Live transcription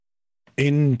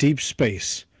In deep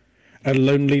space, a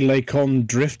lonely Lacon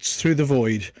drifts through the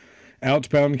void,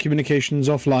 outbound communications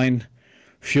offline,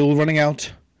 fuel running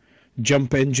out,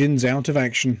 jump engines out of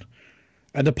action,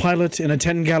 and a pilot in a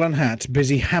 10-gallon hat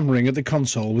busy hammering at the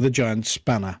console with a giant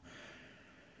spanner.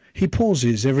 He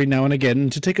pauses every now and again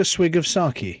to take a swig of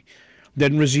sake,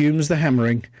 then resumes the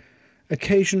hammering,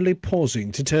 occasionally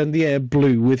pausing to turn the air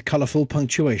blue with colourful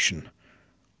punctuation.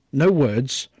 No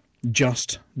words,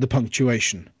 just the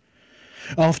punctuation.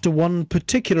 After one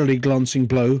particularly glancing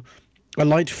blow, a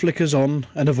light flickers on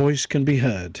and a voice can be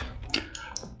heard.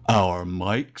 Our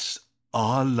mics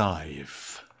are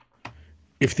live.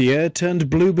 If the air turned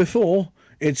blue before,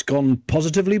 it's gone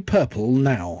positively purple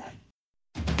now.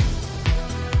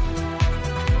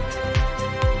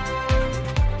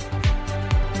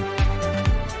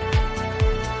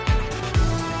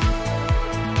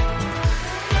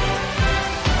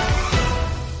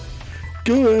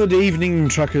 Good evening,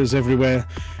 truckers everywhere,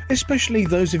 especially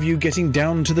those of you getting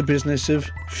down to the business of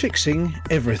fixing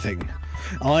everything.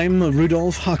 I'm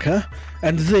Rudolf Hucker,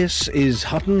 and this is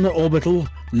Hutton Orbital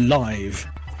Live.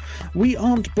 We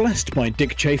aren't blessed by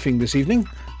Dick Chafing this evening,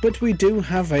 but we do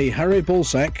have a Harry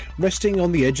Ballsack resting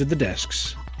on the edge of the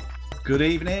desks. Good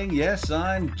evening, yes,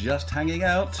 I'm just hanging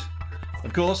out.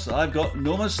 Of course, I've got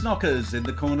Norma Snockers in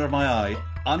the corner of my eye,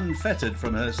 unfettered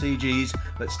from her CGs,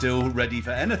 but still ready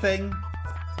for anything.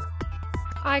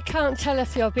 I can't tell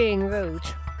if you're being rude.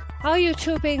 Are you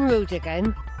two being rude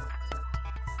again?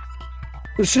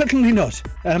 Certainly not.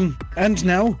 And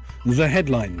now, the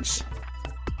headlines.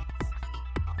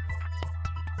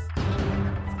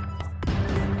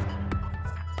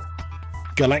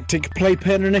 Galactic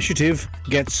Playpen Initiative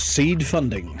gets seed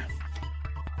funding.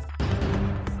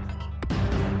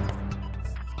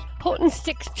 Hutton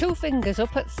sticks two fingers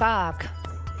up at Tharg.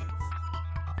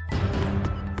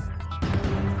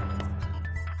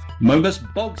 Momus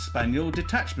Bog Spaniel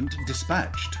Detachment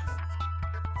dispatched.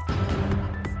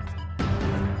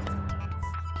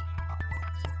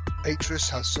 Atris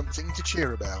has something to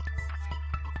cheer about.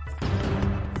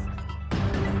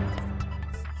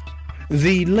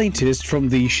 The latest from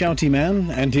the Shouty Man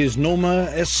and his Norma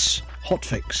S.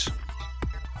 hotfix.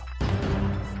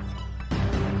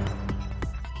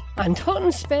 And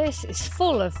Hutton space is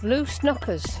full of loose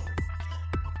knockers.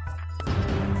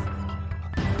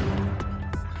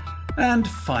 And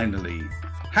finally,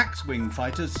 Hax Wing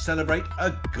fighters celebrate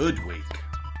a good week.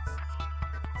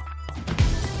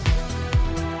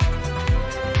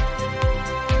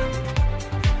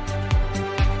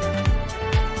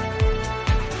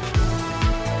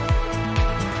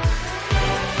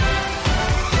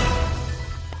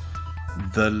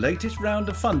 The latest round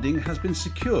of funding has been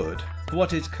secured for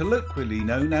what is colloquially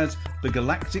known as the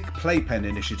Galactic Playpen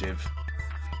Initiative.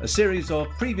 A series of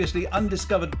previously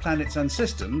undiscovered planets and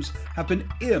systems have been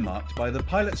earmarked by the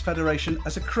Pilots Federation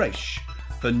as a creche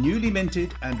for newly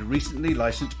minted and recently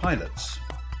licensed pilots.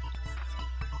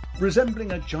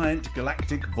 Resembling a giant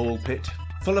galactic ball pit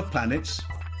full of planets,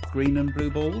 green and blue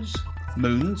balls,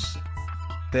 moons,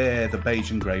 they're the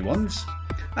beige and grey ones,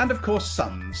 and of course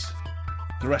suns,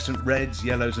 fluorescent reds,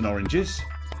 yellows and oranges.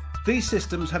 These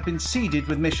systems have been seeded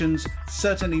with missions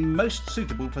certainly most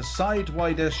suitable for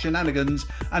sidewinder shenanigans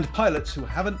and pilots who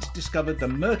haven't discovered the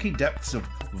murky depths of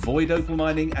void opal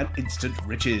mining and instant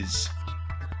riches.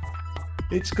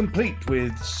 It's complete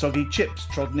with soggy chips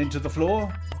trodden into the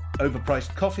floor,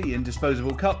 overpriced coffee in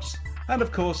disposable cups, and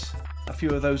of course, a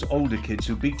few of those older kids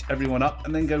who beat everyone up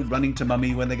and then go running to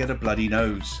mummy when they get a bloody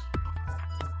nose.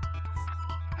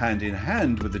 Hand in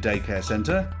hand with the daycare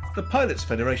centre, the Pilots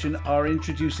Federation are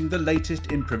introducing the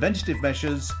latest in preventative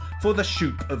measures for the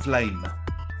Shoop of Lame,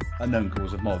 a known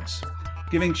cause of mods,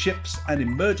 giving ships an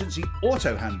emergency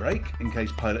auto handbrake in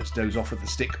case pilots doze off at the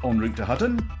stick en route to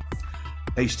Hutton,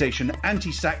 a station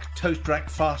anti-stack toast rack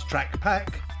fast track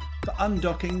pack for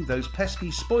undocking those pesky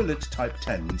spoilered Type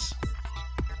 10s.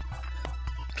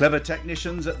 Clever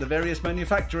technicians at the various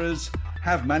manufacturers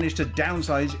have managed to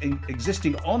downsize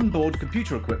existing onboard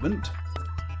computer equipment,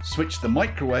 switch the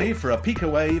microwave for a Pico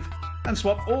Wave, and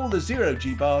swap all the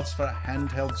zero-G baths for a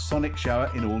handheld sonic shower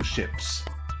in all ships,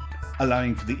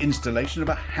 allowing for the installation of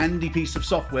a handy piece of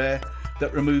software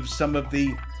that removes some of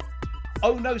the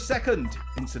 "oh no second"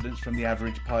 incidents from the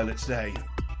average pilot's day.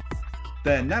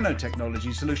 Their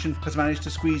nanotechnology solution has managed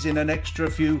to squeeze in an extra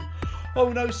few "oh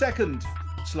no second"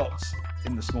 slots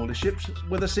in the smaller ships,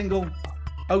 with a single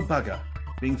 "oh bugger"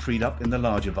 being freed up in the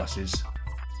larger buses.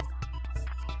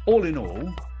 All in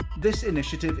all, this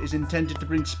initiative is intended to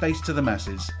bring space to the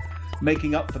masses,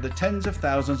 making up for the tens of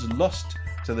thousands lost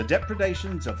to the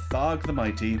depredations of Tharg the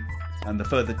Mighty, and the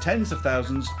further tens of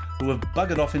thousands who have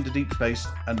buggered off into deep space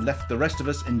and left the rest of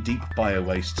us in deep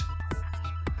bio-waste.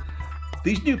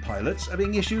 These new pilots are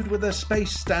being issued with a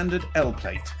space standard L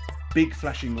plate, big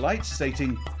flashing lights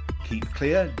stating "Keep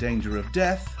clear, danger of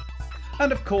death,"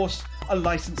 and of course a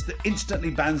license that instantly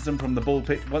bans them from the ball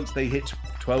pit once they hit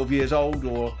 12 years old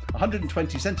or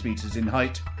 120 centimetres in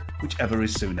height, whichever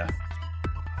is sooner.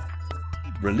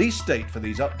 Release date for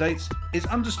these updates is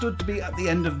understood to be at the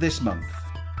end of this month,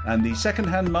 and the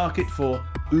second-hand market for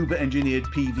Uber-engineered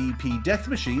PvP death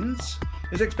machines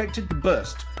is expected to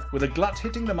burst, with a glut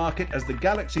hitting the market as the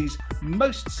galaxy's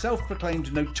most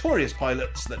self-proclaimed notorious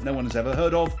pilots that no one has ever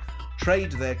heard of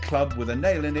trade their club with a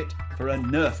nail in it for a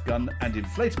Nerf gun and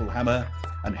inflatable hammer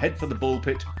and head for the ball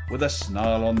pit with a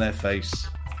snarl on their face.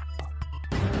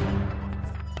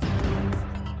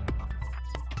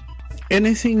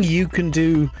 Anything you can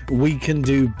do, we can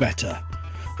do better.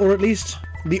 Or at least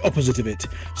the opposite of it,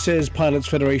 says Pilots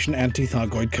Federation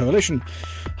Anti-Thargoid Coalition.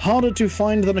 Harder to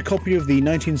find than a copy of the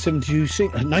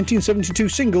 1972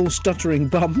 single Stuttering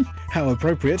Bum, how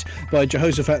appropriate, by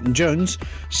Jehoshaphat and Jones,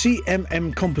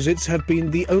 CMM composites have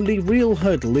been the only real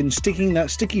hurdle in sticking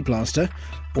that sticky plaster,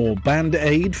 or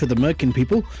band-aid for the Merkin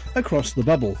people, across the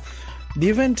bubble. The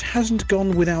event hasn't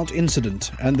gone without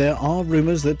incident, and there are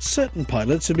rumours that certain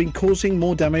pilots have been causing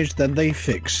more damage than they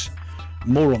fix.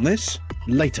 More on this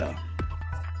later.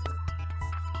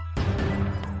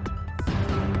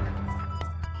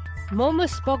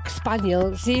 Momus Bog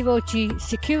Spaniel 0G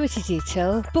security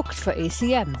detail booked for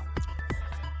ACM.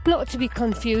 Not to be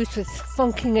confused with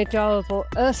funking adorable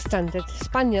Earth Standard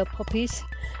Spaniel puppies,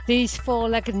 these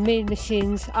four-legged main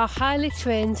machines are highly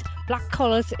trained black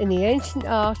collars in the ancient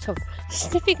art of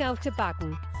sniffing out a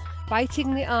baggin,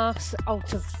 biting the arse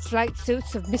out of flight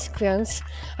suits of miscreants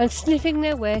and sniffing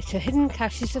their way to hidden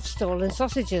caches of stolen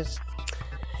sausages.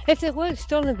 If they weren't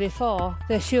stolen before,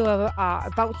 they sure are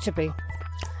about to be.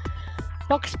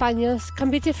 Bog Spaniels can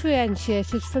be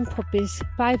differentiated from puppies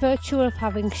by virtue of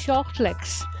having short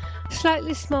legs,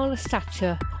 slightly smaller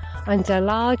stature and a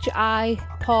large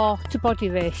eye-paw to body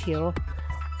ratio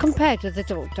compared with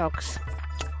adult dogs.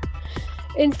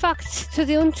 In fact, to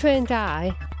the untrained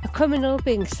eye, a criminal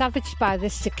being savaged by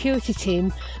this security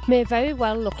team may very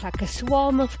well look like a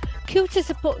swarm of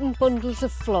cute-as-a-button bundles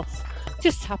of fluff,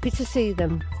 just happy to see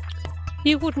them.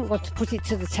 You wouldn't want to put it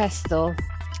to the test though.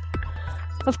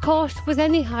 Of course, with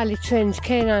any highly trained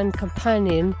canine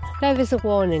companion, there is a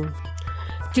warning.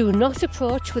 Do not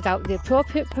approach without the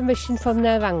appropriate permission from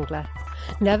their wrangler.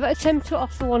 Never attempt to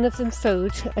offer one of them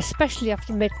food, especially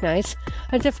after midnight,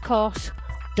 and of course,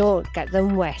 don't get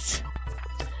them wet.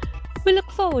 We look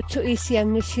forward to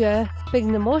ECM this year,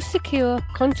 being the most secure,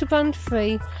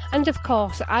 contraband-free, and of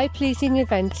course eye-pleasing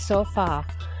event so far.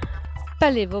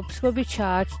 Belly rubs will be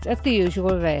charged at the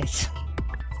usual rate.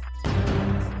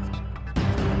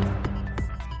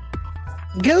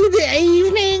 Good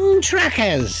evening,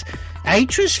 trackers.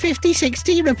 Atris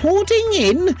 5060 reporting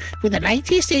in with the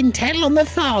latest intel on the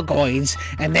Thargoids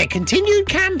and their continued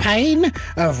campaign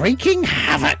of wreaking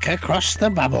havoc across the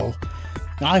bubble.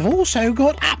 I've also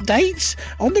got updates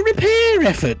on the repair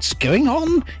efforts going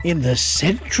on in the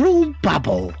central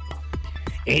bubble.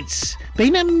 It's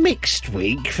been a mixed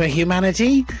week for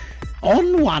humanity.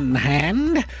 On one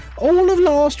hand, all of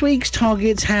last week's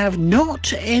targets have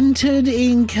not entered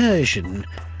incursion,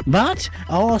 but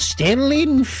are still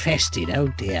infested, oh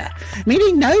dear,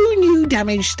 meaning no new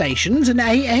damage stations and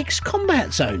AX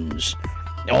combat zones.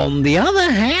 On the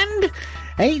other hand,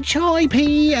 HIP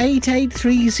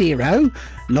 8830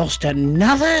 lost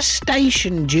another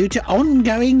station due to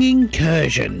ongoing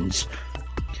incursions.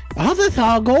 Are the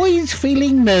Thargoids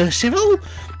feeling merciful?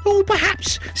 Or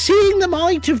perhaps seeing the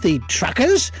might of the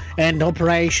truckers and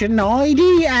Operation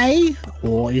IDA,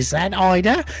 or is that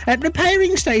IDA, at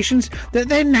repairing stations that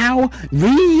they're now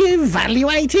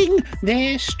re-evaluating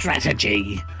their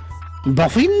strategy?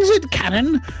 Boffins at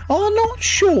Cannon are not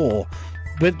sure,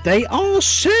 but they are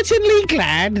certainly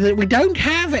glad that we don't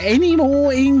have any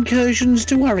more incursions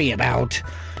to worry about.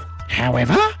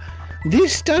 However,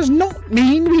 this does not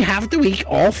mean we have the week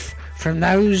off from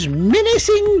those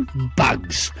menacing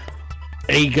bugs.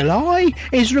 Eagle Eye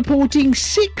is reporting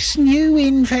 6 new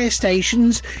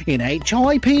infestations in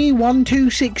HIP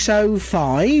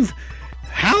 12605,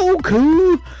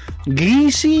 Hauku,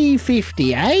 Gliese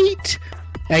 58,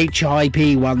 HIP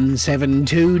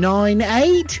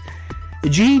 17298,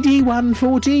 GD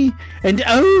 140, and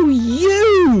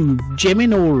OU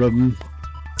Geminorum.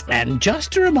 And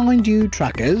just to remind you,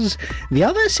 truckers, the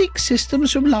other 6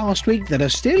 systems from last week that are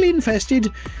still infested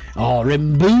are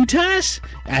Mbutas,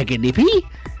 Aganipi,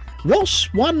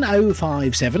 Ross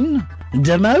 1057,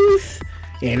 Demoth,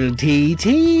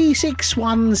 LTT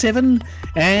 617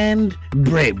 and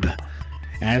Brib.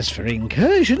 As for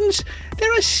incursions,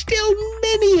 there are still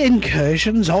many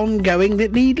incursions ongoing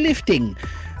that need lifting,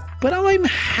 but I'm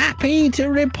happy to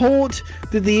report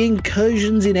that the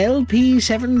incursions in LP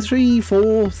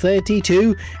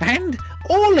 73432 and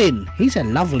Orlin, he's a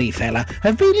lovely fella,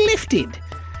 have been lifted.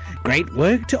 Great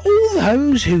work to all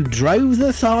those who drove the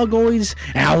Thargoids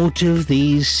out of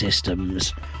these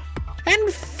systems.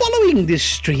 And following this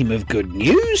stream of good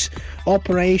news,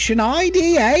 Operation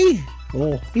IDA,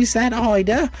 or is that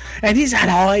Ida, and his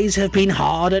allies have been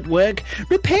hard at work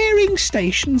repairing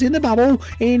stations in the bubble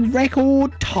in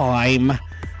record time.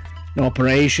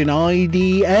 Operation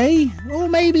IDA, or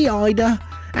maybe Ida,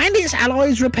 and its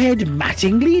allies repaired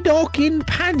Mattingly Dock in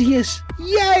Pandius,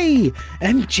 yay,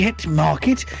 and Jet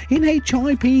Market in HIP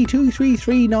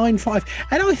 23395,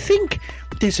 and I think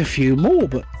there's a few more,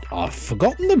 but I've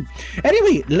forgotten them.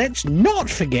 Anyway, let's not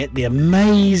forget the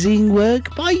amazing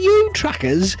work by you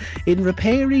truckers in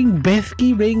repairing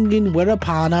Bethke Ring in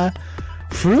Wirrapana,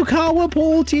 Furukawa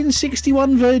Port in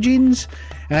 61 Virgins,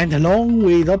 and along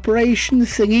with Operation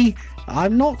Thingy,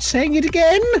 I'm not saying it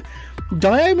again,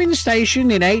 Diamond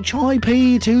Station in HIP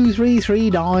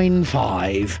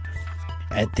 23395.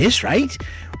 At this rate,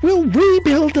 we'll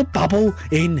rebuild the bubble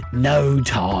in no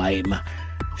time.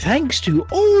 Thanks to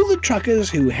all the truckers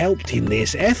who helped in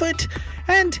this effort,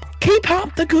 and keep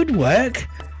up the good work.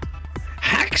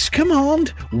 Hack's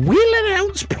Command will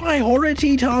announce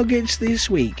priority targets this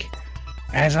week.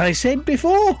 As I said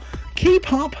before,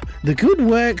 keep up the good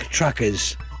work,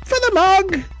 truckers. For the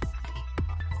mug!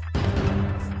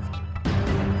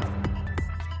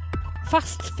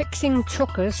 Fast-fixing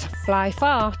truckers fly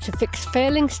far to fix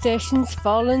failing stations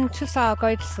fallen to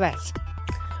Thargoid threat.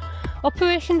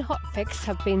 Operation Hotfix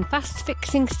have been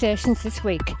fast-fixing stations this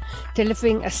week,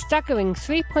 delivering a staggering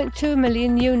 3.2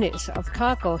 million units of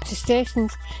cargo to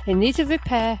stations in need of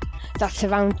repair. That's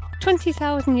around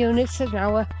 20,000 units an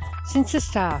hour since the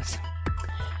start.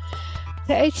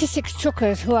 The 86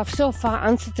 truckers who have so far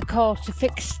answered the call to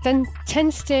fix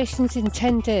 10 stations in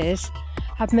 10 days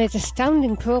have made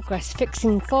astounding progress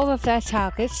fixing 4 of their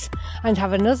targets and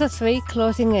have another 3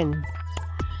 closing in.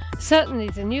 Certainly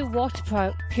the new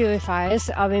water purifiers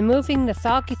are removing the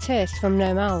thargy taste from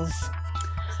their mouths.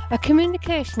 A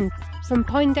communication from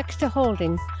Poindexter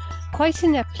Holding, quite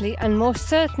ineptly and most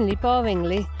certainly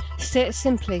boringly, states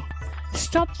simply,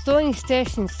 "Stop throwing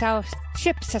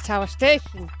ships at our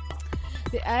station."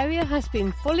 The area has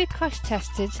been fully crash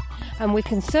tested and we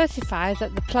can certify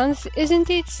that the plant is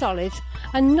indeed solid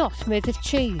and not made of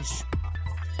cheese.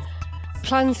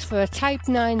 Plans for a Type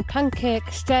 9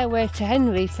 pancake stairway to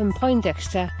Henry from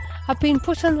Poindexter have been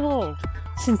put on hold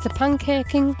since the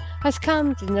pancaking has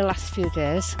calmed in the last few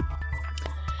days.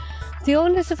 The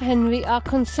owners of Henry are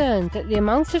concerned that the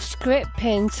amount of scraped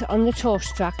paint on the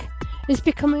toast rack is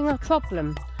becoming a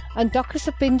problem, and dockers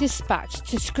have been dispatched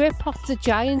to scrape off the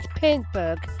giant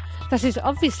paintberg that is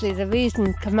obviously the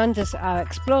reason commanders are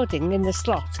exploding in the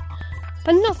slot,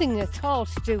 and nothing at all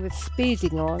to do with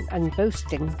speeding and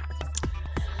boosting.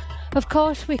 Of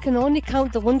course, we can only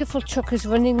count the wonderful truckers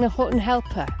running the Hutton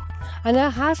Helper, and there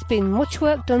has been much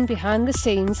work done behind the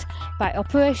scenes by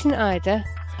Operation Ida,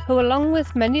 who along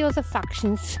with many other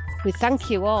factions, we thank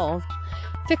you all,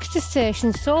 fixed the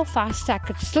station so fast I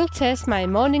could still taste my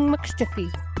morning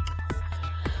McStiffy.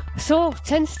 So,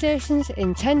 10 stations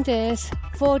in 10 days,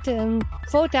 4 down,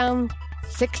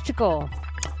 6 to go.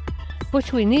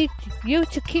 But we need you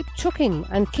to keep trucking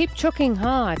and keep trucking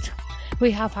hard.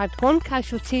 We have had 1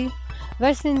 casualty.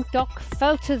 Resident Doc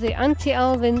fell to the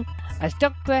anti-Alvin as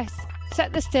Doc Breath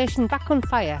set the station back on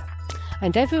fire,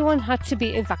 and everyone had to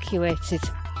be evacuated.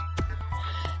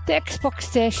 The Xbox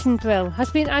station drill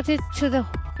has been added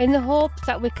in the hope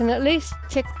that we can at least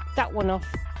tick that one off,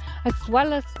 as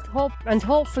well as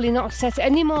hopefully not set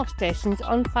any more stations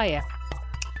on fire.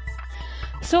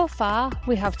 So far,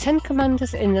 we have 10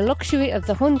 commanders in the luxury of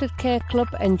the 100k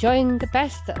club enjoying the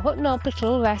best that Hutton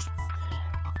Orbital rest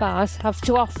bars have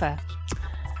to offer,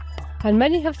 and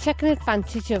many have taken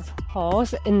advantage of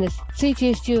Hawes in the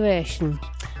siege's duration,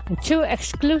 and 2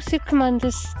 exclusive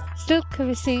commanders,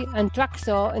 Stilkerisi and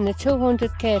Draxor, in the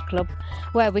 200k club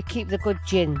where we keep the good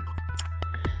gin.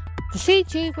 The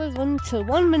CG will run till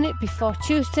 1 minute before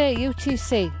Tuesday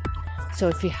UTC, so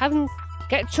if you haven't,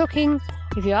 get trucking.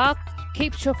 If you are,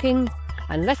 keep trucking,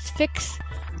 and let's fix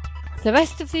the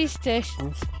rest of these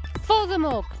stations. For the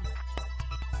mug!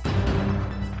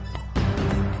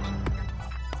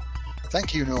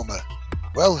 Thank you, Norma.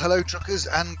 Well, hello truckers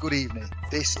and good evening.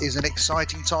 This is an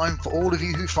exciting time for all of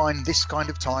you who find this kind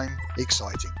of time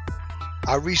exciting.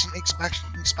 Our recent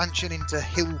expansion into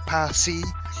Hill Pa Sea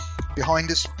behind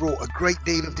us brought a great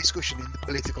deal of discussion in the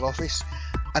political office,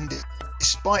 and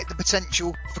despite the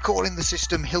potential for calling the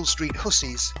system Hill Street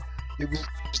Hussies, it was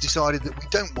decided that we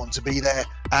don't want to be there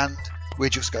and we're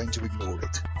just going to ignore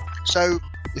it. So,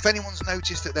 if anyone's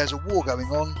noticed that there's a war going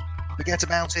on, forget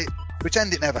about it,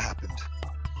 pretend it never happened.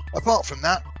 Apart from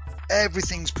that,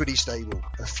 everything's pretty stable.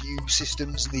 A few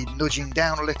systems need nudging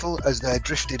down a little as they're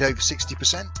drifted over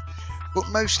 60%, but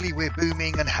mostly we're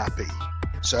booming and happy.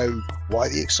 So, why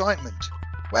the excitement?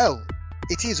 Well,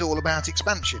 it is all about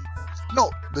expansion.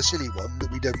 Not the silly one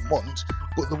that we don't want,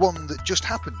 but the one that just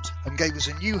happened and gave us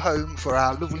a new home for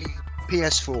our lovely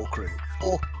PS4 crew,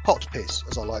 or Hot Piss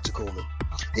as I like to call them,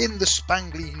 in the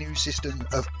spangly new system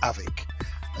of Avic.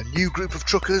 A new group of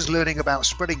truckers learning about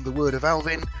spreading the word of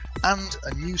Alvin, and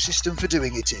a new system for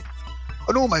doing it in.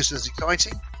 And almost as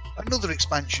exciting, another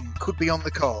expansion could be on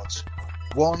the cards.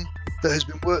 One that has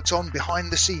been worked on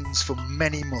behind the scenes for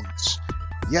many months.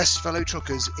 Yes, fellow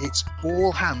truckers, it's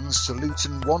all hands to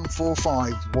Luton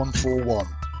 145141.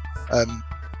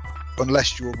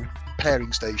 Unless you're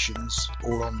repairing stations,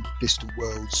 or on distant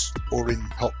worlds, or in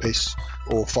Hot Piss,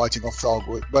 or fighting off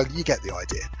Thargoid. Well, you get the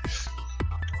idea.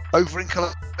 Over in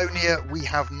Colonia, we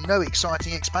have no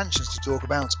exciting expansions to talk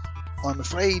about, I'm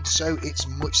afraid, so it's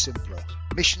much simpler.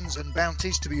 Missions and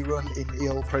bounties to be run in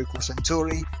Eol Procul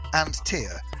Centauri and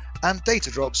Tyr, and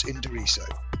data drops in Doriso.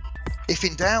 If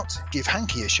in doubt, give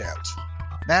Hanky a shout.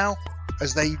 Now,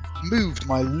 as they moved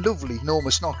my lovely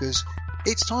Norma Snockers,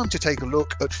 it's time to take a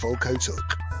look at Folko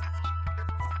Tuck.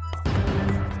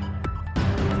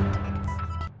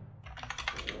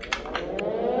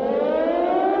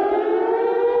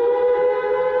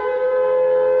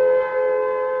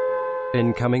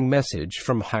 Incoming message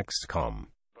from Haxcom.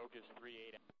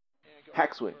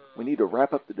 Haxwing, we need to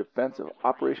wrap up the defense of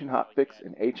Operation Hotfix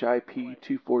and HIP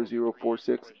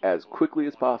 24046 as quickly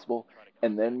as possible,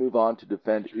 and then move on to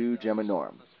defend U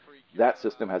Geminorum. That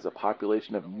system has a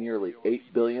population of nearly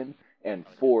 8 billion, and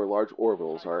 4 large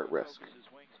orbitals are at risk.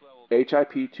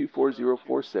 HIP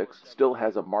 24046 still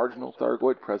has a marginal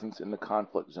Thargoid presence in the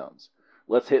conflict zones.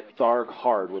 Let's hit Tharg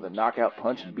hard with a knockout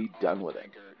punch and be done with it.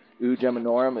 U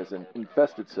Geminorum is an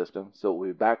infested system, so we'll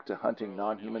be back to hunting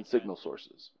non-human signal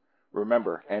sources.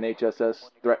 Remember, NHSS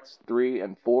threats 3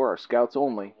 and 4 are scouts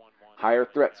only. Higher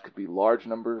threats could be large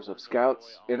numbers of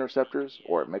scouts, interceptors,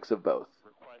 or a mix of both.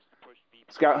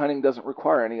 Scout hunting doesn't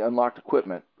require any unlocked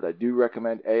equipment, but I do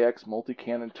recommend AX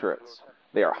multi-cannon turrets.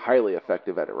 They are highly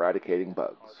effective at eradicating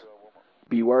bugs.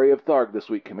 Be wary of Tharg this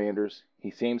week, Commanders. He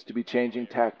seems to be changing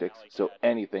tactics, so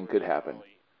anything could happen.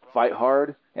 Fight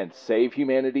hard and save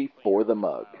humanity for the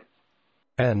mug.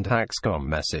 And Haxcom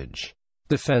message.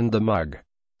 Defend the mug.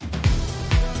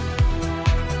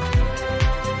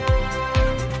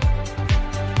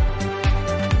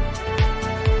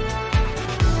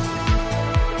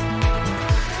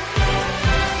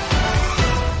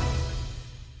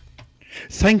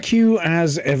 Thank you,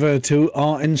 as ever, to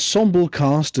our ensemble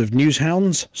cast of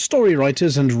newshounds, story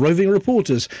writers and roving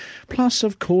reporters, plus,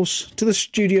 of course, to the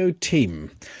studio team.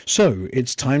 So,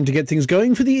 it's time to get things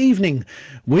going for the evening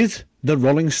with the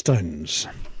Rolling Stones.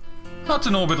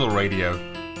 Hudson Orbital Radio.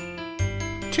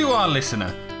 To our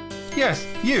listener. Yes,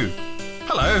 you.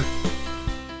 Hello.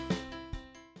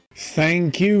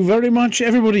 Thank you very much,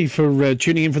 everybody, for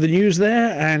tuning in for the news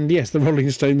there. And yes, the Rolling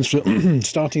Stones for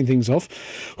starting things off.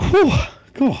 Whew.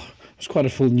 God, it's quite a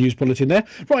full news bulletin there.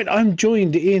 Right, I'm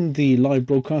joined in the live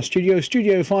broadcast studio,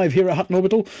 Studio 5 here at Hutton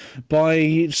Orbital,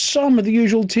 by some of the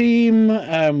usual team.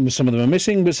 Some of them are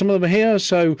missing, but some of them are here.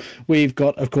 So we've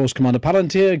got, of course, Commander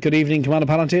Palantir. Good evening, Commander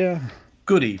Palantir.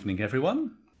 Good evening,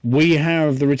 everyone. We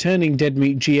have the returning Dead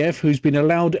Meat GF, who's been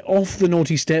allowed off the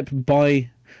naughty step by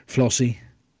Flossie.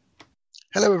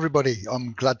 Hello everybody,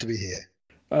 I'm glad to be here.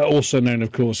 Also known,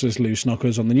 of course, as Lou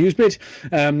Snockers on the news bit.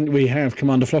 We have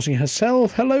Commander Flossie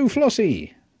herself. Hello,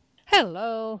 Flossie.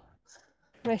 Hello.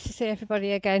 Nice to see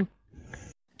everybody again.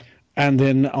 And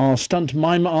then our stunt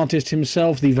mime artist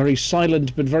himself, the very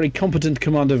silent but very competent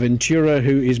Commander Ventura,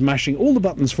 who is mashing all the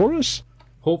buttons for us.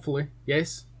 Hopefully,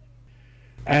 yes.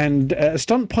 And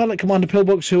stunt pilot Commander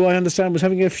Pillbox, who I understand was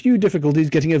having a few difficulties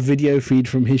getting a video feed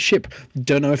from his ship.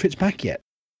 Don't know if it's back yet.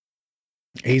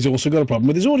 He's also got a problem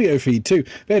with his audio feed too.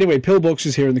 But anyway, Pillbox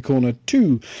is here in the corner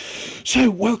too. So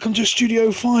welcome to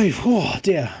Studio 5. Oh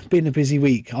dear, been a busy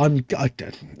week. I'm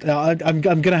going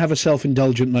to have a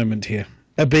self-indulgent moment here.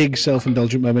 A big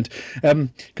self-indulgent moment.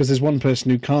 Because there's one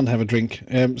person who can't have a drink.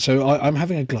 So I'm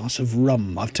having a glass of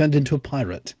rum. I've turned into a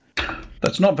pirate.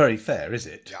 That's not very fair, is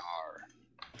it?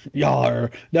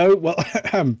 Yar. No, well,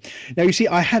 now you see,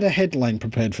 I had a headline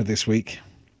prepared for this week,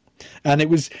 and it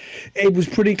was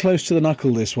pretty close to the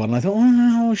knuckle, this one. I thought,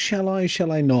 oh, shall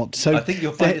I not? So I think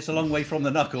you'll find it's a long way from the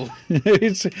knuckle.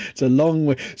 it's a long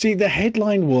way. See, the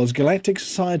headline was Galactic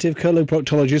Society of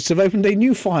Coloproctologists have opened a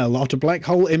new file after black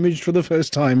hole imaged for the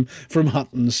first time from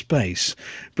Hutton space.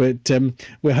 But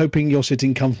we're hoping you're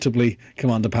sitting comfortably,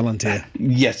 Commander Palantir.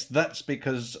 Yes, that's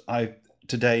because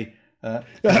today... Now,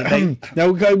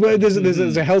 okay,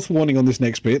 there's a health warning on this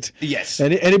next bit. Yes.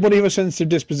 Anybody of a sensitive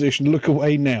disposition, look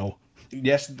away now.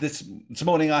 Yes, this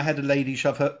morning I had a lady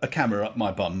shove a camera up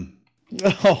my bum.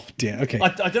 Oh dear. Okay. I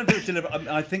don't think it was deliberate.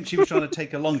 I think she was trying to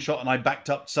take a long shot, and I backed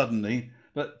up suddenly.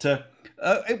 But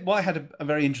I had a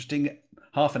very interesting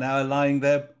half an hour lying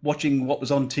there watching what was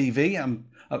on TV,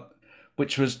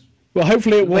 which was. Well,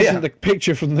 hopefully it wasn't the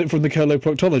picture from the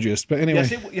coloproctologist, but anyway.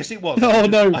 Yes, it was. Oh,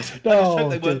 no. I just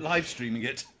hope they weren't live streaming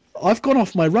it. I've gone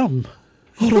off my rum.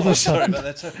 All of a Sorry sudden.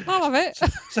 about that. I love it.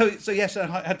 So yes,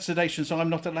 I had sedation, so I'm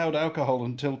not allowed alcohol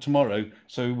until tomorrow.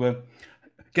 So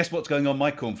guess what's going on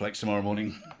my cornflakes tomorrow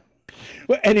morning?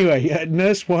 Well, anyway,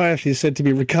 Nurse Wyeth is said to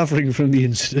be recovering from the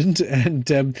incident,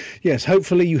 and yes,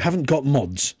 hopefully you haven't got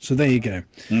mods. So there you go.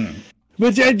 Mm.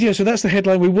 But yeah, so that's the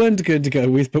headline we weren't going to go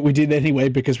with, but we did anyway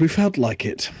because we felt like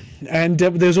it. And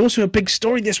there's also a big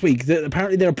story this week that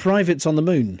apparently there are privates on the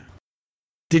moon.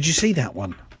 Did you see that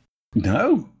one?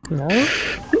 No.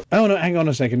 Oh no, hang on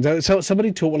a second. So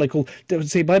somebody taught what I call,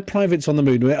 see, by privates on the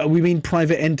moon, we mean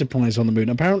private enterprise on the moon.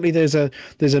 Apparently there's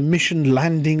a mission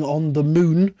landing on the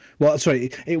moon. Well,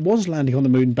 sorry, it was landing on the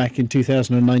moon back in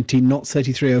 2019, not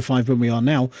 3305 when we are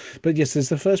now. But yes, there's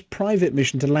the first private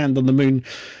mission to land on the moon.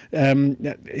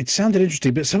 It sounded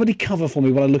interesting, but somebody cover for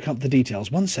me while I look up the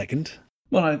details. 1 second.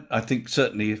 Well, I think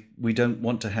certainly if we don't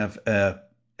want to have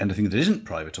anything that isn't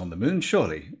private on the moon,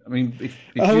 surely. I mean, if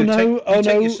you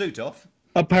take your suit off.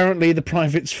 Apparently the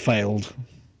privates failed.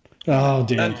 Oh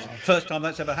dear. And first time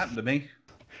that's ever happened to me.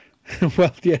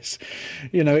 Well, yes.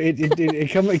 You know,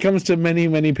 it comes to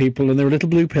many people, and there are little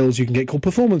blue pills you can get called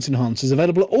performance enhancers,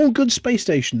 available at all good space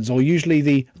stations, or usually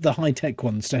the high-tech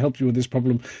ones, to help you with this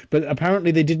problem. But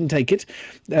apparently they didn't take it.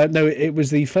 No, it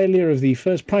was the failure of the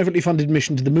first privately funded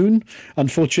mission to the moon.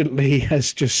 Unfortunately,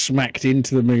 has just smacked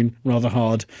into the moon rather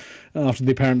hard after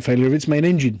the apparent failure of its main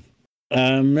engine.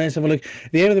 Let's have a look.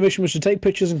 The aim of the mission was to take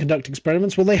pictures and conduct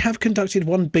experiments. Well, they have conducted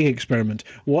one big experiment.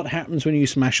 What happens when you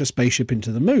smash a spaceship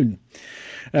into the moon?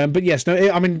 But yes, no,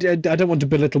 I mean, I don't want to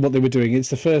belittle what they were doing. It's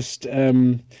the first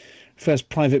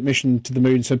private mission to the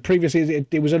moon. So previously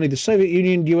it was only the Soviet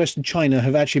Union, US and China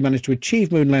have actually managed to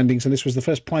achieve moon landings, and this was the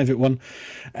first private one.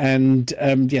 And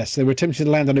yes, they were attempting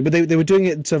to land on it, but they were doing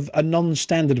it sort of a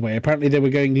non-standard way. Apparently they were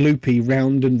going loopy,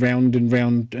 round and round and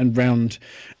round and round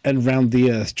and round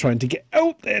the Earth, trying to get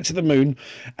out there to the moon.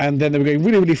 And then they were going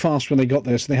really, really fast when they got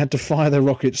there, so they had to fire their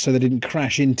rockets so they didn't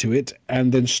crash into it,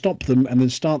 and then stop them and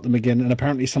then start them again, and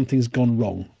apparently something's gone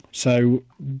wrong. So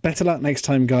better luck next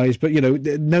time, guys. But, you know,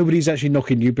 nobody's actually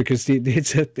knocking you because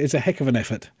it's a heck of an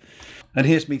effort. And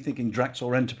here's me thinking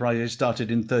Draxor Enterprises started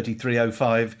in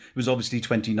 3305. It was obviously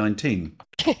 2019.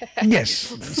 Yes.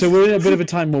 So we're in a bit of a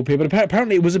time warp here. But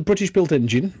apparently it was a British-built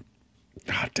engine.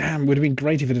 Oh, damn, would have been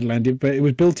great if it had landed. But it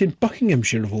was built in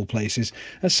Buckinghamshire, of all places.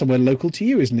 That's somewhere local to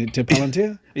you, isn't it,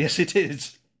 Palantir? Yes, it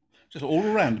is. Just all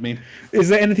around me. Is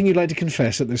there anything you'd like to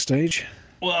confess at this stage?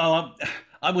 Well,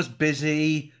 I was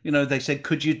busy. You know, they said,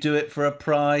 could you do it for a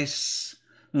price?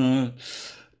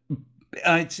 It's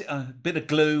a bit of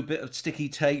glue, bit of sticky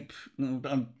tape.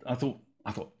 I thought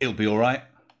it'll be all right.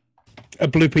 A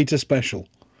Blue Peter special.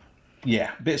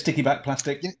 Yeah, a bit of sticky back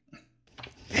plastic.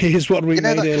 Here's what we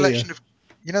made earlier.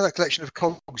 You know that collection of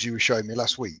cogs you were showing me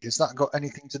last week? Has that got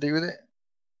anything to do with it?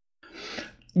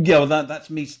 Yeah, well, that's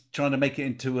me trying to make it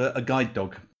into a guide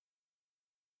dog.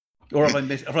 Or have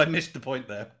I missed the point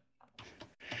there?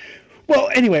 Well,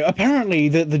 anyway, apparently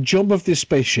the job of this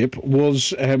spaceship was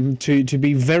to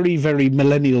be very, very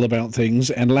millennial about things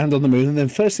and land on the moon. And then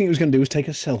first thing it was going to do was take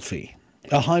a selfie,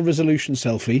 a high-resolution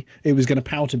selfie. It was going to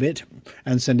pout a bit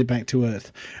and send it back to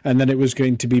Earth. And then it was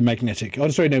going to be magnetic. Oh,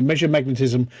 sorry, no, measure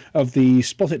magnetism of the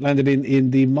spot it landed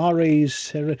in the Mare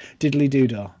Serra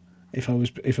Diddly-Doodah. If I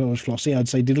was Flossie, I'd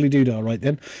say diddly-doodah right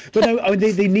then. But no, I mean,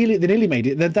 they nearly made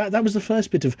it. That was the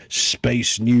first bit of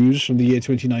space news from the year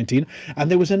 2019.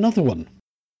 And there was another one.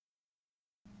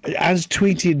 As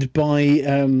tweeted by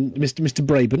Mr.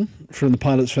 Braben from the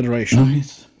Pilots Federation.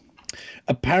 Nice.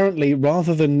 apparently,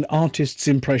 rather than artists'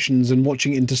 impressions and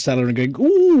watching Interstellar and going,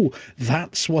 "Ooh,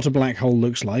 that's what a black hole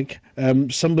looks like,"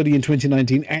 somebody in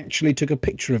 2019 actually took a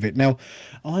picture of it. Now,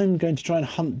 I'm going to try and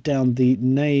hunt down the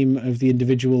name of the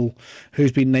individual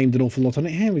who's been named an awful lot on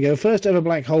it. Here we go. First ever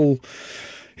black hole.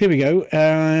 Here we go.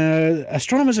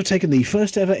 Astronomers have taken the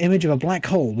first ever image of a black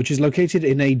hole, which is located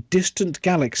in a distant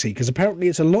galaxy, because apparently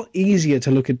it's a lot easier to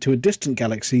look into a distant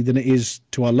galaxy than it is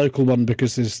to our local one,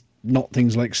 because there's not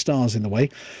things like stars in the way.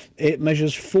 It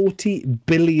measures 40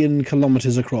 billion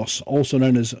kilometres across, also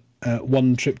known as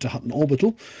one trip to Hutton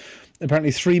orbital.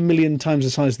 Apparently 3 million times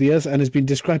the size of the Earth, and has been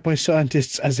described by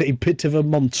scientists as a bit of a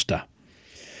monster.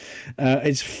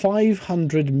 It's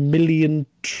 500 million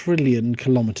trillion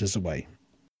kilometres away.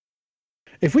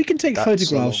 If we can take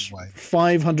photographs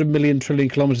 500 million trillion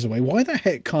kilometres away, why the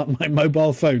heck can't my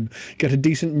mobile phone get a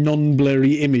decent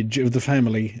non-blurry image of the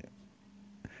family?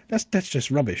 That's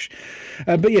just rubbish.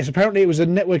 But yes, apparently it was a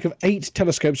network of 8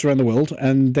 telescopes around the world,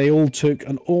 and they all took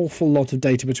an awful lot of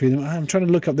data between them. I'm trying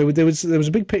to look up. There was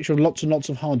a big picture of lots and lots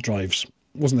of hard drives,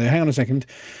 wasn't there? Hang on a second.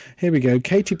 Here we go.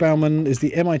 Katie Bauman is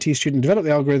the MIT student who developed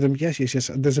the algorithm. Yes.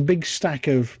 There's a big stack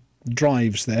of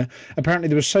drives there. Apparently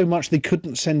there was so much they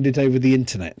couldn't send it over the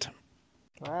internet.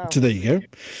 Wow. So there you go.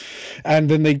 And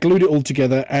then they glued it all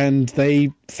together and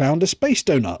they found a space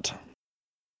donut.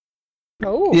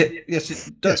 Oh. Yeah, yes,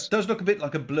 it does look a bit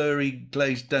like a blurry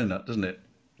glazed donut, doesn't it?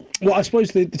 Well, I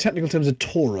suppose the technical term is a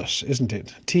torus, isn't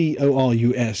it?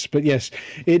 Torus. But yes,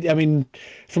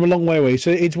 from a long way away. So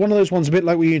it's one of those ones, a bit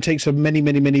like when you take so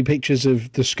many pictures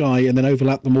of the sky and then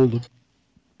overlap them all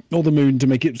the moon to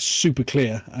make it super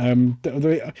clear.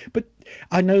 But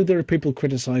I know there are people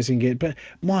criticising it, but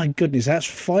my goodness, that's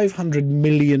 500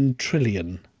 million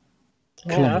trillion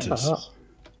kilometres. That's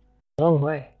a long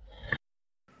way.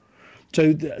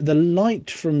 So the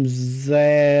light from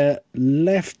there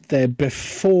left there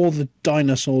before the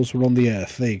dinosaurs were on the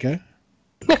Earth. There you go.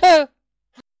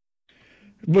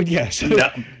 But yes.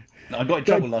 I got in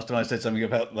trouble last time I said something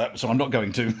about that, so I'm not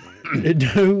going to.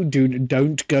 No,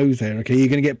 don't go there, okay? You're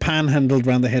going to get panhandled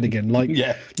round the head again.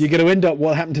 You're going to end up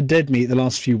what happened to Dead Meat the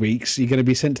last few weeks. You're going to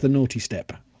be sent to the naughty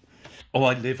step. Oh,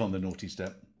 I live on the naughty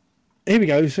step. Here we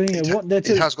go. So,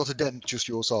 it has got a dent just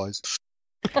your size.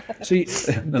 So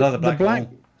another black hole.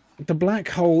 The black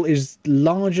hole is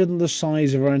larger than the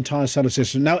size of our entire solar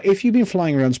system. Now, if you've been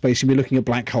flying around space and you're looking at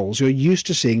black holes, you're used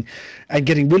to seeing and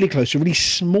getting really close to really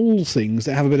small things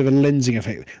that have a bit of a lensing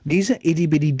effect. These are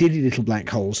itty-bitty diddy little black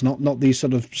holes, not these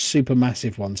sort of super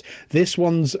massive ones. This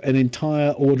one's an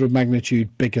entire order of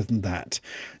magnitude bigger than that.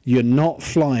 You're not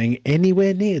flying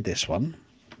anywhere near this one.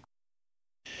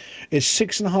 It's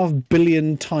 6.5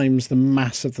 billion times the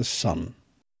mass of the sun.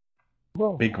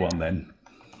 Whoa. Big one, then.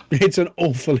 It's an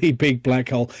awfully big black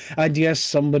hole. And yes,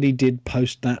 somebody did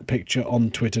post that picture on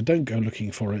Twitter. Don't go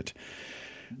looking for it.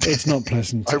 It's not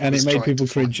pleasant. And it made people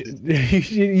cringe.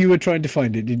 You were trying to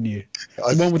find it, didn't you?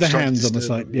 The one with the hands on the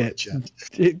side. Yeah.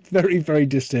 It's very, very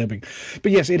disturbing.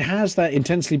 But yes, it has that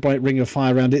intensely bright ring of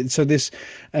fire around it. So this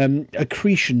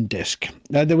accretion disk.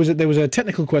 There was a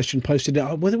technical question posted,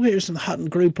 whether it was in the Hutton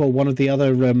group or one of the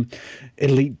other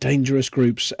elite dangerous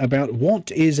groups, about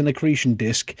what is an accretion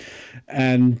disk.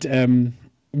 And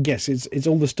yes, it's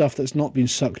all the stuff that's not been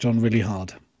sucked on really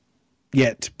hard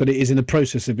yet, but it is in the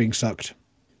process of being sucked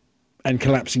and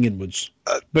collapsing inwards.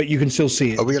 But you can still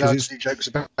see it. Are we allowed to do jokes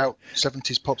about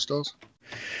 70s pop stars?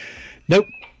 Nope.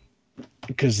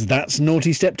 Because that's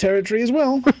naughty step territory as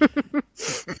well.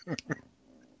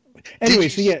 Anyway,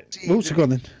 so yeah. So go on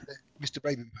then. Mr.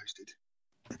 Braben posted.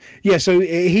 Yeah, so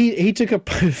he took a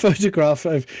photograph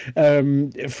of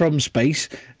from space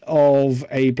of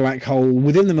a black hole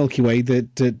within the Milky Way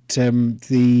that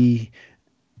the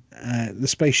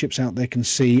spaceships out there can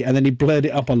see, and then he blurred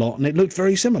it up a lot, and it looked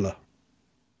very similar.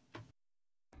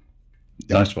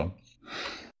 Nice one.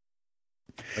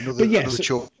 Another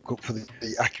chalk up for the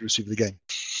accuracy of the game.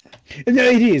 No,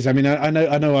 it is. I mean, I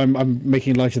know I'm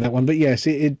making light of that one, but yes,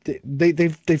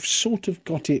 they've sort of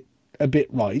got it a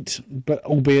bit right, but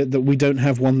albeit that we don't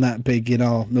have one that big in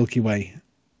our Milky Way.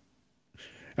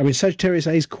 I mean, Sagittarius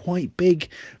A is quite big,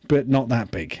 but not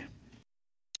that big.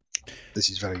 This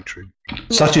is very true.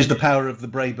 Such is the power of the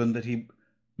Braben that he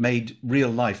made real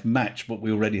life match what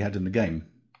we already had in the game.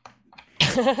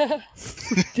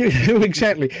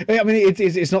 Exactly. I mean,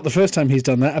 it's not the first time he's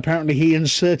done that. Apparently, he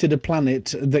inserted a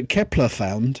planet that Kepler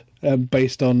found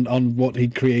based on what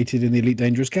he'd created in the Elite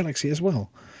Dangerous Galaxy as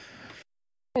well.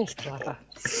 He's clever.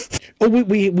 Oh,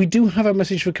 we do have a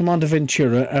message for Commander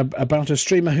Ventura about a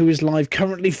streamer who is live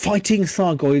currently fighting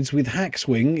Thargoids with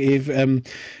Hackswing. If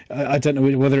I don't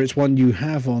know whether it's one you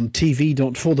have on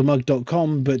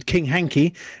tv.forthemug.com, but King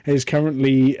Hanky is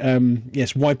currently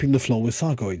wiping the floor with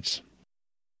Thargoids.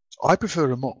 I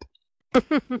prefer a mop.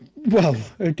 Well,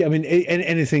 I mean,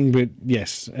 anything but,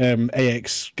 yes,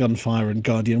 AX, gunfire and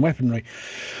Guardian weaponry.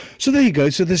 So there you go.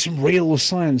 So there's some real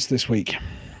science this week.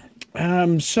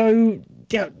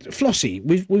 Yeah, Flossie,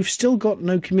 we've still got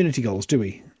no community goals, do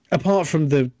we? Apart from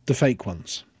the fake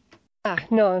ones.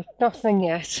 No, nothing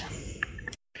yet.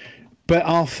 But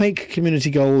our fake community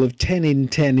goal of 10 in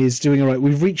 10 is doing all right.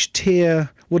 We've reached tier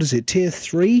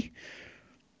 3?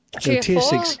 Tier 4?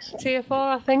 6. Tier 4,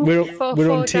 I think. We're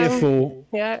on tier 4.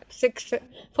 Yeah,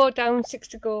 4 down, 6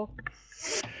 to go.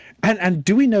 And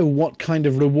do we know what kind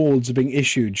of rewards are being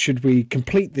issued should we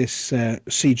complete this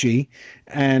CG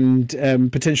and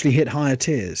potentially hit higher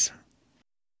tiers?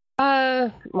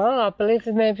 Well, I believe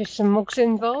there may be some mugs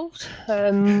involved.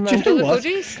 And Do you know other what?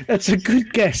 goodies. That's a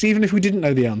good guess, even if we didn't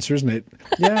know the answer, isn't it?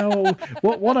 Yeah.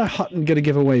 Well, what are Hutton going to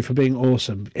give away for being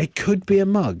awesome? It could be a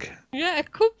mug. Yeah,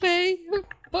 it could be,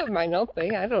 but it might not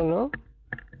be. I don't know.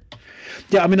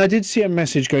 Yeah, I mean, I did see a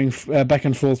message going back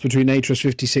and forth between Atris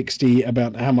 5060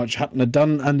 about how much Hutton had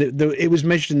done, and it was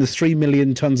measured in the 3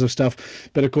 million tons of stuff.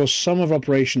 But of course, some of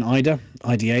Operation IDA,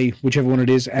 whichever one it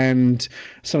is, and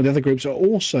some of the other groups are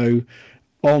also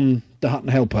on the Hutton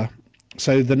Helper.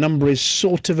 So the number is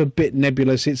sort of a bit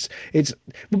nebulous.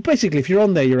 Well, basically, if you're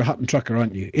on there, you're a Hutton trucker,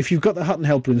 aren't you? If you've got the Hutton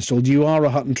Helper installed, you are a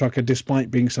Hutton trucker despite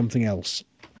being something else.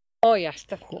 Oh yes,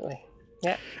 definitely.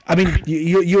 Yeah. I mean,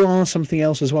 you are something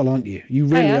else as well, aren't you? You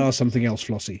really are something else,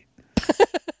 Flossie.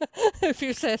 If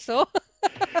you say so.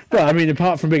 Well, I mean,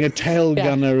 apart from being a tail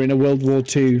gunner in a World War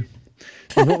II.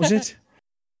 What was it?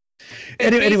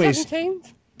 Anyways.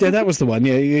 Yeah, that was the one.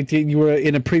 Yeah, you were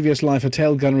in a previous life a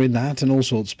tail gunner in that and all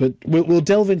sorts. But we'll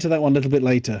delve into that one a little bit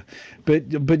later.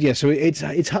 But yeah, so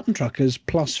it's Hutton truckers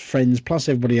plus friends plus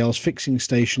everybody else fixing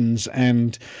stations,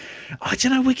 and I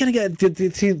don't know. We're going to get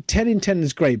the 10 in 10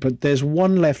 is great, but there's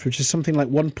one left, which is something like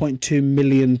 1.2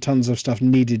 million tons of stuff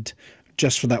needed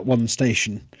just for that one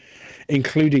station,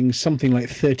 including something like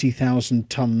 30,000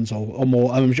 tons or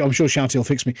more. I'm sure Shouty will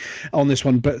fix me on this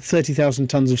one, but 30,000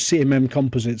 tons of CMM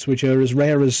composites, which are as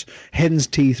rare as hen's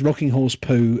teeth, rocking horse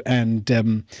poo, and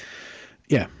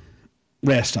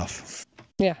rare stuff.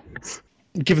 Yeah.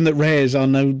 Given that rares are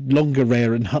no longer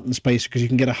rare in Hutton space because you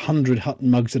can get 100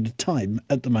 Hutton mugs at a time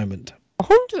at the moment.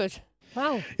 100?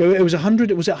 Wow. It was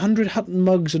 100. It was 100 Hutton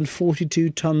mugs and 42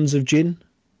 tons of gin.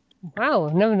 Wow,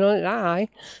 I've never known it that high.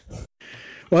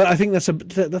 Well, I think that's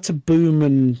a boom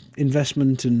and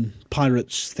investment and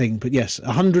pirates thing. But yes,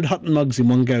 100 Hutton mugs in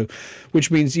one go,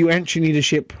 which means you actually need a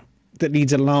ship that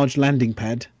needs a large landing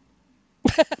pad,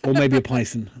 or maybe a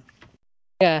Python.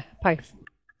 Yeah, Python.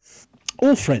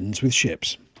 All friends with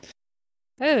ships.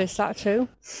 There is that too.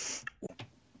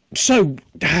 So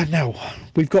now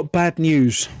we've got bad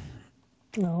news.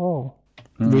 Oh.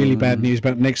 Really bad news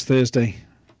about next Thursday.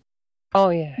 Oh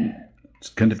yeah. It's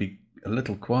going to be a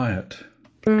little quiet.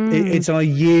 It's our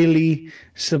yearly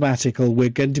sabbatical. We're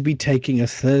going to be taking a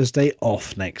Thursday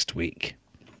off next week.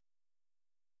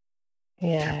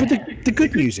 Yeah. But the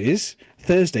good news is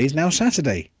Thursday is now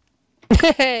Saturday.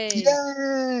 Hey.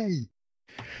 Yay!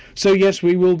 So yes,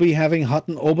 we will be having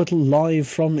Hutton Orbital live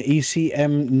from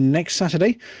ECM next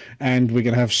Saturday, and we're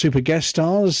going to have super guest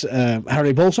stars,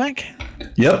 Harry Balzac.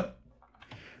 Yep.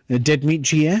 Dead Meat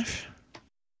GF.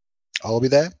 I'll be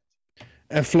there.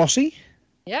 Flossie.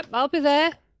 Yep, I'll be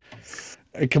there.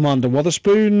 Commander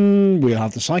Wotherspoon. We'll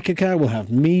have the Psychica. We'll have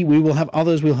me. We will have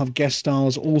others. We'll have guest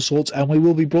stars, all sorts, and we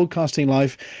will be broadcasting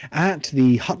live at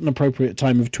the Hutton appropriate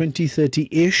time of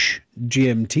 20:30-ish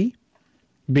GMT,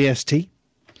 BST,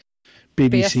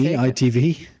 BBC,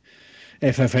 ITV,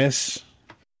 FFS,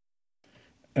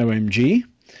 OMG.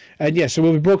 And yes, so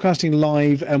we'll be broadcasting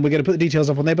live, and we're going to put the details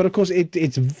up on there. But of course,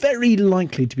 it's very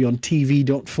likely to be on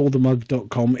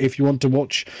tv.forthemug.com if you want to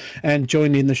watch and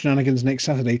join in the shenanigans next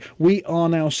Saturday. We are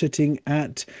now sitting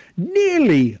at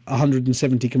nearly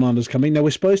 170 commanders coming. Now, we're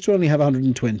supposed to only have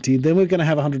 120. Then we're going to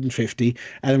have 150.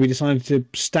 And then we decided to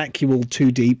stack you all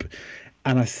too deep.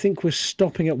 And I think we're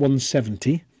stopping at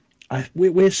 170.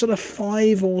 We're sort of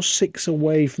 5 or 6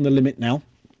 away from the limit now.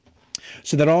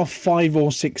 So there are 5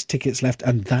 or 6 tickets left,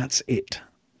 and that's it.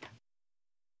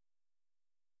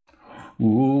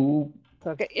 Ooh.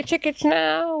 So get your tickets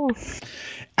now.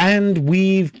 And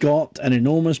we've got an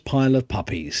enormous pile of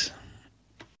puppies.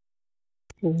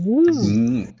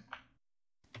 Mm.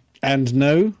 And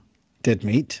no, dead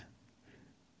meat.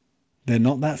 They're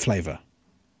not that flavour.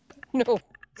 No.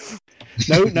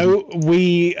 No.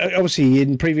 We obviously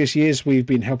in previous years we've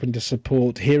been helping to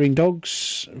support Hearing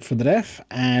Dogs for the Deaf,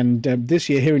 and this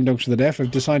year Hearing Dogs for the Deaf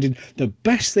have decided the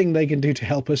best thing they can do to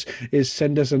help us is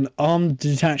send us an armed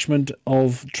detachment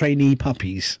of trainee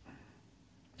puppies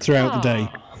throughout the day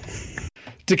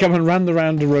to come and run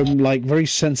around the room like very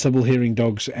sensible hearing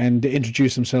dogs and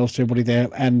introduce themselves to everybody there,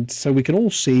 and so we can all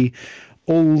see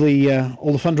all the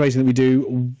fundraising that we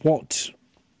do, what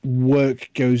work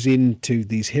goes into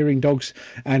these hearing dogs,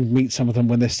 and meet some of them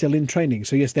when they're still in training.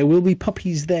 So yes, there will be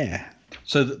puppies there.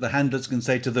 So that the handlers can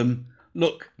say to them,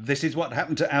 look, this is what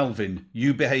happened to Alvin.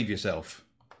 You behave yourself.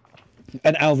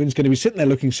 And Alvin's going to be sitting there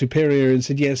looking superior and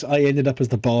said, yes, I ended up as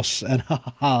the boss, and ha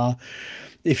ha ha,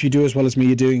 if you do as well as me,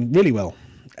 you're doing really well.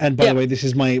 And by the way, this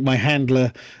is my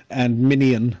handler and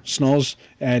minion, Snoz,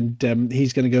 and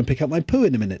he's going to go and pick up my poo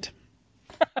in a minute.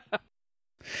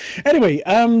 Anyway,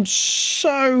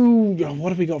 so what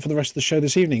have we got for the rest of the show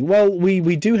this evening? Well,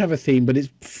 we do have a theme, but it's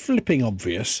flipping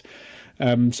obvious.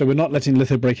 So we're not letting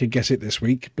Lithobreaker guess it this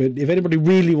week. But if anybody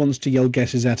really wants to yell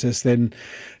guesses at us, then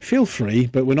feel free.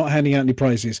 But we're not handing out any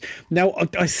prizes. Now,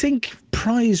 I think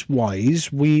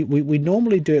prize-wise, we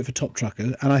normally do it for Top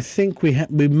Trucker, and I think we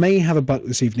may have a buck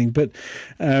this evening. But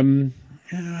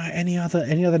any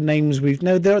other names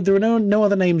there are no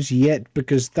other names yet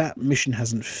because that mission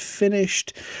hasn't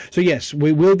finished. So yes,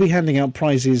 we will be handing out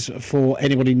prizes for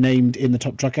anybody named in the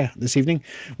Top Trucker this evening,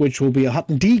 which will be a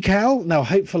Hutton decal. Now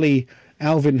hopefully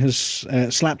Alvin has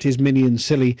slapped his minion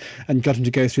silly and got him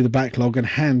to go through the backlog and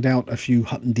hand out a few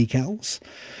Hutton decals.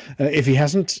 If he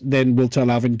hasn't, then we'll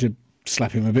tell Alvin to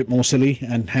slap him a bit more silly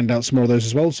and hand out some more of those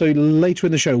as well. So later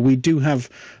in the show we do have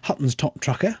Hutton's Top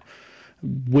Trucker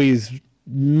with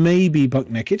maybe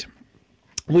Buck Naked.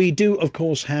 We do, of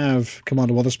course, have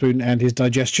Commander Wotherspoon and his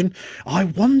digestion. I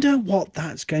wonder what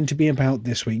that's going to be about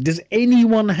this week. Does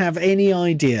anyone have any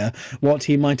idea what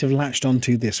he might have latched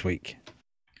onto this week?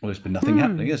 Well, there's been nothing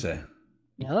happening, is there?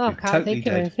 No, I can't think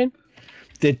of anything.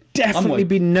 There'd definitely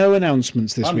been no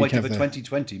announcements this I'm week. waiting for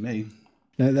 2020, me.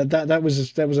 No, that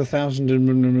was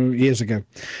 1,000 years ago.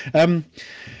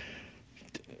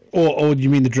 Or you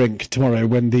mean the drink tomorrow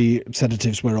when the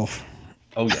sedatives wear off?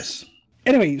 Oh yes.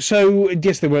 Anyway, so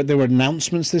yes, there were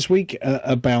announcements this week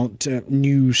about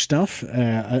new stuff.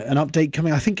 An update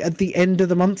coming, I think, at the end of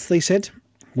the month. They said,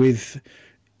 with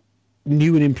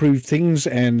new and improved things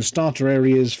and starter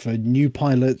areas for new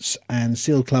pilots and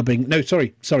seal clubbing. No,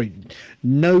 sorry,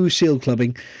 no seal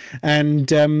clubbing,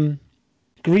 and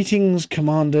greetings,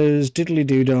 commanders. Diddly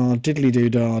doodah, diddly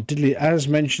doodah, diddly. As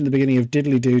mentioned at the beginning of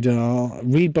diddly doodah,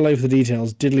 read below for the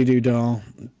details. Diddly doodah,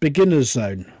 beginner's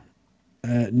zone.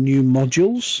 New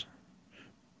modules,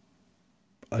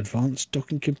 advanced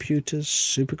docking computers,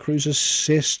 supercruiser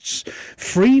assists,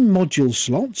 free module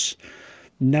slots,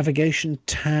 navigation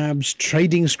tabs,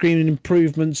 trading screen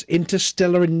improvements,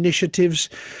 interstellar initiatives,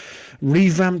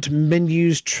 revamped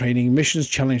menus, training missions,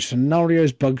 challenge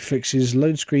scenarios, bug fixes,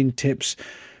 load screen tips,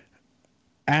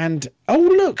 and oh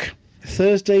look,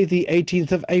 Thursday the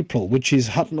 18th of April, which is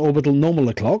Hutton Orbital Normal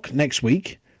O'Clock next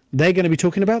week, they're going to be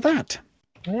talking about that.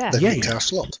 Yeah. They've nicked our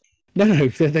slot. No,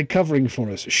 they're covering for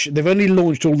us. They've only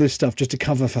launched all this stuff just to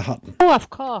cover for Hutton. Oh,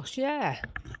 of course, yeah.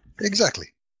 Exactly.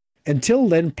 Until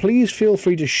then, please feel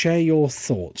free to share your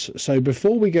thoughts. So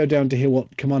before we go down to hear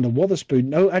what Commander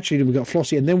Wotherspoon... No, actually, we've got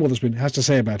Flossie and then Wotherspoon has to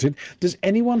say about it. Does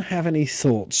anyone have any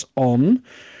thoughts on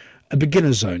a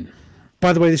beginner zone?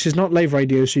 By the way, this is not live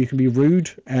radio, so you can be rude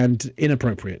and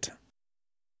inappropriate.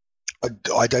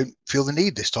 I don't feel the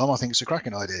need this time. I think it's a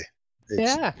cracking idea.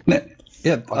 Yeah.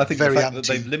 I think the very fact that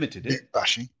they've limited it.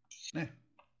 Bashing. Yeah.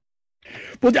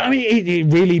 Well, I mean,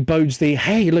 it really bodes the,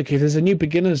 hey, look, if there's a new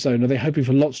beginner zone, are they hoping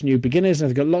for lots of new beginners? And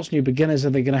if they've got lots of new beginners, are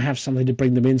they going to have something to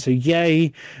bring them in? So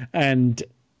yay and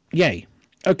yay.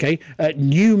 Okay,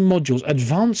 new modules,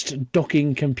 advanced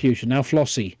docking computer. Now,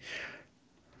 Flossie.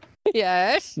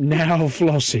 Yes. Now,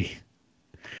 Flossie.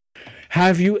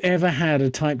 Have you ever had a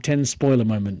Type 10 spoiler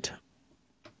moment?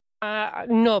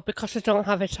 No, because I don't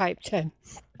have a Type 10.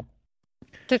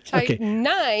 The Type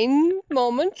 9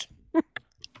 moment.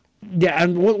 Yeah,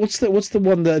 and what's the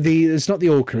one that it's not the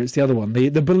Orca, it's the other one, the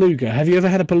Beluga. Have you ever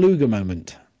had a Beluga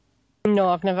moment? No,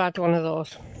 I've never had one of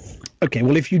those. Okay,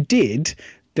 well, if you did,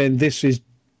 then this is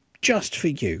just for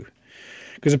you.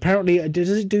 Because apparently, does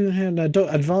it do an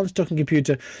advanced docking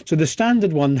computer? So the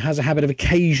standard one has a habit of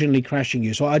occasionally crashing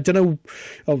you. So I don't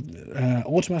know,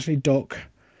 automatically dock,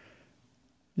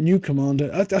 new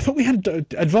commander. I thought we had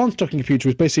advanced docking computer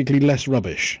was basically less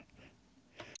rubbish.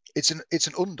 It's an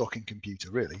undocking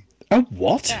computer, really. Oh,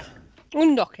 what? Yeah.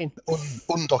 Undocking.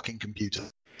 Undocking computer.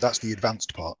 That's the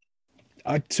advanced part.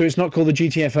 So it's not called the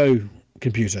GTFO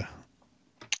computer.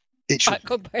 It should. That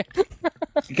could be.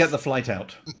 Get the flight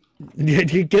out.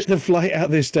 You get the flight out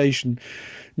of this station,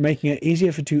 making it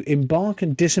easier to embark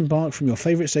and disembark from your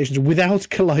favourite stations without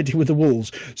colliding with the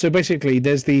walls. So basically,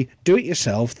 there's the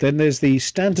do-it-yourself, then there's the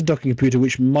standard docking computer,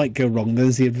 which might go wrong.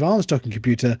 There's the advanced docking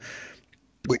computer,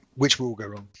 Which will go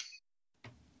wrong.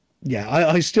 Yeah,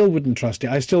 I still wouldn't trust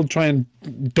it. I still try and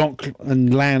dock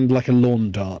and land like a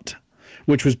lawn dart,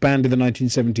 which was banned in the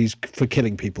 1970s for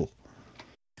killing people.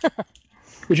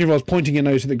 Which involves pointing your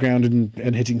nose at the ground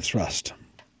and hitting thrust.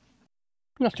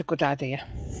 Not a good idea.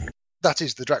 That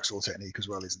is the Draxor technique as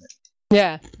well, isn't it?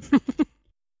 Yeah.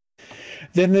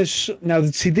 Then there's now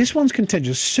see this one's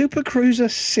contentious. Super Cruiser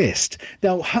Assist.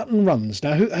 Now Hutton runs.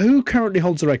 Now who currently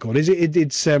holds the record? Is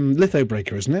it's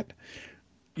Lithobreaker, isn't it?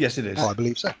 Yes, it is. I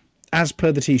believe so. As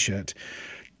per the T-shirt.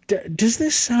 Does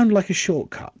this sound like a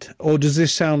shortcut, or does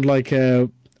this sound like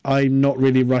I'm not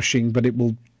really rushing, but it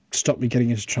will stop me getting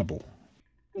into trouble?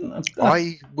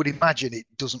 I would imagine it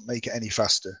doesn't make it any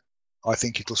faster. I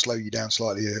think it'll slow you down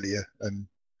slightly earlier, and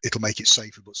it'll make it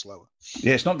safer but slower.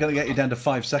 Yeah, it's not going to get you down to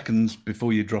 5 seconds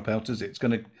before you drop out, is it? It's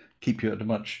going to keep you at a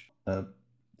much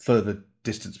further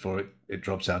distance before it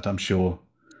drops out, I'm sure.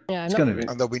 Yeah, It's going to be.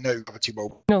 And there'll be no gravity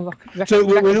well. No, So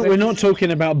we're not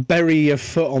talking about bury your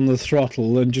foot on the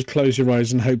throttle and just close your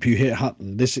eyes and hope you hit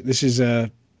Hutton. This is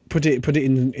put it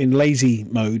in lazy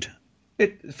mode.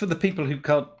 It for the people who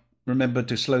can't remember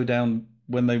to slow down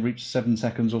when they reach 7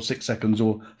 seconds or 6 seconds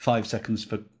or 5 seconds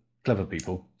for clever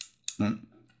people.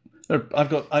 I've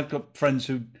got friends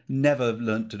who never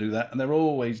learnt to do that, and they're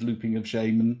always looping of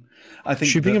shame. And I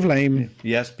think Shooping of lame.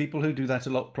 Yes, people who do that a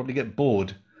lot probably get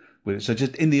bored with it. So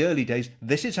just in the early days,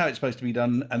 this is how it's supposed to be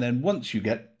done, and then once you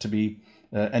get to be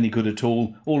any good at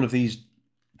all of these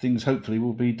things hopefully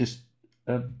will be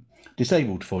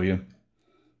disabled for you.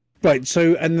 Right,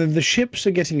 so, and then the ships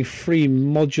are getting free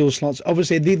module slots.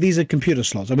 Obviously, these are computer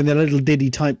slots. I mean, they're little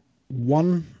Diddy Type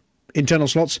 1 internal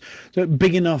slots. So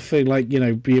big enough for, like,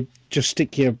 just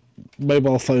stick your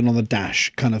mobile phone on the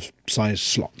dash kind of size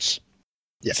slots.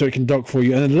 Yeah. So it can dock for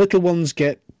you. And then the little ones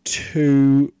get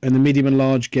 2, and the medium and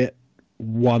large get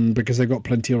 1 because they've got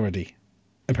plenty already,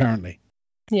 apparently.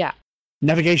 Yeah.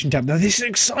 Navigation tab. Now, this is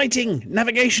exciting.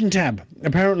 Navigation tab.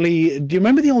 Apparently, do you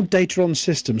remember the old data on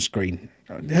system screen?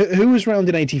 Who was around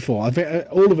in 84? I think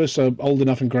all of us are old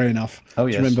enough and grey enough to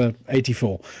remember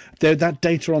 84. That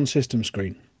data on system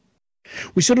screen.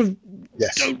 We sort of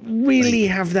don't really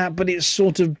have that, but it's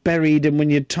sort of buried, and when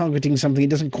you're targeting something, it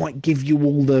doesn't quite give you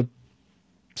all the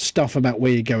stuff about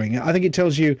where you're going. I think it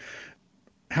tells you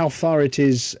how far it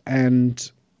is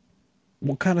and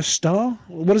what kind of star?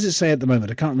 What does it say at the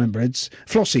moment? I can't remember. It's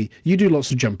Flossie, you do lots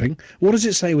of jumping. What does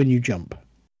it say when you jump?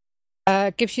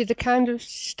 Gives you the kind of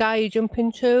star you jump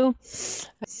into,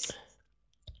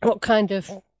 what kind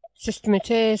of system it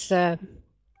is,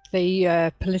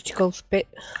 the political bit,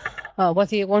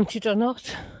 whether you want it or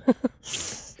not.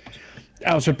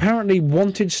 So apparently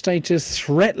wanted status,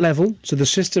 threat level. So the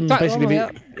system, basically,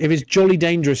 if it's jolly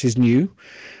dangerous, is new.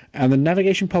 And the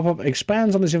navigation pop-up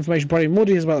expands on this information, providing more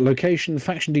details about location,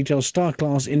 faction details, star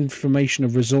class, information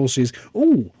of resources.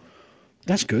 Ooh,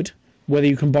 that's good. Whether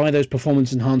you can buy those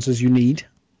performance enhancers you need.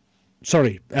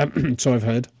 Sorry, so I've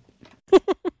heard.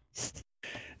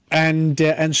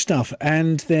 and stuff.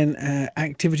 And then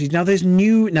activities. Now, there's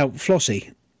new... Now,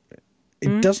 Flossie,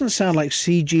 it doesn't sound like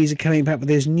CGs are coming back, but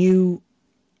there's new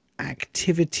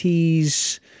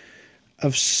activities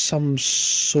of some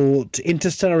sort.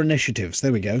 Interstellar initiatives.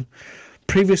 There we go.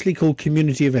 Previously called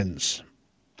community events.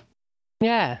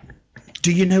 Yeah.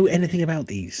 Do you know anything about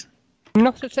these?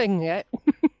 Not a thing yet.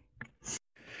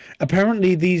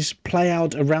 Apparently, these play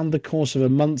out around the course of a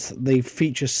month. They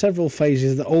feature several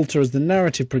phases that alter as the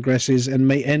narrative progresses and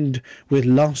may end with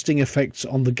lasting effects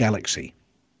on the galaxy.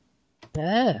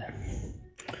 Yeah.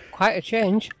 Quite a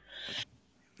change.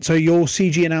 So your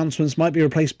CG announcements might be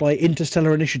replaced by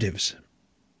interstellar initiatives.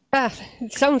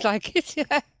 It sounds like it,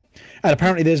 yeah. And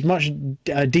apparently there's much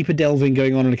deeper delving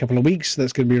going on in a couple of weeks.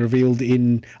 That's going to be revealed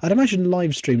in, I'd imagine,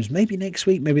 live streams, maybe next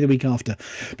week, maybe the week after.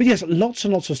 But yes, lots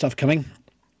and lots of stuff coming.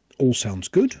 All sounds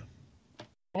good.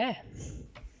 Yeah.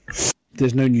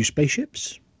 There's no new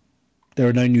spaceships. There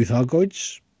are no new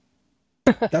Thargoids.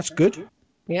 That's good.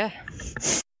 Yeah.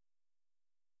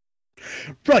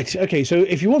 Right, okay, so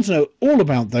if you want to know all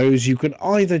about those, you can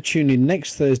either tune in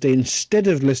next Thursday instead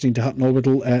of listening to Hutton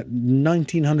Orbital at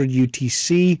 1900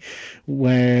 UTC,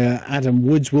 where Adam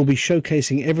Woods will be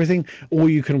showcasing everything,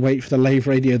 or you can wait for the Lave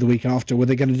Radio the week after, where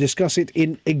they're going to discuss it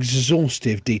in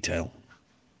exhaustive detail.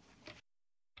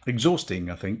 Exhausting,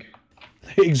 I think.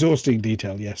 Exhausting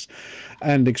detail, yes.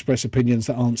 And express opinions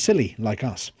that aren't silly, like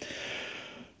us.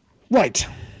 Right.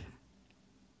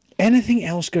 Anything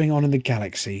else going on in the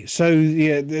galaxy? So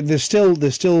yeah, there's still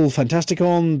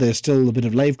Fantasticon, there's still a bit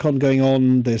of LaveCon going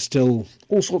on, there's still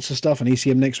all sorts of stuff on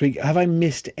ECM next week. Have I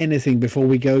missed anything before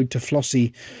we go to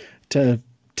Flossie to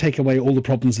take away all the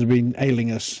problems that have been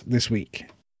ailing us this week?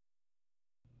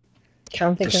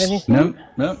 Can't think of anything.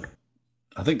 No.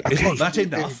 I think it's not that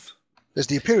enough. There's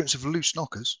the appearance of loose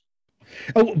knockers.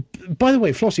 Oh, by the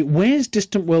way, Flossie, where's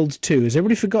Distant Worlds 2? Has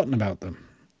everybody forgotten about them?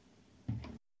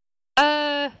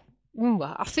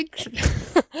 Well, I think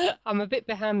I'm a bit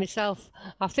behind myself.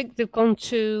 I think they've gone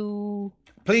to.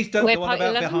 Please don't go on Waypoint about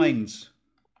 11? behinds.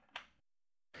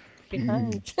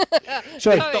 Behind.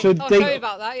 Sorry, so sorry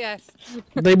about that. Yes.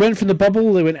 They went from the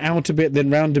bubble, they went out a bit,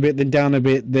 then round a bit, then down a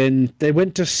bit, then they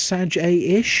went to Sag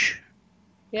A-ish.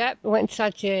 Yeah, we went to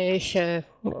Sag-ish a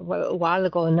little while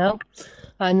ago now,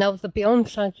 and now they're beyond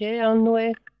Sag, and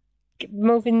we're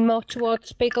moving more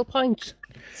towards Beagle Point.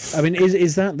 I mean,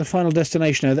 is that the final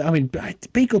destination? I mean,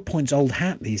 Beagle Point's old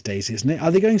hat these days, isn't it? Are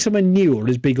they going somewhere new, or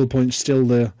is Beagle Point still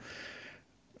the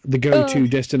go-to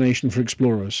destination for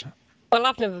explorers? Well,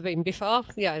 I've never been before.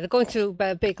 Yeah, they're going to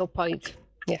Beagle Point.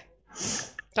 Yeah,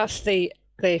 that's the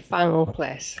final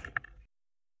place.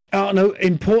 Oh no!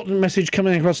 Important message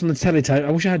coming across on the teletype.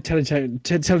 I wish I had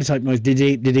teletype noise.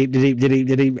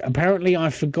 Did. Apparently,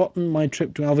 I've forgotten my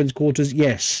trip to Alvin's quarters.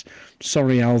 Yes,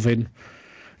 sorry, Alvin.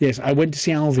 Yes, I went to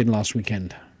see Alvin last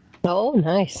weekend. Oh,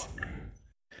 nice.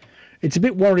 It's a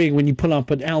bit worrying when you pull up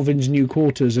at Alvin's new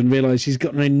quarters and realise he's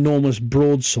got an enormous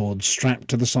broadsword strapped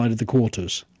to the side of the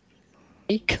quarters.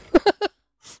 Eek.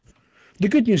 The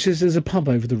good news is there's a pub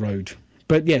over the road.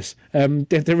 But yes,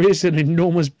 there is an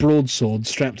enormous broadsword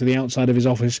strapped to the outside of his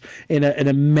office in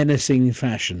a menacing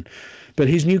fashion. But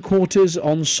his new quarters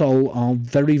on Sol are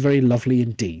very, very lovely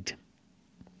indeed.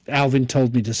 Alvin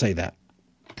told me to say that.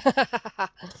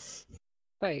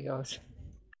 There he goes.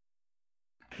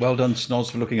 Well done,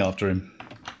 Snoz, for looking after him.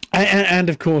 And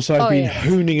of course, I've been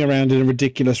hooning around in a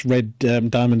ridiculous red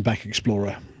Diamondback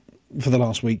Explorer for the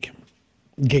last week,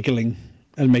 giggling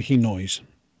and making noise.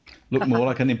 Looked more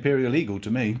like an Imperial Eagle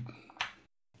to me.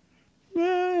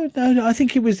 No, I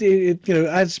think it was,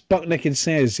 as Bucknaked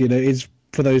says, it's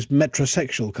for those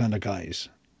metrosexual kind of guys,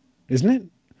 isn't it?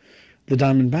 The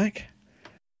Diamondback.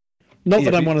 Not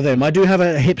that I'm one of them. I do have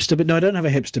a hipster, but no, I don't have a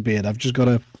hipster beard. I've just got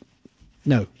a...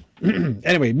 No.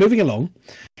 Anyway, moving along.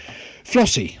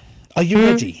 Flossie, are you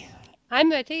ready? I'm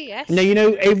ready, yes. Now,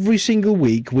 every single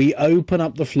week we open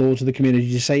up the floor to the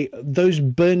community to say those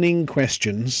burning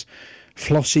questions,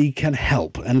 Flossie can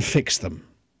help and fix them.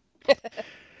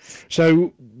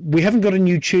 So we haven't got a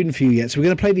new tune for you yet, so we're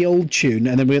going to play the old tune,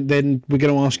 and then we're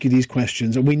going to ask you these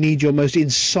questions, and we need your most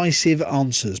incisive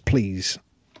answers, please.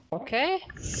 Okay.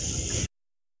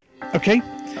 Okay.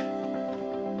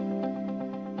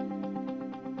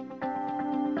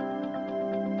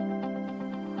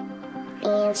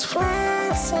 It's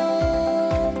Flossie.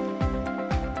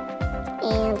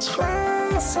 It's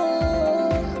Flossie.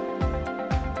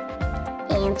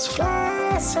 It's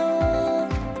Flossie.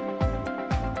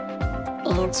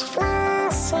 It's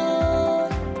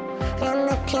Flossie. And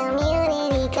the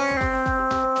community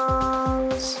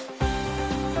goes.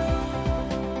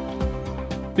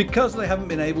 Because they haven't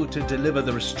been able to deliver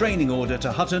the restraining order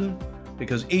to Hutton,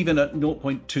 because even at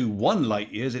 0.21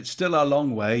 light years it's still a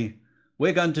long way,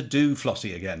 we're going to do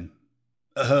Flossie again.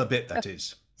 Her bit, that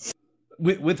is.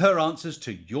 With her answers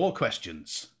to your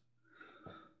questions.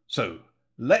 So,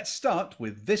 let's start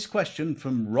with this question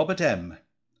from Robert M.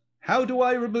 How do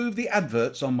I remove the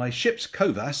adverts on my ship's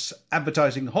Kovas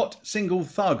advertising hot single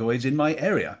Thargoids in my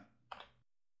area?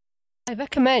 I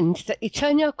recommend that you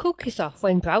turn your cookies off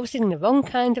when browsing the wrong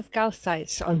kind of gal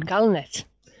sites on Galnet.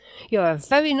 You're a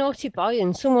very naughty boy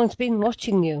and someone's been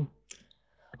watching you.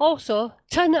 Also,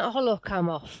 turn that holocam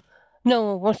off. No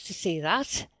one wants to see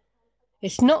that.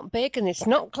 It's not big and it's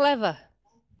not clever.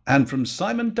 And from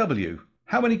Simon W.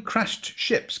 How many crashed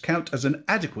ships count as an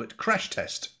adequate crash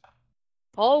test?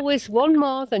 Always one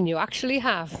more than you actually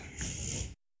have.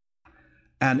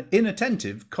 An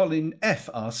inattentive Colin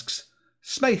F. asks,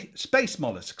 Space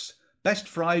mollusks, best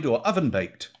fried or oven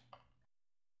baked?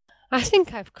 I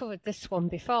think I've covered this one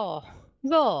before.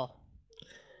 Raw,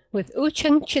 with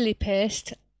Ucheng chili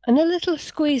paste and a little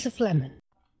squeeze of lemon.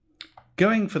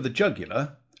 Going for the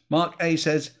jugular, Mark A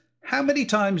says, how many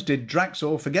times did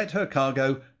Draxor forget her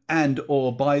cargo and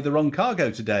or buy the wrong cargo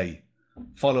today?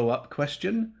 Follow-up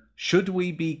question, should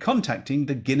we be contacting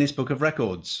the Guinness Book of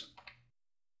Records?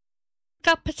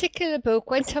 That particular book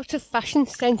went out of fashion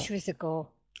centuries ago.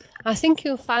 I think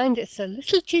you'll find it's a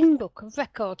little gin book of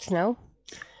records now.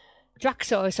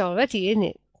 Draxor is already in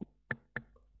it,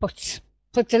 but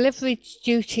for delivery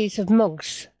duties of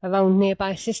mugs around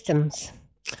nearby systems.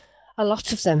 A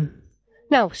lot of them.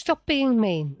 Now, stop being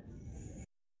mean.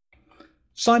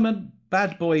 Simon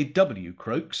Bad Boy W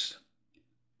croaks,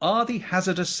 are the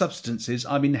hazardous substances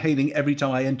I'm inhaling every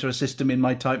time I enter a system in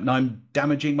my Type 9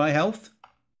 damaging my health?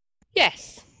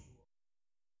 Yes.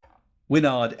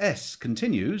 Winard S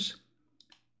continues,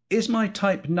 is my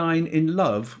Type 9 in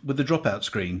love with the dropout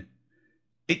screen?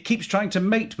 It keeps trying to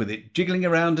mate with it, jiggling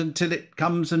around until it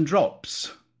comes and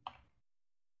drops.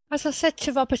 As I said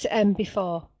to Robert M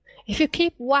before, if you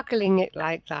keep waggling it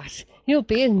like that, you'll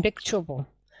be in big trouble.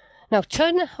 Now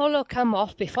turn the holocam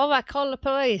off before I call the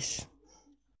police.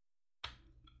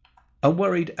 A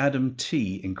worried Adam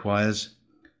T inquires,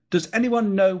 does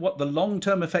anyone know what the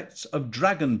long-term effects of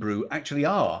dragon brew actually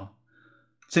are?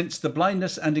 Since the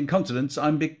blindness and incontinence,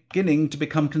 I'm beginning to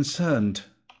become concerned.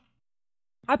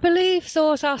 I believe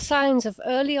those are signs of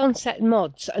early onset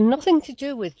mods and nothing to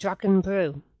do with dragon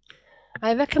brew.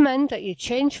 I recommend that you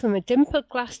change from a dimpled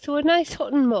glass to a nice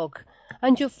Hutton mug,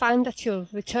 and you'll find that you'll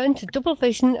return to double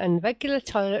vision and regular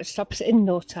toilet stops in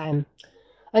no time.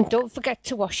 And don't forget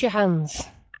to wash your hands.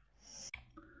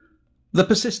 The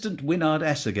persistent Winard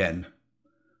S again.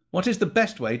 What is the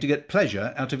best way to get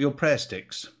pleasure out of your prayer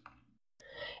sticks?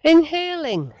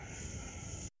 Inhaling.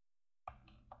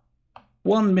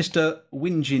 One Mr.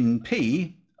 Winjin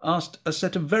P asked a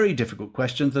set of very difficult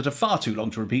questions that are far too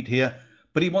long to repeat here,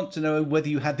 but he wants to know whether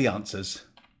you had the answers.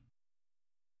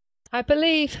 I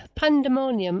believe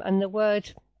pandemonium and the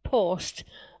word post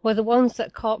were the ones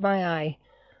that caught my eye,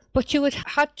 but you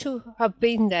had to have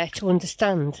been there to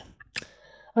understand.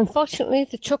 Unfortunately,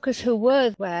 the truckers who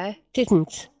were there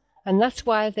didn't, and that's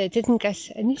why they didn't get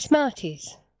any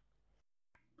Smarties.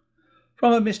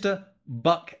 From a Mr.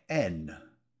 Buck N.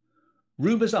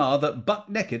 Rumours are that Buck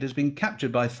Naked has been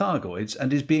captured by Thargoids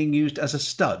and is being used as a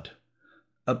stud.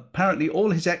 Apparently all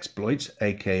his exploits,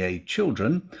 aka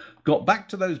children, got back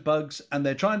to those bugs, and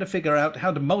they're trying to figure out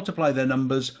how to multiply their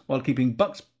numbers while keeping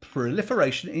Buck's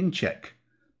proliferation in check.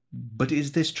 But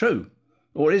is this true?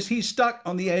 Or is he stuck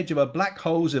on the edge of a black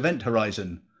hole's event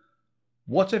horizon?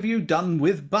 What have you done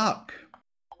with Buck?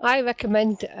 I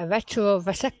recommend a retro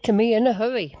vasectomy in a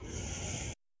hurry.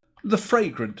 The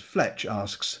fragrant Fletch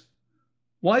asks,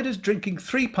 why does drinking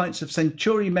 3 pints of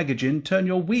Centuri Megagin turn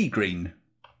your wee green?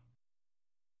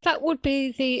 That would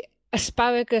be the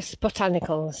Asparagus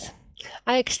botanicals.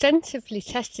 I extensively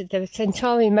tested the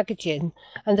Centauri Megagin,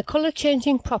 and the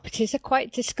colour-changing properties are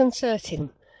quite disconcerting,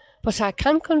 but I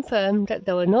can confirm that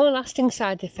there were no lasting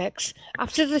side effects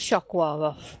after the shock wore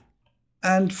off.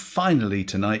 And finally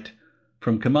tonight,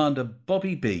 from Commander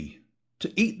Bobby B,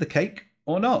 to eat the cake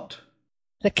or not?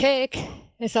 The cake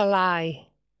is a lie.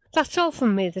 That's all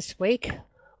from me this week.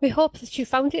 We hope that you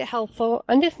found it helpful,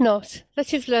 and if not,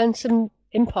 that you've learned some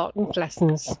important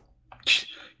lessons.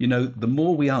 You know, the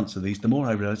more we answer these, the more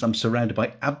I realise I'm surrounded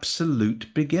by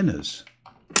absolute beginners.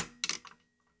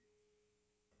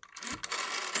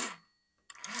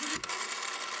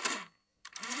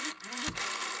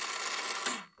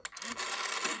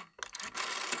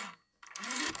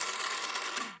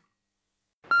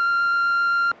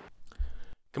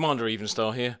 Commander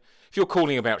Evenstar here. If you're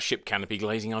calling about ship canopy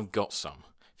glazing, I've got some.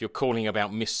 If you're calling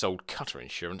about missold cutter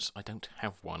insurance, I don't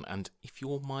have one. And if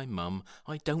you're my mum,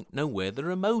 I don't know where the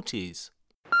remote is.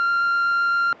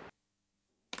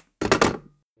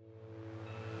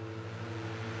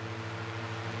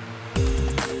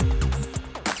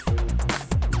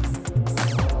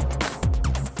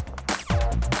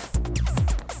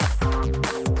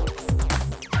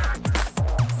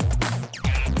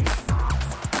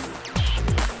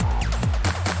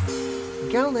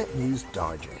 Galnet News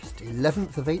Digest,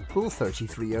 11th of April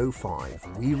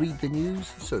 3305. We read the news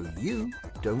so you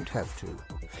don't have to.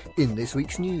 In this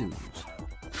week's news,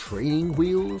 training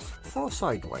wheels for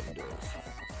Sidewinders.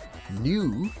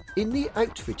 New in the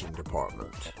outfitting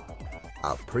department.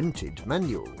 A printed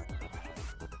manual.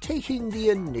 Taking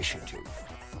the initiative.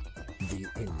 The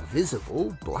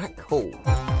invisible black hole.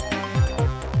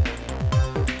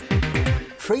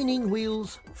 Training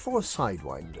wheels for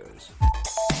Sidewinders.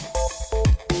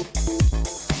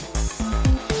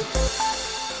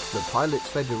 The Pilots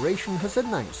Federation has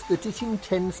announced that it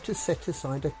intends to set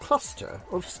aside a cluster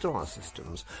of star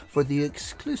systems for the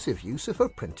exclusive use of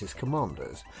apprentice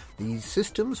commanders. These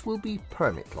systems will be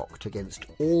permit-locked against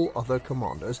all other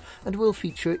commanders and will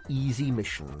feature easy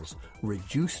missions,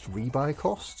 reduced rebuy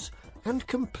costs, and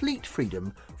complete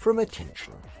freedom from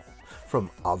attention from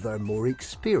other more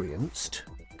experienced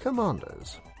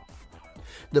commanders.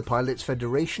 The Pilots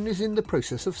Federation is in the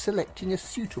process of selecting a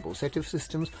suitable set of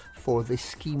systems for this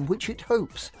scheme, which it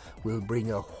hopes will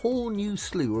bring a whole new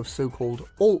slew of so-called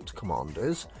alt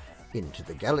commanders into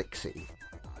the galaxy.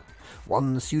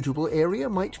 One suitable area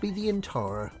might be the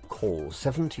entire Call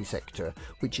 70 sector,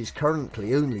 which is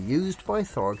currently only used by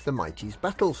Tharg the Mighty's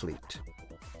battle fleet.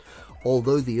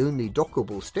 Although the only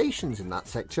dockable stations in that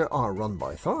sector are run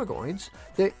by Thargoids,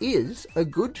 there is a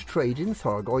good trade in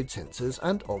Thargoid sensors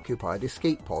and occupied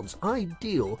escape pods,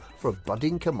 ideal for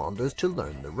budding commanders to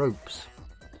learn the ropes.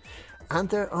 And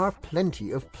there are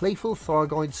plenty of playful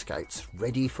Thargoid scouts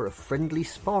ready for a friendly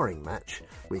sparring match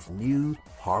with new,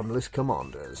 harmless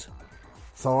commanders.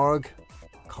 Tharg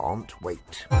can't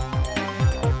wait.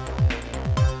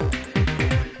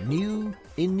 New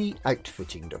in the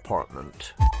outfitting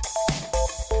department.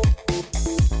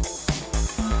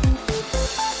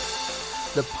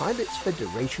 The Pilots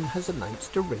Federation has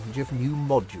announced a range of new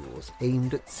modules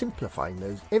aimed at simplifying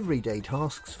those everyday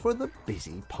tasks for the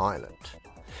busy pilot.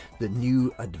 The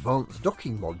new Advanced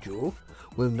Docking module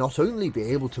will not only be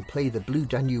able to play the Blue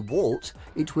Danube Waltz,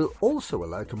 it will also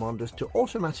allow commanders to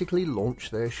automatically launch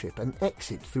their ship and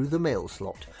exit through the mail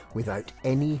slot without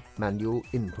any manual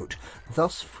input,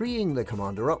 thus freeing the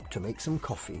commander up to make some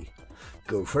coffee,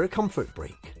 go for a comfort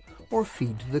break, or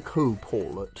feed the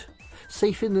co-pilot,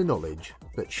 safe in the knowledge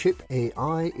that ship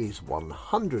AI is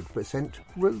 100%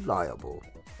 reliable.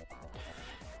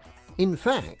 In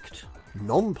fact,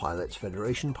 non-Pilots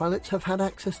Federation pilots have had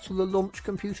access to the launch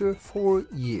computer for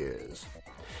years.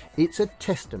 It's a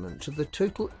testament to the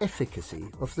total efficacy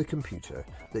of the computer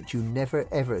that you never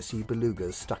ever see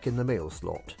belugas stuck in the mail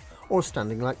slot, or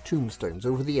standing like tombstones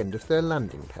over the end of their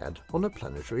landing pad on a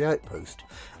planetary outpost,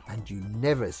 and you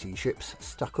never see ships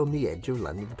stuck on the edge of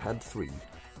landing pad 3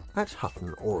 at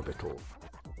Hutton Orbital.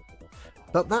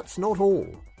 But that's not all.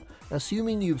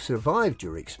 Assuming you've survived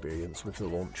your experience with the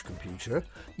launch computer,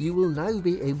 you will now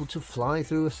be able to fly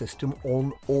through a system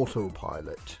on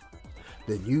autopilot.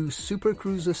 The new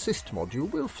Supercruise Assist module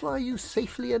will fly you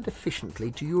safely and efficiently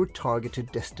to your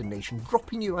targeted destination,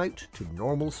 dropping you out to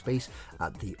normal space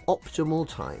at the optimal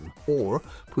time, or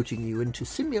putting you into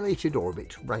simulated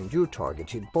orbit round your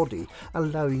targeted body,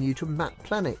 allowing you to map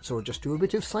planets or just do a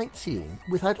bit of sightseeing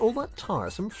without all that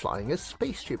tiresome flying a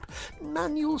spaceship.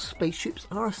 Manual spaceships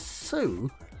are so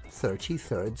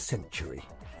 33rd century.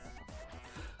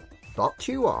 But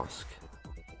you ask,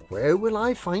 where will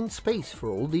I find space for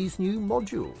all these new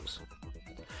modules?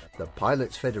 The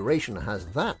Pilots Federation has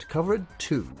that covered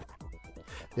too.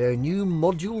 Their new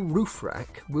module roof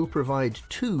rack will provide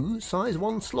 2 size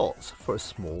 1 slots for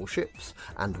small ships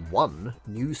and 1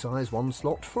 new size 1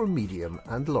 slot for medium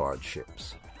and large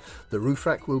ships. The roof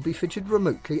rack will be fitted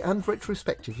remotely and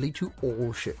retrospectively to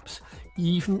all ships,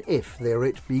 even if they're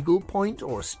at Beagle Point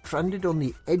or stranded on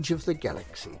the edge of the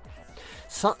galaxy.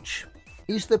 Such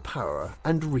is the power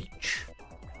and reach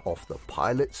of the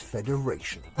Pilots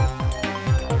Federation.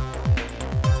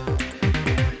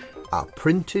 A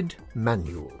printed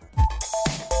manual.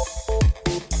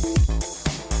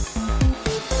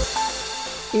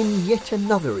 In yet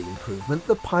another improvement,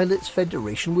 the Pilots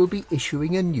Federation will be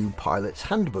issuing a new pilot's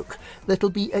handbook that'll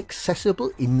be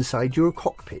accessible inside your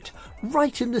cockpit,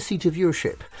 right in the seat of your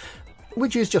ship,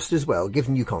 which is just as well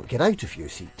given you can't get out of your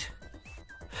seat.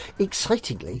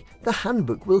 Excitingly, the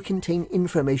handbook will contain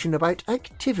information about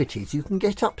activities you can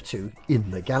get up to in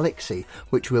the galaxy,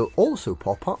 which will also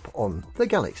pop up on the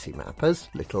galaxy map as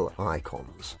little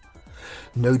icons.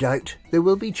 No doubt there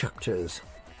will be chapters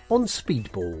on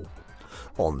speedball,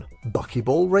 on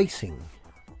buckyball racing,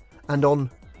 and on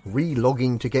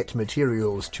re-logging to get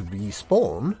materials to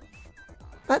respawn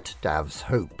at Dav's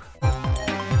Hope.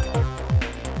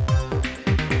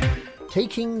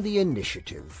 Taking the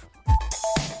initiative.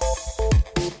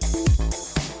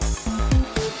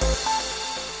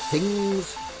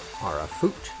 Things are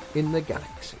afoot in the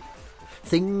galaxy.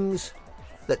 Things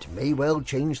that may well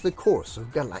change the course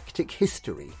of galactic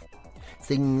history.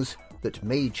 Things that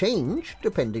may change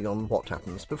depending on what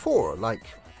happens before, like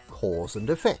cause and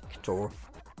effect or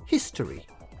history.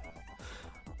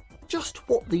 Just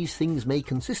what these things may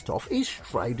consist of is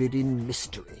shrouded in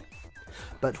mystery.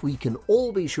 But we can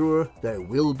all be sure there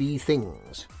will be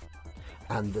things.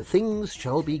 And the things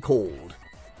shall be called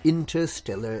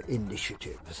interstellar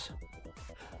initiatives.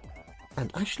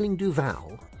 And Aisling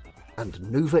Duval and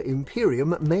Nova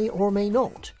Imperium may or may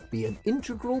not be an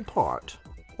integral part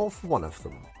of one of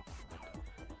them.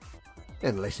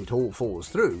 Unless it all falls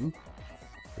through,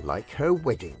 like her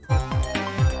wedding.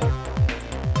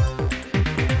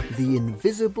 The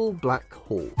Invisible Black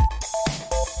Hole.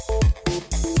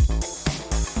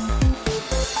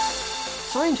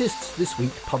 Scientists this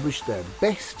week published their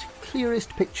best, clearest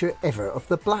picture ever of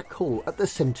the black hole at the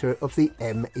centre of the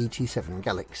M87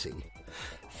 galaxy,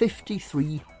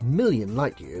 53 million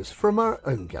light-years from our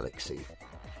own galaxy.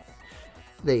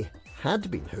 They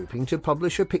had been hoping to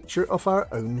publish a picture of our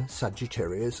own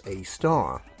Sagittarius A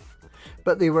star,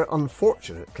 but they were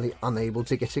unfortunately unable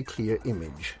to get a clear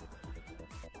image,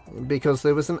 because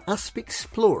there was an Asp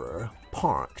Explorer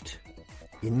parked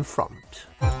in front.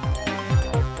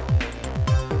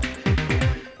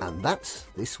 And that's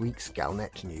this week's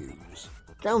Galnet News.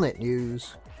 Galnet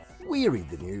News, we read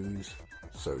the news,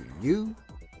 so you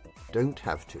don't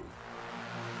have to.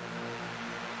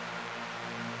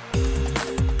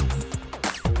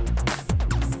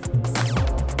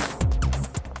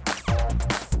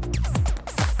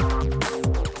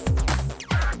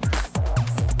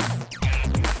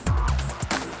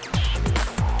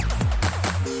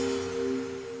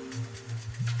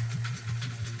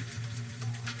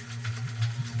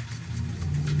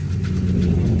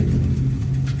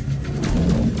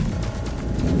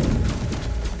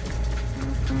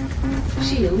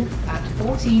 Shield at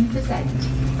 14%.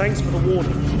 Thanks for the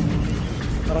warning.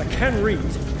 But I can read.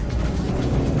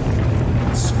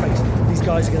 Space. These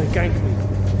guys are going to gank me.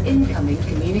 Incoming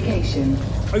communication.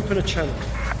 Open a channel.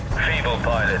 Feeble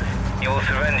pilot, you will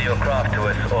surrender your craft to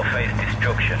us or face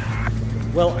destruction.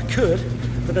 Well, I could,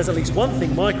 but there's at least one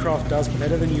thing my craft does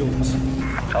better than yours.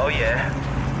 Oh yeah?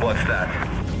 What's that?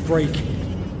 Braking.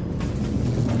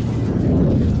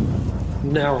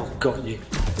 Now I've got you.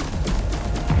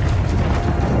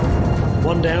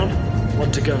 One down,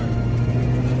 one to go.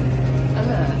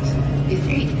 Alert.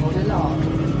 Escape pod alarm.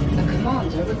 A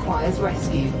commander requires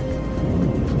rescue.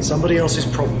 Somebody else's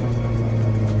problem.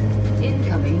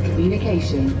 Incoming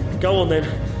communication. Go on then.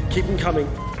 Keep them coming.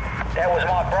 That was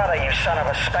my brother, you son of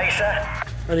a spacer.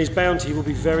 And his bounty will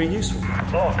be very useful.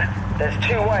 Look, there's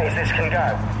two ways this can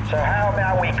go. So how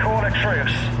about we call a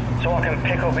truce so I can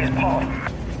pick up his pod?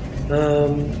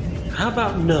 How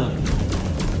about no?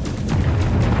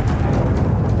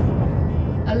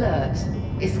 Alert.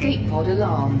 Escape pod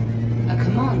alarm. A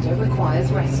commander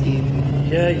requires rescue.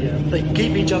 Yeah. They can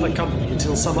keep each other company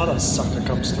until some other sucker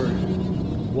comes through.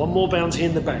 One more bounty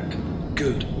in the bank.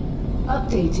 Good.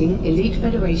 Updating Elite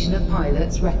Federation of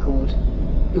Pilots record.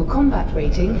 Your combat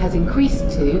rating has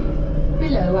increased to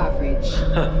below average.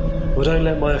 Well, don't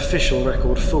let my official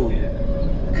record fool you.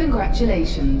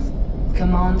 Congratulations.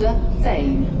 Commander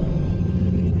Thane.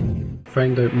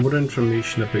 Find out more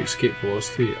information about escape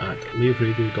velocity at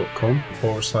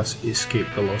laveradio.com/escape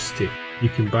velocity. You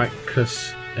can back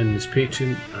Chris in his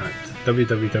Patreon at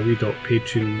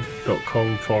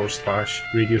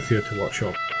www.patreon.com/Radio Theatre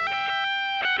Workshop.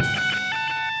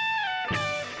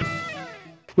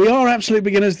 We are absolute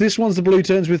beginners. This one's the Blue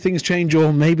Turns with Things Change,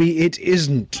 or maybe it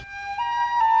isn't.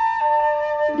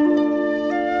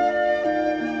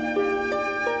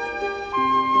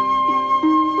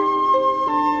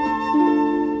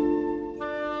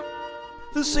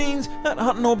 The scenes at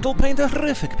Hutton Orbital paint a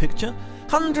horrific picture.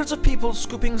 Hundreds of people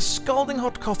scooping scalding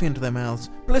hot coffee into their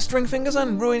mouths, blistering fingers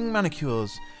and ruining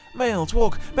manicures. Males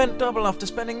walk bent double after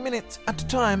spending minutes at a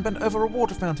time bent over a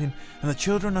water fountain, and the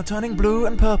children are turning blue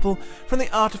and purple from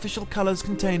the artificial colours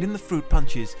contained in the fruit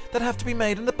punches that have to be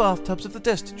made in the bathtubs of the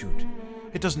destitute.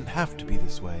 It doesn't have to be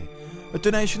this way. A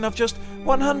donation of just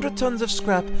 100 tons of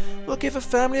scrap will give a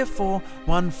family of 4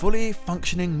 one fully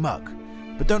functioning mug.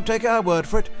 But don't take our word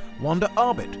for it. Wanda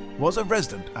Arbit was a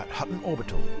resident at Hutton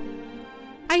Orbital.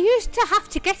 I used to have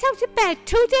to get out of bed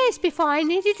 2 days before I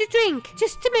needed a drink,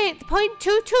 just to make the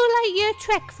 0.22 light-year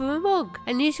trek for a mug.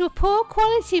 And these were poor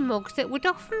quality mugs that would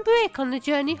often break on the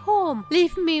journey home,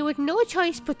 leaving me with no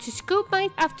choice but to scoop my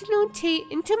afternoon tea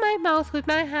into my mouth with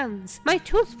my hands. My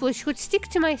toothbrush would stick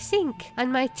to my sink,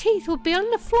 and my teeth would be on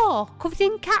the floor, covered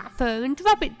in cat fur and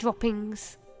rabbit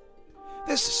droppings.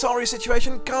 This sorry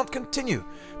situation can't continue.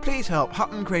 Please help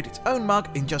Hutton create its own mug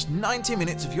in just 90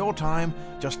 minutes of your time.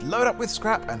 Just load up with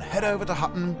scrap and head over to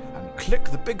Hutton and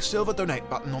click the big silver donate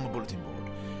button on the bulletin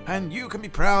board. And you can be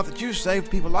proud that you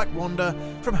saved people like Wanda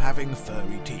from having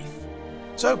furry teeth.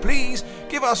 So please,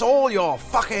 give us all your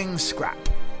fucking scrap.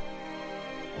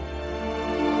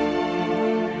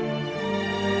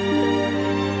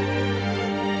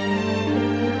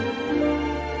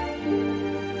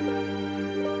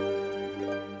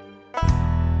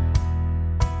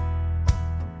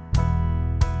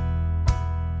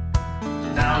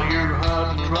 Now you're a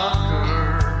Hutton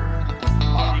trucker.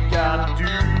 All you gotta do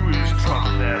is truck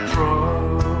that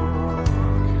truck.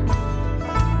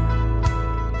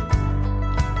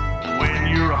 When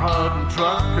you're a Hutton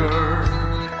trucker,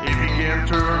 if you can't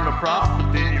turn a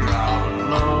profit, then you're out of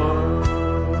luck.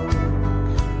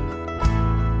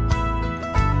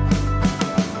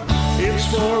 It's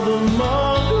for the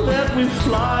mug that we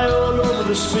fly all over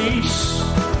the space.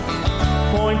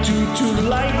 0.22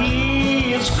 light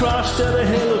years crossed at a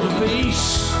hell of a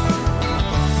pace.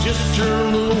 Just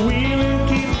turn the wheel and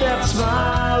keep that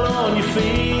smile on your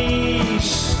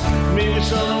face. Maybe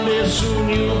someday soon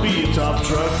you'll be a top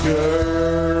trucker.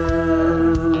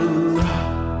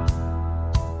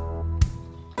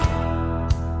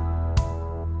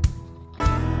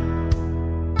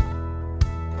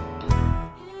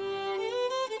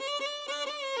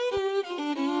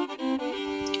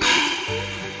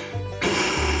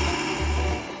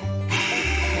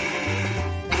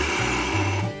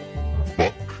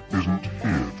 Buck isn't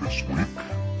here this week.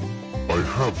 I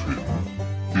have him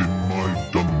in my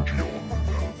dungeon.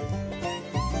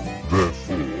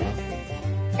 Therefore,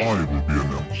 I will be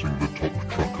announcing the top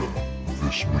trucker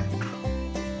this week.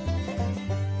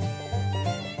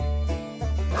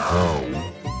 How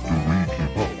do we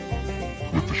keep up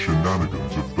with the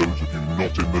shenanigans of those of you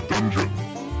not in the dungeon?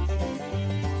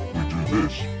 We do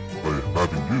this by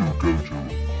having you go to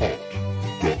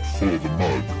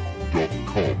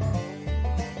hot.forthemug.com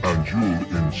and you'll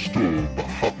install the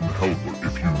Hutton Helper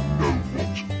if you know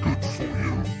what's good for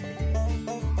you.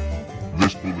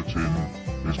 This bulletin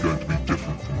is going to be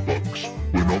different from Buck's.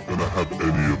 We're not going to have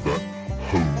any of that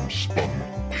homespun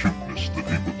cuteness that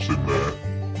he puts in there.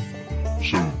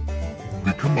 So,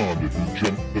 the commander who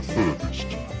jumped the furthest,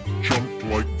 jumped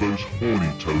like those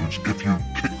horny toads if you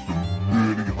kick them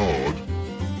really hard,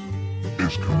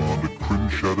 is Commander Crim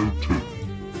Shadow 2.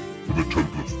 With a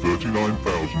total of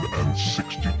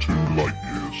 39,062 light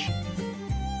years.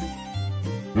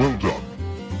 Well done.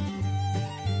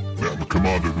 Now the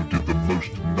commander who did the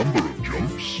most number of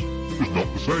jumps was not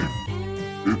the same.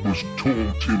 It was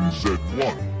Tall Tin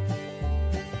Z1.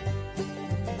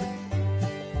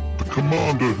 The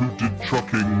commander who did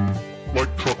trucking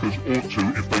like truckers ought to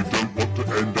if they don't want to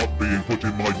end up being put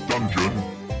in my dungeon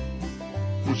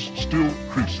was still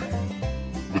Creasy.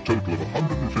 The total of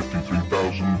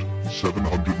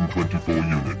 153,724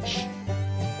 units.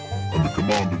 And the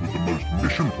commander with the most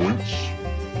mission points,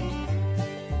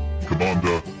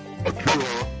 Commander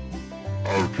Akira. I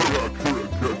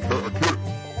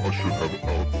should have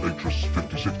Atris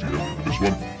 5060 over for this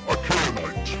one. Akira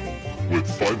Knight with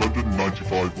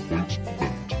 595 points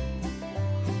earned.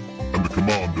 And the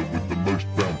commander with the most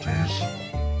bounties,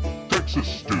 Texas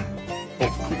Stew,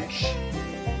 of course.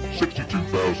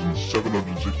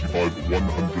 62,765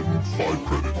 105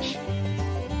 credits.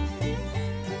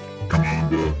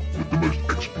 Commander with the most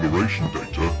exploration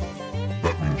data,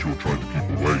 that means you're trying to keep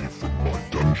away from my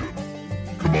dungeon.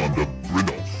 Commander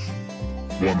Brinoff,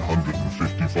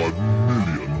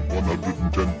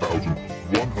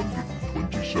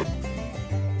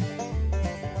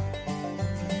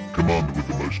 155,110,127. Commander with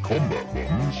the most combat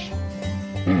ones,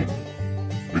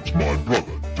 it's my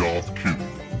brother Darth Q.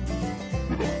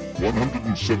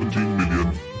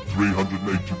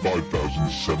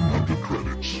 117,385,700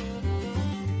 credits.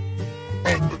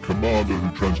 And the commander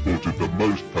who transported the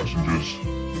most passengers,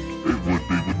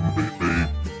 wouldn't it be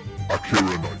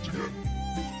Akira Knight again.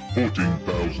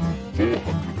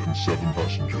 14,407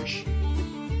 passengers.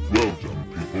 Well done,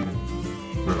 people.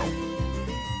 Now,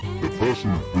 the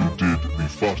person who did the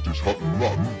fastest Hutton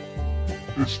run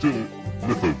is still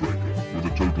Lithobreaker with a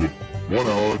total of 1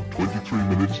 hour, 23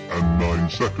 minutes and 9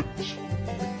 seconds.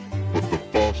 But the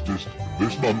fastest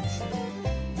this month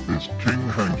is King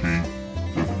Hanky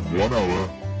with 1 hour,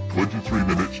 23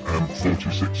 minutes and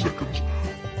 46 seconds.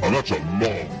 And that's a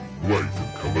long way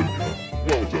from Colonia.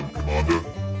 Well done, Commander.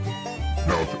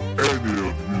 Now, if any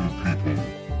of you people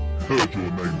heard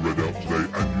your name read out today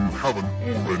and you haven't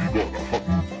already got a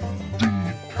Hutton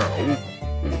decal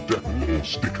or decal or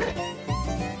sticker,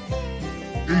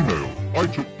 email I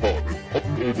took part at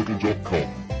huttonorbital.com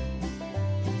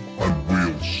and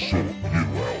we'll sort you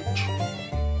out.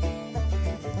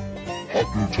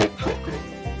 Hutton Top Trucker,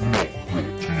 not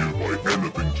brought to you by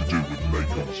anything to do with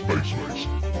Lakon Spaceways.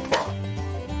 Pah!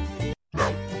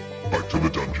 Now, back to the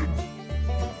dungeon.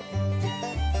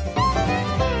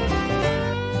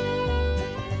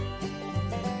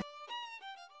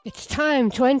 It's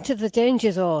time to enter the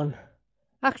danger zone.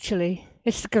 Actually,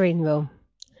 it's the green room.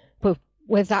 But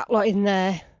with that lot in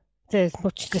there, there's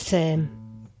much the same.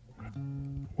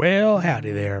 Well,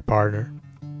 howdy there, partner.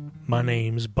 My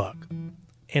name's Buck,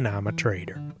 and I'm a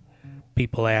trader.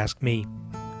 People ask me,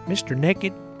 Mr.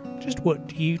 Naked, just what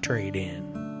do you trade in?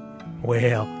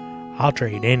 Well, I'll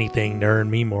trade anything to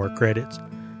earn me more credits,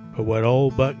 but what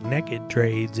old Buck Naked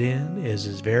trades in is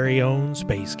his very own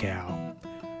space cow.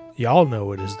 Y'all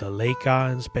know it as the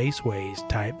Lakon Spaceways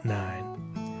Type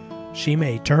 9. She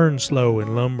may turn slow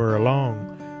and lumber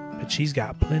along, but she's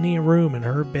got plenty of room in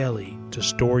her belly to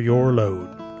store your load.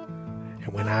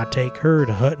 And when I take her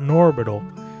to Hutton Orbital,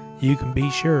 you can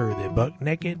be sure that Buck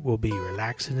Naked will be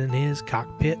relaxing in his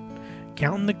cockpit,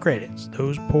 counting the credits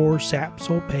those poor saps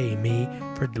will pay me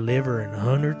for delivering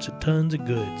hundreds of tons of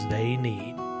goods they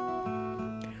need.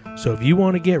 So if you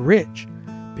want to get rich,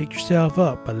 pick yourself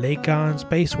up a Lakon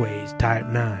Spaceways Type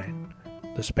 9,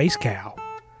 the Space Cow,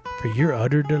 for your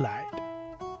utter delight.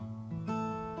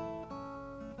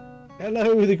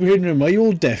 Hello, the Green Room. Are you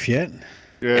all deaf yet?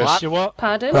 Yes. What?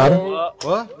 Pardon? What?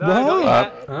 What?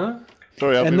 Huh?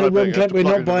 Sorry, I'll And be no, right back. we're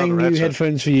not buying new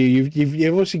headphones for you.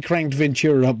 You've obviously cranked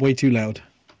Ventura up way too loud.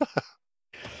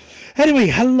 Anyway,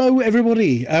 hello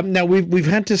everybody. Now we've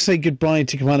had to say goodbye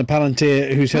to Commander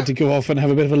Palantir, who's had to go off and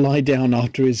have a bit of a lie down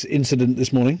after his incident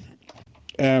this morning.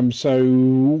 So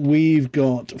we've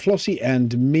got Flossie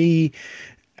and me,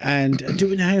 and do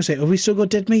we know how to say? Have we still got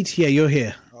Dead Meat? Yeah, you're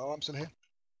here. Oh, I'm still here.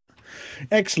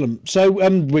 Excellent. So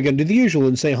we're going to do the usual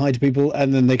and say hi to people,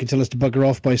 and then they can tell us to bugger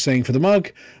off by saying for the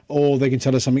mug, or they can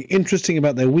tell us something interesting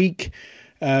about their week.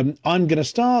 I'm going to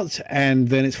start, and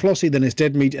then it's Flossie, then it's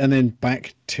Dead Meat, and then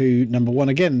back to number one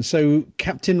again. So,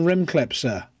 Captain Remklep,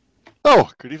 sir. Oh,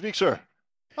 good evening, sir.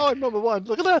 Oh, I'm number one.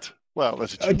 Look at that. Well,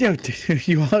 that's a No,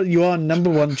 you are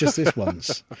number one just this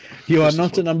once. You are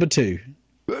not a number two.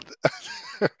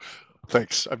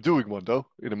 Thanks. I'm doing one, though,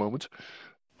 in a moment.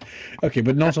 Okay,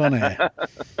 but not on air.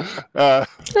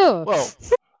 Well,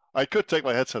 I could take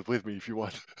my headset with me if you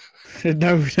want.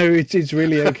 No, it's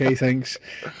really okay, thanks.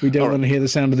 We don't want to hear the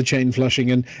sound of the chain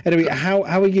flushing. And anyway, how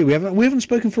are you? We haven't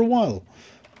spoken for a while.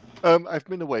 I've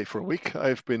been away for a week.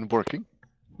 I've been working.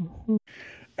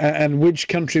 And which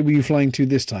country were you flying to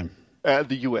this time?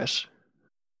 The US.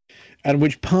 And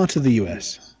which part of the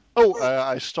US? Oh,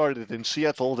 I started in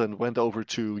Seattle, then went over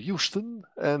to Houston,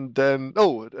 and then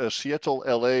Seattle,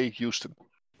 LA, Houston.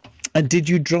 And did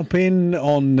you drop in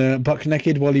on Buck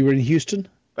Naked while you were in Houston?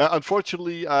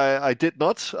 Unfortunately, I did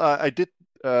not. I did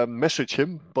message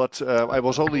him, but I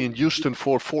was only in Houston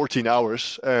for 14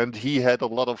 hours, and he had a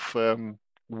lot of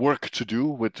work to do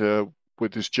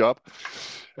with his job,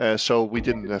 so we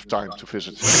didn't have time to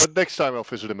visit. But next time I'll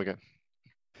visit him again.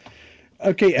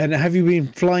 Okay, and have you been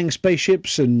flying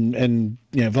spaceships and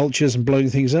vultures and blowing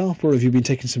things up, or have you been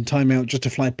taking some time out just to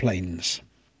fly planes?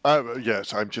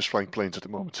 Yes, I'm just flying planes at the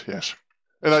moment, yes.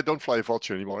 And I don't fly a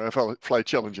Vulture anymore. I fly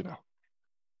Challenger now.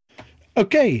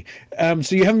 Okay,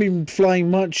 so you haven't been flying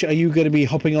much. Are you going to be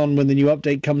hopping on when the new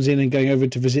update comes in and going over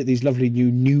to visit these lovely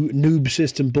new noob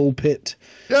system ball pit?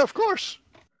 Yeah, of course.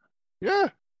 Yeah.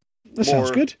 That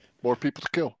sounds good. More people to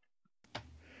kill.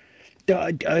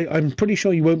 I'm pretty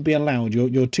sure you won't be allowed.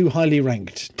 You're too highly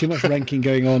ranked. Too much ranking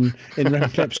going on in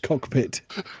Remklep's cockpit.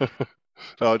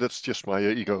 No, that's just my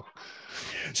ego.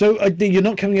 So you're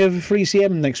not coming over for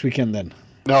ECM next weekend then?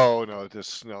 No,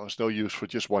 it's no use for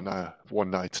just one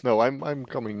night. No, I'm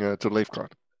coming to LaveCon.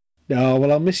 Oh,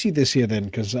 well, I'll miss you this year then,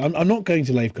 because I'm not going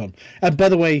to LaveCon. And by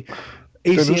the way,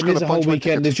 ECM is a whole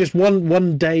weekend. There's just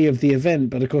one day of the event,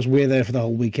 but of course we're there for the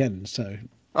whole weekend. So.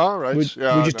 All right. We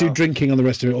just do drinking on the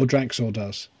rest of it, or Draxor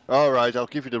does. All right, I'll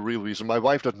give you the real reason. My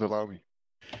wife doesn't allow me.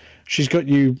 She's got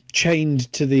you chained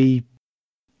to the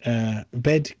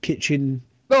bed, kitchen.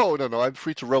 No, I'm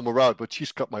free to roam around, but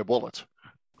she's got my wallet.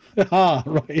 Ah,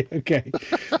 right, okay.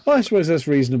 Well, I suppose that's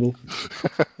reasonable.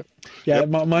 Yeah,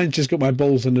 mine's just got my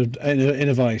balls in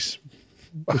a vice,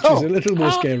 which is a little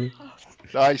more scary.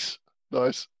 Nice.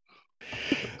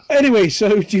 Anyway,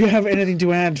 so do you have anything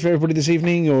to add for everybody this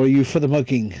evening, or are you for the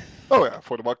mugging? Oh, yeah,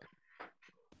 for the mug.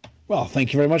 Well,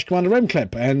 thank you very much, Commander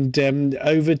Remklep, and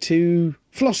over to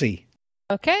Flossie.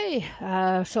 Okay,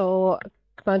 so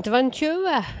Commander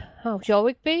Ventura, how's your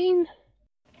week been?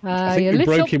 I think we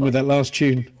broke him with that last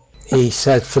tune. He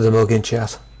said for the mug in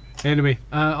chat. Anyway,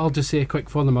 I'll just say a quick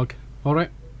for the mug. All right,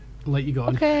 I'll let you go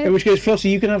on. Okay. In which case,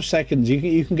 Flossie, you can have seconds.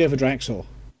 You can go for Draxor.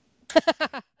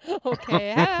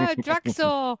 Okay,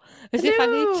 Draxor, as if I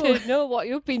need to know what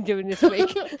you've been doing this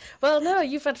week. Well, no,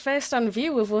 you've had first-hand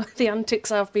view of what the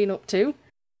antics I've been up to.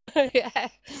 Yeah.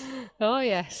 Oh,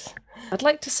 yes. I'd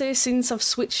like to say since I've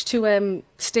switched to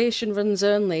station runs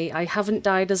only, I haven't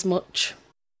died as much.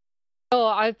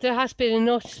 Oh, there has been a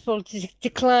noticeable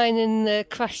decline in the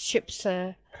crashed ships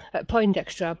at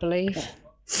Poindexter, I believe.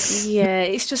 Yeah,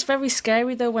 it's just very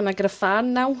scary, though, when I get a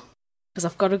fan now, because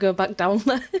I've got to go back down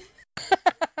there.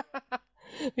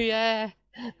 Yeah,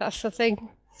 that's the thing.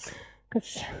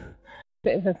 It's a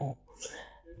bit of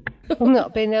I'm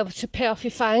not being able to pay off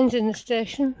your fines in the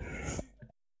station.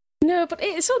 No, but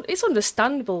it's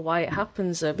understandable why it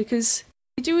happens, though, because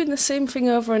you're doing the same thing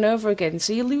over and over again,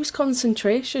 so you lose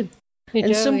concentration. You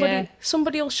and do,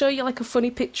 somebody will show you like a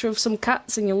funny picture of some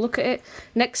cats, and you'll look at it.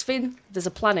 Next thing, there's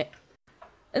a planet,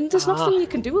 and there's nothing you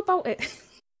can do about it.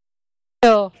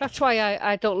 No, that's why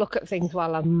I don't look at things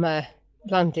while I'm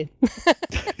landing.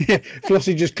 Yeah,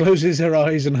 Flossie just closes her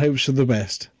eyes and hopes for the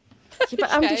best. Yeah,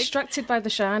 but I'm distracted by the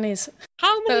shinies.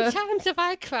 How many times have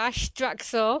I crashed,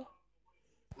 Draxo?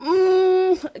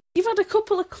 You've had a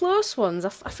couple of close ones. I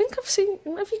think I've seen.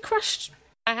 Have you crashed?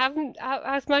 I haven't.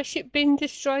 Has my ship been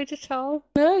destroyed at all?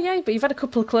 No, yeah, but you've had a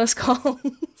couple of close calls.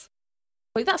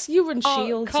 Wait, that's you and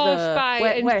Shield. Caused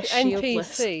by we're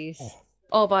NPCs.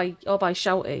 Or by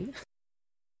Shouty.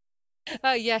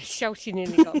 Oh yes, Shouty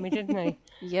nearly got me, didn't he?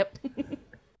 Yep.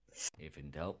 If in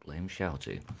doubt, blame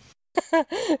Shouty.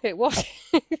 It was.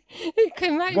 It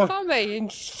came right for me and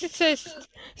just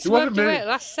swerved away at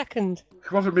last second.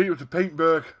 It wasn't me, it was the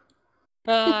Paintberg.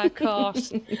 Ah, of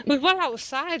course. It was well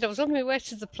outside. I was on my way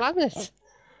to the planet.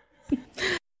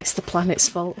 It's the planet's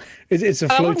fault. It's a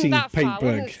floating I wasn't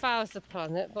Paintberg. as far as the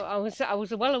planet, but I was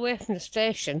well away from the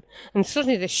station, and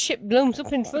suddenly the ship looms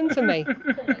up in front of me.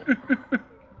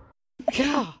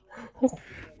 God.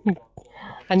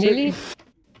 I nearly.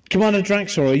 Commander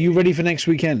Draxor, are you ready for next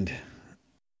weekend?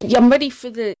 Yeah, I'm ready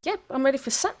for I'm ready for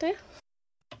Saturday.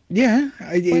 Yeah.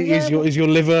 Is your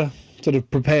liver sort of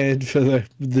prepared for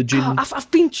the gin? Oh, I've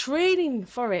been training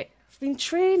for it. I've been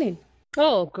training.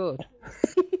 Oh, good.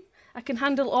 I can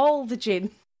handle all the gin.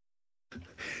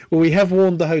 Well, we have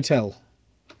warned the hotel.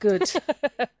 Good.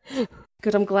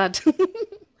 Good, I'm glad.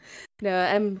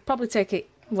 No, probably take it.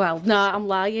 Well, no, I'm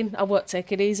lying. I won't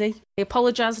take it easy. I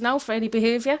apologise now for any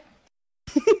behaviour.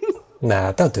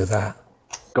 Nah, don't do that.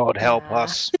 God help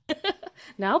us.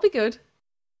 No, I'll be good.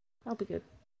 I'll be good.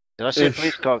 Did I see a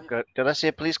police car go? Did I see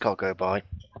a police car go by?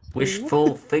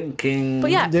 Wishful thinking.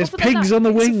 But yeah, there's other than pigs that, on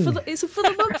the wing. It's for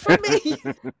the mug from me.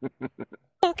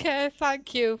 Okay,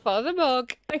 thank you for the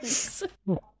mug. Thanks.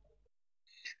 Well,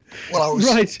 I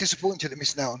was disappointed at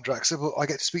missing out on Draxler, but I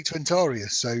get to speak to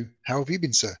Antarius. So, how have you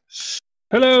been, sir?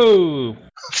 Hello.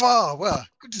 Far well.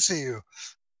 Good to see you.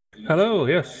 Hello.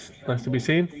 Yes, nice to be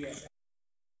seen.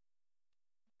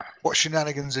 What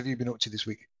shenanigans have you been up to this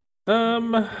week?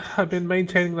 I've been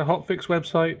maintaining the Hotfix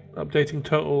website, updating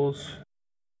totals,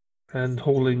 and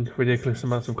hauling ridiculous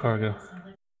amounts of cargo.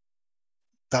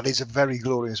 That is a very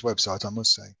glorious website, I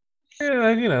must say.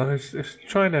 Yeah, you know, it's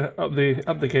trying to up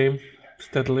the game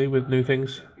steadily with new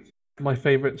things. My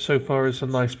favourite so far is a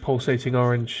nice pulsating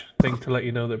orange thing to let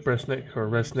you know that Bresnik or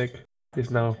Resnik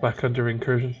is now back under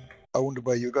incursion. I wonder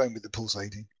where you're going with the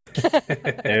pulsating.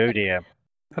 Oh dear.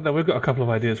 I don't know, we've got a couple of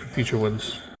ideas for future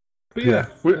ones. But yeah,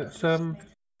 it's been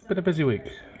a busy week.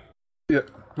 Yeah.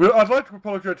 Well, I'd like to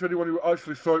apologise to anyone who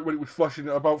actually saw it when it was flashing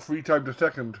at about 3 times a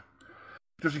second.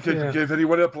 Just in case it gave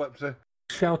anyone epilepsy.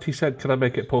 Shouty said, can I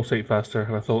make it pulsate faster?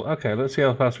 And I thought, okay, let's see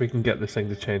how fast we can get this thing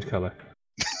to change colour.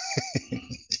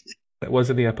 It was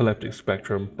in the epileptic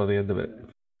spectrum by the end of it.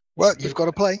 Well, you've got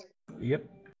to play. Yep.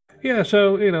 Yeah,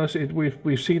 so, you know,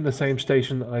 we've seen the same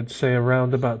station, I'd say,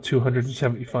 around about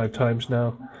 275 times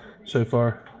now so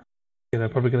far. You know,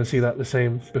 probably going to see that the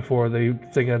same before the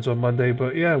thing ends on Monday.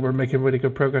 But yeah, we're making really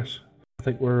good progress. I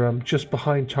think we're just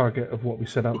behind target of what we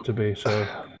set out to be, so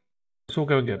it's all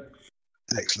going good.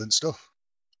 Excellent stuff.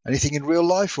 Anything in real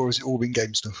life, or has it all been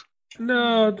game stuff?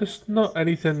 No, just not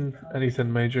anything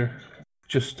major.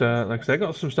 Just, like I said, I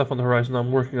got some stuff on the horizon.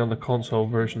 I'm working on the console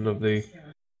version of the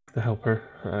helper.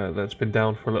 That's been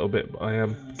down for a little bit, but I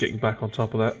am getting back on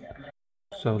top of that.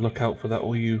 So look out for that,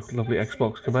 all you lovely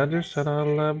Xbox commanders, and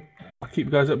I'll keep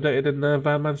you guys updated in the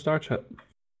Van Man Star Chat.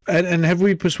 And have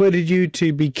we persuaded you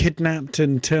to be kidnapped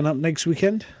and turn up next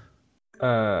weekend?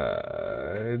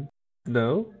 No.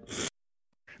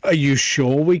 Are you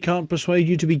sure we can't persuade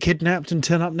you to be kidnapped and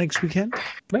turn up next weekend?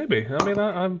 Maybe. I mean,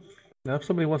 I'm. If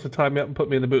somebody wants to tie me up and put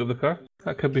me in the boot of the car,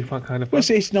 that could be fun, kind of fun.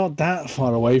 Well, it's not that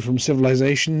far away from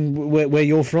civilization where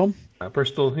you're from.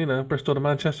 Bristol, Bristol to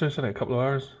Manchester, it's in a couple of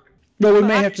hours. Well, we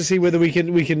may have to see whether we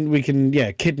can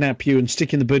kidnap you and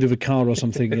stick in the boot of a car or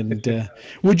something. And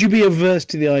would you be averse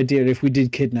to the idea if we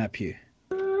did kidnap you?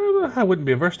 I wouldn't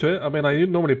be averse to it. I mean, I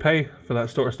normally pay for that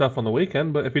sort of stuff on the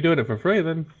weekend, but if you're doing it for free,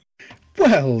 then...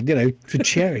 Well, for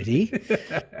charity.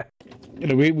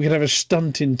 We could have a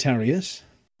stunt in Tarius.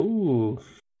 Ooh.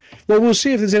 Well, we'll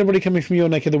see if there's anybody coming from your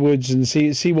neck of the woods and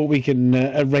see what we can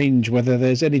arrange, whether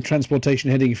there's any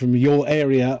transportation heading from your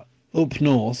area up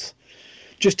north,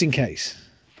 just in case.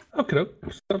 Okay,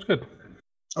 sounds good.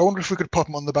 I wonder if we could pop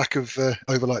them on the back of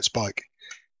Overlight's bike.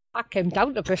 I came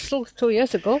down to Bristol 2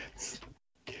 years ago.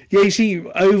 Yeah, you see,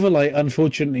 Overlight,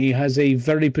 unfortunately, has a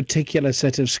very particular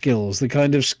set of skills. The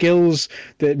kind of skills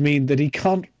that mean that he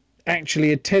can't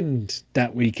actually attend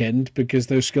that weekend because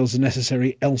those skills are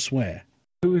necessary elsewhere.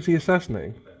 Who is he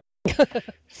assassinating?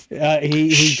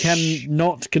 He can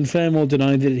not confirm or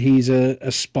deny that he's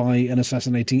a spy and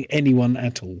assassinating anyone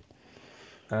at all.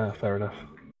 Fair enough.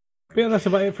 But yeah, that's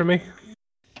about it for me.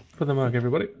 For the mug,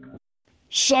 everybody.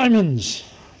 Simons.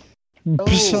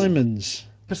 Persimmons.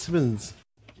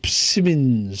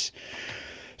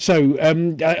 So,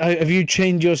 have you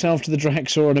chained yourself to the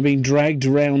Draxor and are being dragged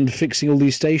around fixing all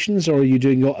these stations, or are you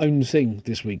doing your own thing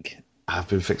this week? I've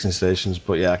been fixing stations,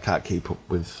 but yeah, I can't keep up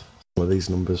with some of these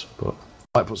numbers. But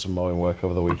I might put some more in work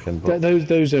over the weekend. But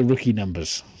Those are rookie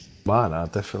numbers. Why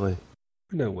not? Definitely.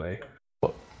 No way.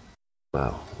 But,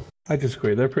 wow. I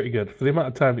disagree. They're pretty good. For the amount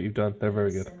of time that you've done, they're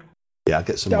very good. Yeah, I'll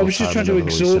get some. I was just trying to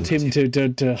exhort him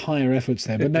to higher efforts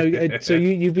there, but no. So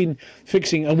you've been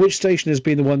fixing, and which station has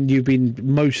been the one you've been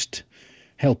most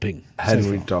helping?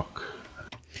 Henry Dock.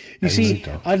 You see,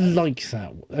 I like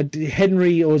that.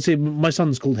 Henry, or is it, my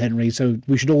son's called Henry, so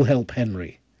we should all help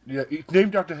Henry. Yeah, it's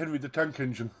named after Henry the Tank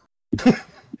Engine.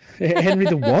 Henry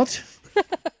the what?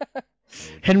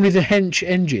 Henry the Hench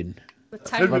Engine.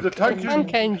 Henry the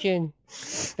Tank Engine.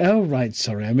 Oh, right,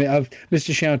 sorry. I mean,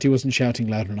 Mr. Shouty wasn't shouting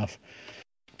loud enough.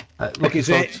 Okay,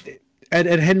 so and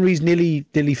Henry's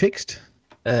nearly fixed?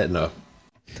 No.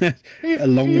 A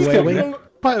long way away?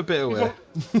 Quite a bit away.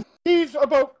 He's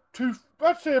about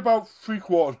I'd say about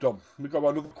 3/4 done. We've got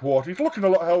about another quarter. He's looking a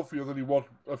lot healthier than he was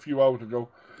a few hours ago.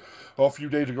 Or a few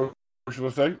days ago, should I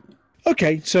say.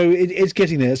 Okay, so it's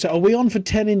getting there. So are we on for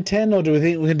 10 in 10, or do we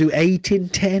think we're going to do 8 in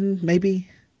 10, maybe?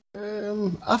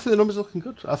 I think the numbers are looking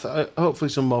good. Hopefully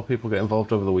some more people get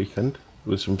involved over the weekend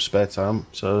with some spare time.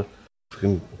 So if we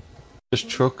can just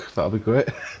truck, that'll be great.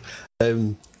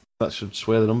 That should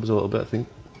sway the numbers a little bit, I think.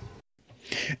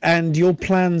 And your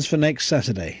plans for next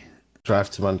Saturday?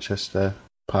 Drive to Manchester,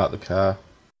 park the car,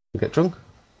 and get drunk.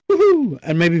 Woohoo!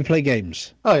 And maybe play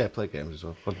games. Oh yeah, play games as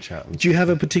well. Fun chat. Do you have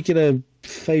a particular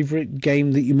favourite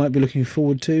game that you might be looking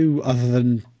forward to, other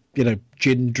than,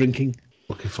 gin drinking?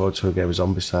 Looking forward to a game of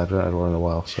Zombicide. I haven't had one in a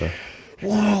while, so.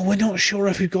 Whoa, we're not sure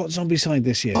if we've got Zombicide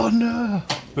this year. Oh no!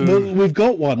 Well, we've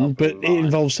got one, but it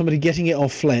involves somebody getting it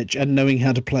off Fletch and knowing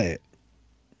how to play it.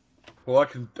 Well,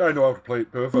 I know how to play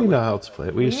it perfectly. We know how to play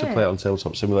it. We used to play it on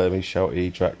Tabletop Simulator. Me,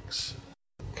 Shouty, Drax,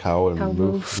 Cow, and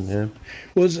Move. Yeah.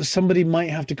 Well, somebody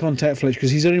might have to contact Fletch because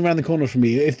he's only around the corner from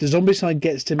me. If the Zombicide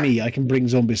gets to me, I can bring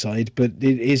Zombicide, but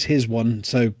it is his one.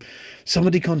 So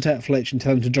somebody contact Fletch and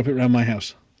tell him to drop it around my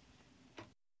house.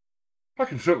 I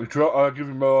can certainly try. I'll give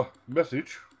him a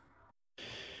message.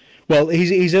 Well,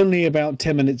 he's only about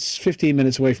 15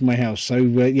 minutes away from my house. So,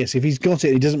 yes, if he's got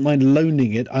it, he doesn't mind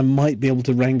loaning it, I might be able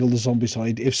to wrangle the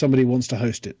Zombicide if somebody wants to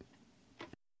host it.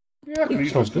 Yeah, he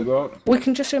can do that. We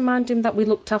can just remind him that we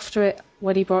looked after it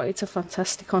when he brought it to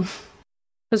Fantasticon.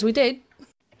 Because we did.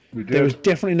 There was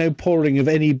definitely no pouring of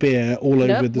any beer all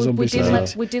over the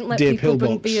Zombicide. We didn't let people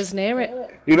bring beers near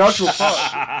it. In actual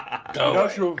fact,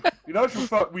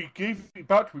 we gave it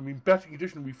back to him in betting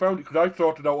edition. We found it because I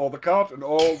sorted out all the cards and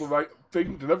all the right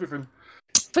things and everything.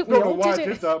 I think I don't know why I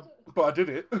did that, but I did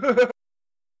it. Well,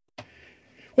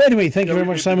 anyway, thank you very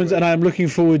much, Simons, and I'm looking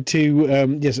forward to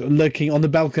lurking on the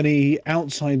balcony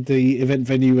outside the event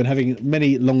venue and having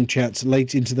many long chats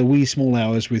late into the wee small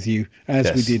hours with you, as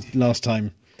we did last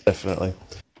time. Definitely.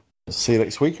 See you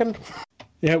next weekend.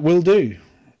 Yeah, will do.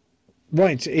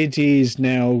 Right, it is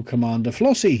now Commander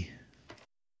Flossie.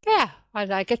 Yeah,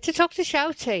 and I get to talk to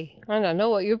Shouty. I don't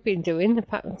know what you've been doing,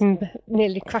 apart from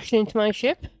nearly crashing into my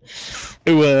ship.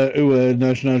 Ooh,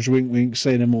 nudge, nudge, wink, wink,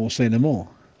 say no more, say no more.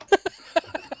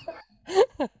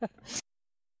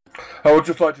 I would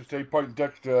just like to say Point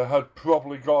Dexter had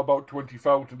probably got about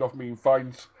 20,000 of me in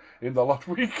fines in the last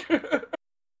week.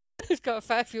 He's got a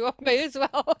fair few off me as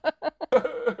well.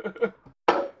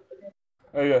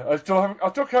 Yeah, I still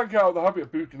can't get out of the habit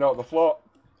of booting out the slot,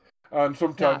 and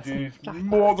sometimes there's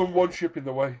more than one ship in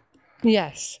the way.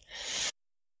 Yes.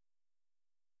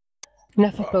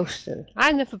 Never boasted.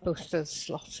 I never boasted a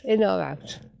slot, in or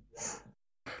out.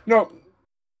 No,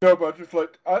 but just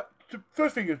like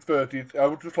first thing is first is I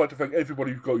would just like to thank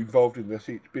everybody who's got involved in this.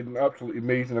 It's been absolutely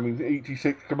amazing. I mean,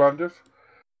 86 commanders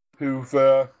who've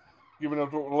given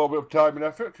us a little bit of time and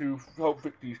effort to help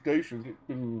fix these stations. It's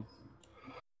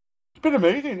been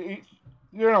amazing.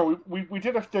 We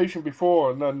did a station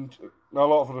before, and then a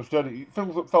lot of us said it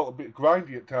felt a bit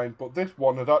grindy at times, but this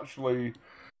one has actually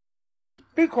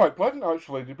been quite pleasant.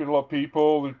 Actually, there's been a lot of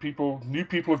people. New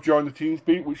people have joined the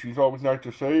TeamSpeak, which is always nice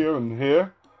to see and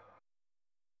hear.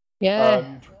 Yeah.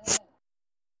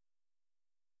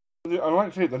 And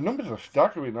like I say, the numbers are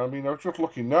staggering. I mean, I was just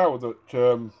looking now that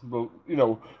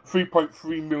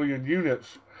 3.3 million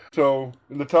units So,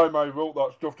 in the time I wrote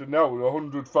that stuff to now,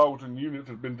 100,000 units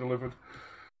have been delivered.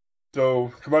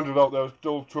 So, commanders out there are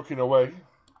still trucking away.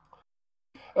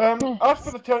 As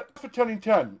for the for 10 in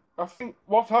 10, I think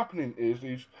what's happening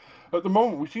is at the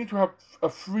moment we seem to have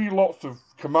 3 lots of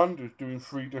commanders doing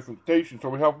 3 different stations. So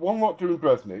we have one lot doing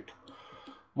Bresnik,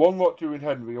 one lot doing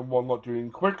Henry, and one lot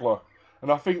doing Quickler. And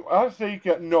I think as they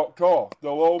get knocked off,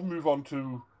 they'll all move on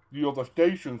to the other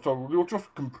station. So we'll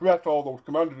just compress all those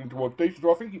commanders into one station.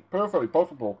 So I think it's perfectly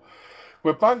possible.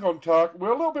 We're bang on target.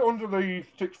 We're a little bit under the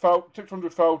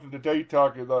 600,000 a day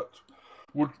target that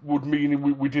would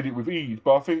mean we did it with ease.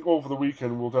 But I think over the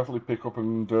weekend we'll definitely pick up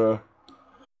and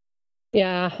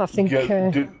yeah, I think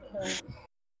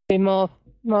be more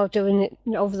doing it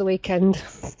over the weekend.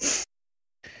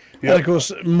 Yeah. And of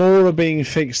course, more are being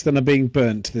fixed than are being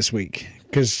burnt this week.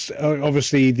 Because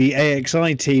obviously the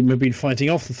AXI team have been fighting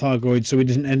off the Thargoids, so we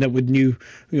didn't end up with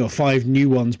 5 new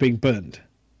ones being burnt.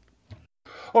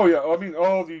 Oh yeah, I mean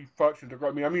all the factions are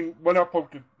great. I mean when I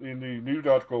posted in the news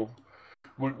article,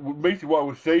 basically what I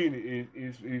was saying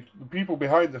is the people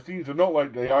behind the scenes are not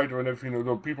like the Ida and everything,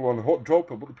 the people on Hut and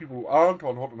Helper, but the people who aren't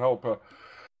on Hut and Helper.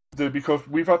 Because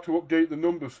we've had to update the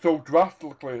numbers so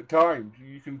drastically at times,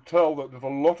 you can tell that there's a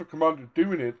lot of commanders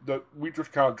doing it that we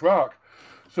just can't track.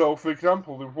 So, for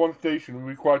example, there was one station that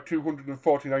required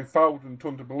 249,000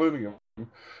 tons of beryllium.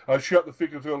 I checked the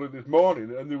figures earlier this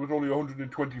morning, and there was only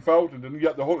 120,000, and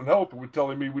yet the Hunt and Helper was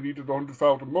telling me we needed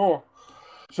 100,000 more.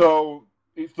 So,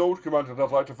 it's those commanders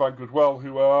I'd like to thank as well,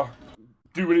 who are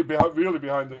doing it really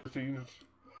behind the scenes.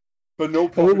 But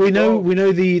no well, we know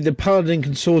the Paladin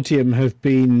Consortium have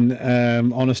been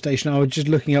on a station. I was just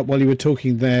looking up while you were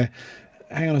talking there.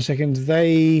 Hang on a second.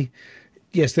 They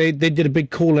did a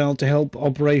big call out to help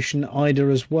Operation Ida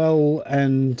as well.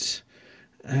 And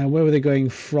where were they going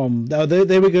from? Oh,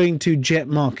 they were going to Jet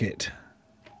Market.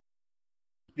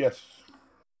 Yes.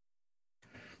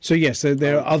 So yes,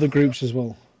 there are other groups as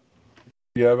well.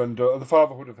 Yeah, and the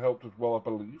Fatherhood have helped as well, I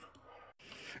believe.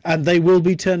 And they will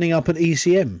be turning up at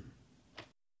ECM.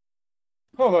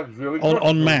 Oh, that's really good.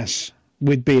 En masse,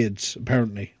 with beards,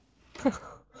 apparently. I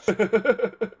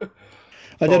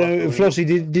don't know, Flossie,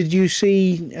 did you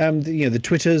see the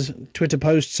Twitter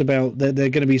posts about they're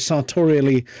going to be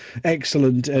sartorially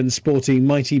excellent and sporting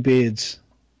mighty beards?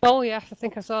 Oh, yeah, I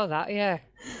think I saw that, yeah.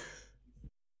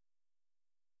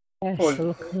 Yes, they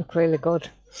look really good.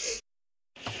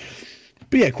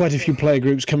 But yeah, quite a few player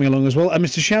groups coming along as well. And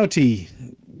Mr. Shouty,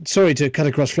 sorry to cut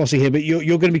across Flossie here, but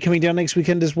you're going to be coming down next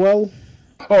weekend as well?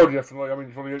 Oh, definitely. I mean,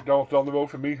 it's only 8 down the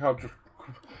road for me. I've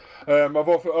met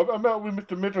with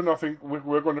Mr. Midden. I think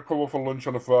we're going to come over for lunch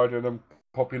on a Friday and then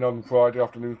pop in on Friday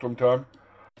afternoon sometime.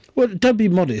 Well, don't be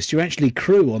modest. You're actually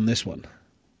crew on this one.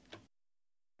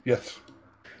 Yes.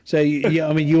 So,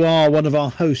 you are one of our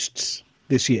hosts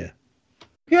this year.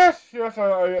 Yes.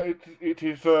 It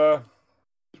is.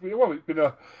 It's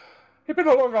been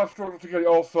a long hard struggle to get it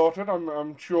all sorted.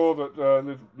 I'm sure that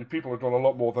the people have done a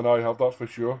lot more than I have. That's for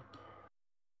sure.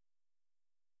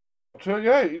 So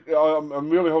I'm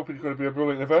really hoping it's going to be a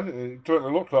brilliant event. It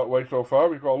certainly looks that way so far.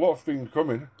 We've got a lot of things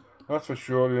coming, that's for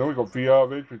sure. We've got VR,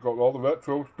 we've got all the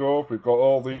retro stuff, we've got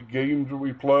all the games that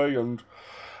we play, and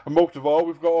most of all,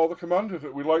 we've got all the commanders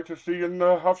that we like to see and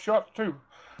have shots too.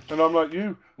 And I'm like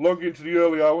you, long into the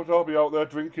early hours, I'll be out there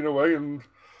drinking away and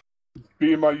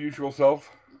being my usual self.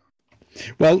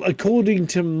 Well, according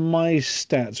to my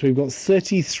stats, we've got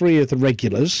 33 of the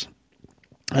regulars.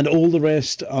 And all the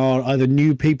rest are either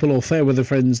new people or fair weather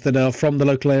friends that are from the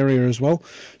local area as well.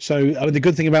 So the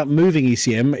good thing about moving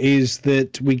ECM is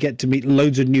that we get to meet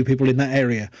loads of new people in that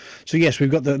area. So yes,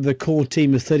 we've got the core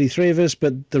team of 33 of us,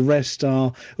 but the rest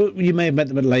are, well, you may have met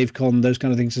them at LaveCon, those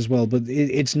kind of things as well. But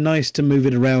it's nice to move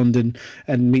it around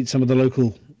and meet some of the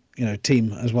local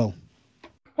team as well.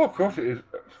 Oh, of course it is.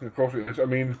 Of course it is. I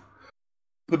mean,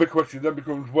 the big question then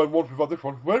becomes, once we've had this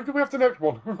one, when do we have the next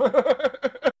one?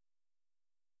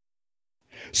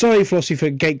 Sorry, Flossie, for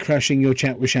gate crashing your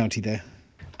chat with Shouty there.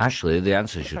 Actually, the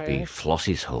answer should be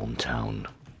Flossie's hometown.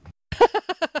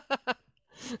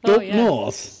 Up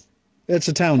north? It's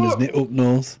a town, isn't it? Up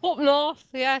north. Up north,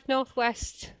 yeah,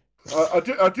 northwest. I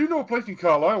do know a place in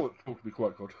Carlisle that's supposed to be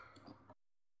quite good.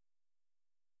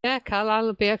 Yeah, Carlisle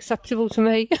would be acceptable to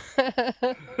me.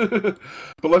 But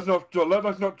let's not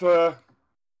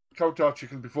count our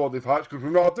chicken before they've hatched, because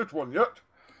we've not had this one yet.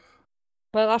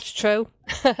 Well, that's true.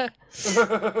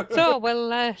 So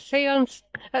we'll see you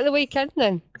at the weekend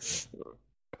then.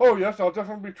 Oh yes, I'll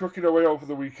definitely be trucking away over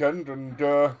the weekend, and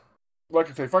like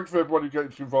I say, thanks for everybody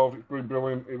getting involved. It's been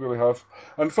brilliant, it really has.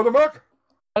 And for the mug.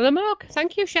 For the mug,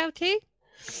 thank you, Shouty.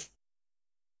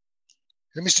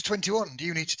 Mr. 21, do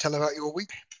you need to tell about your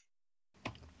week?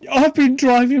 I've been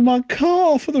driving my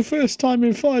car for the first time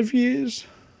in 5 years.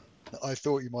 I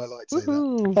thought you might like to say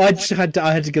that. I just had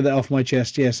to get that off my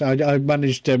chest. Yes, I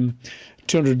managed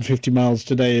 250 miles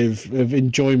today of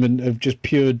enjoyment of just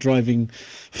pure driving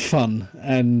fun.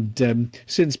 And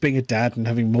since being a dad and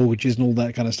having mortgages and all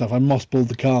that kind of stuff, I mothballed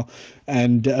the car.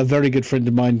 And a very good friend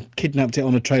of mine kidnapped it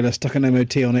on a trailer, stuck an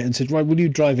MOT on it, and said, "Right, will you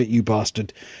drive it, you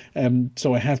bastard?"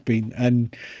 So I have been.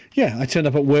 And yeah, I turned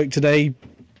up at work today,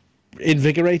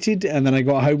 invigorated, and then I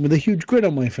got home with a huge grin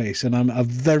on my face, and I'm a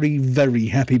very, very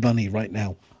happy bunny right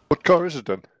now. What car is it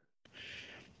then?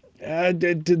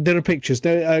 There are pictures.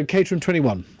 Caterham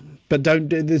 21, but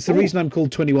don't. It's the reason I'm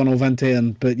called 21 or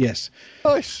 21. But yes,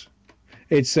 nice.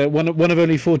 It's one of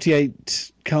only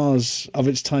 48 cars of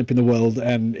its type in the world,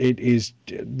 and it is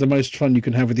the most fun you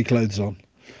can have with your clothes on.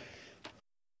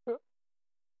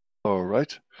 All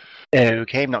right.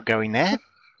 Okay, I'm not going there.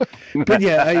 But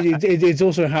yeah, it's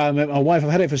also how I met my wife.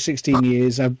 I've had it for 16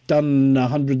 years. I've done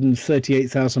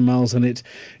 138,000 miles on it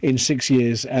in 6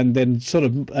 years, and then sort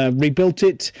of rebuilt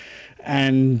it,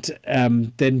 and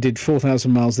then did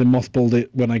 4,000 miles, then mothballed it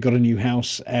when I got a new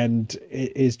house, and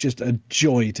it is just a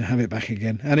joy to have it back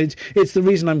again. And it's the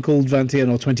reason I'm called 21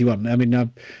 or 21. I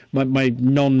mean, my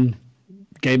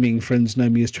non-gaming friends know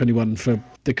me as 21 for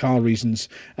the car reasons,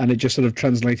 and it just sort of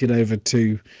translated over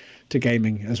to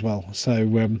gaming as well.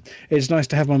 So it's nice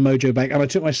to have my mojo back. And I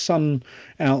took my son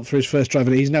out for his first drive,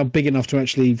 and he's now big enough to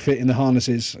actually fit in the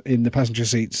harnesses in the passenger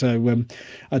seat. So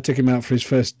I took him out for his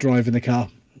first drive in the car,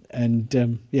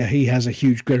 and yeah, he has a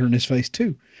huge grin on his face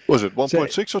too. Was it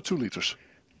 1.6 or 2 litres?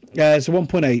 It's a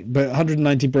 1.8, but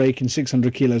 190 brake and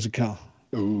 600 kilos of car.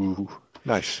 Ooh,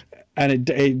 nice. And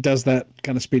it does that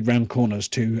kind of speed round corners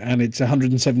too, and it's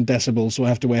 107 decibels, so I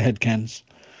have to wear head cans.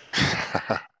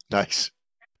 Nice.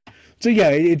 So yeah,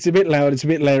 it's a bit loud, it's a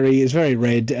bit leery, it's very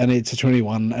red, and it's a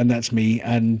 21, and that's me.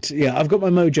 And yeah, I've got my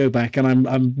mojo back, and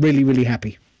I'm really, really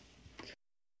happy.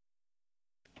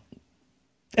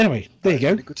 Anyway, there you go.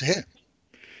 Really good to hear.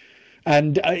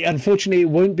 And unfortunately, it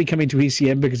won't be coming to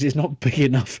ECM because it's not big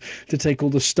enough to take all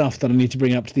the stuff that I need to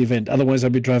bring up to the event. Otherwise, I'll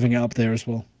be driving it up there as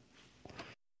well.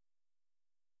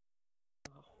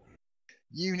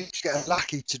 You need to get a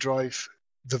lackey to drive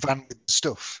the van with the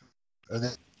stuff, and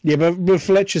then. Yeah, but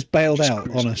Fletcher's bailed out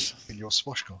on us. In your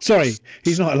swash car. Sorry,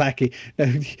 he's not a lackey. No,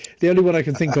 the only one I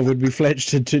can think of would be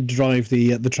Fletch to drive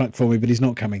the truck for me, but he's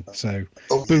not coming. So,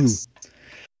 boo. Yes.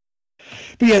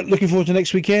 But yeah, looking forward to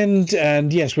next weekend.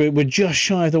 And yes, we're just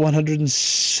shy of the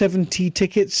 170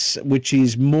 tickets, which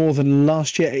is more than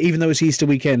last year, even though it's Easter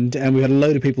weekend. And we've had a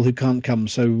load of people who can't come.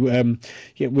 So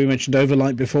yeah, we mentioned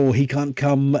Overlight before. He can't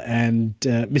come. And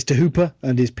Mr. Hooper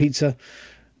and his pizza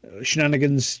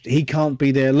shenanigans, he can't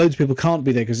be there. Loads of people can't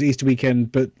be there because it's Easter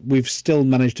weekend, but we've still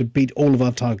managed to beat all of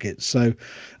our targets. So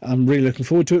I'm really looking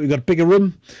forward to it. We've got a bigger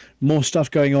room, more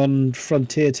stuff going on.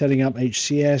 Frontier turning up,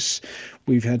 HCS.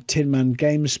 We've had Tin Man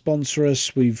Games sponsor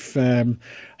us. We've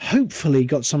hopefully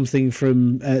got something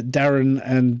from Darren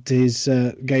and his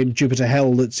game Jupiter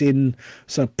Hell that's in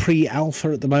sort of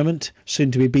pre-alpha at the moment,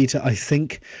 soon to be beta, I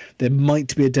think. There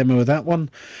might be a demo of that one.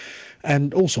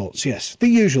 And all sorts, yes. The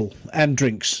usual. And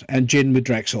drinks. And gin with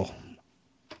Drexel.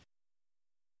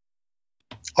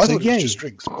 I thought it was just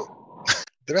drinks, but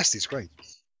the rest is great.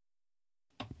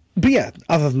 But yeah,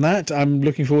 other than that, I'm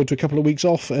looking forward to a couple of weeks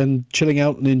off and chilling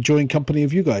out and enjoying company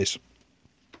of you guys.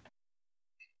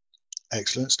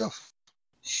 Excellent stuff.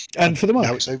 And for the mug.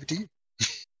 Now it's over to you.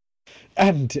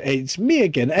 And it's me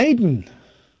again, Aidan.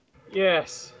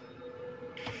 Yes.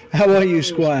 How are you,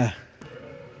 Squire?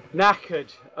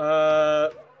 Knackered.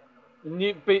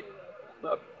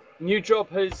 New job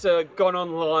has gone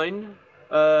online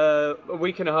a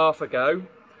week and a half ago,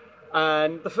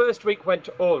 and the first week went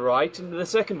all right, and the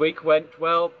second week went,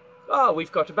 well,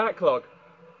 we've got a backlog,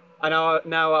 and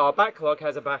now our backlog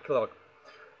has a backlog.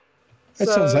 That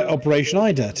sounds like Operation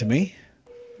IDA to me.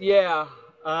 Yeah,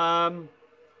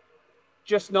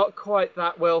 just not quite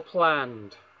that well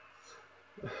planned.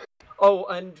 Oh,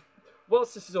 and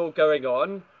whilst this is all going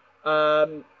on,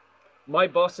 my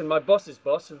boss and my boss's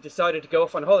boss have decided to go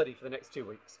off on holiday for the next 2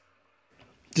 weeks.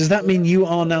 Does that mean you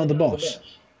are now the boss?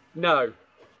 No.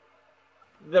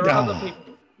 There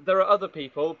are other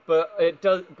people, but it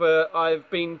does. But I've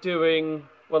been doing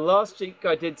well. Last week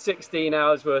I did 16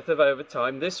 hours worth of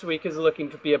overtime. This week is looking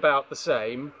to be about the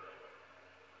same.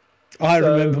 I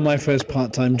remember my first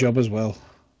part-time job as well.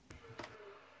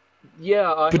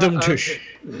 Yeah,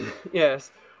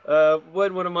 yes.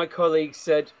 When one of my colleagues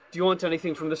said, "Do you want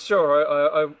anything from the store?"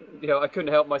 I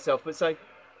couldn't help myself but say,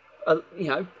 a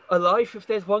life if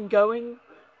there's one going.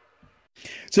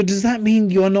 So does that mean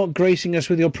you're not gracing us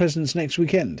with your presence next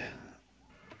weekend?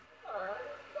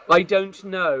 I don't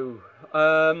know.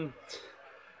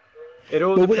 It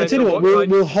all Well, I depends tell you on what,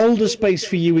 we'll hold a space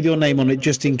for you with your name on it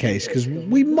just in case, because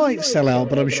we might sell out,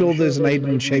 but I'm sure there's an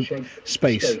Aiden-shaped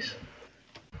space.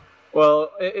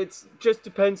 Well, it just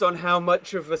depends on how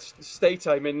much of a state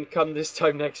I'm in come this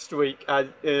time next week,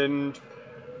 and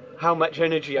how much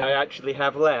energy I actually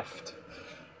have left.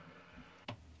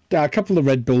 A couple of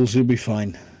Red Bulls will be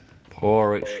fine.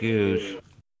 Poor excuse.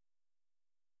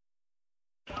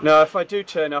 Now, if I do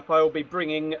turn up, I will be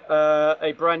bringing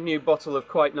a brand new bottle of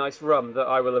quite nice rum that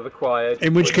I will have acquired.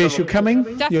 In which case you're coming?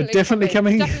 You're definitely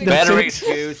coming? That's Better it?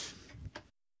 excuse.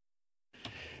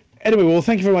 Anyway, well,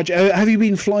 thank you very much. Have you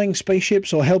been flying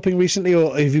spaceships or helping recently,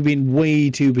 or have you been way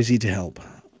too busy to help?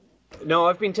 No,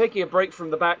 I've been taking a break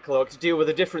from the backlog to deal with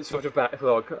a different sort of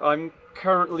backlog. I'm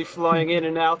currently flying in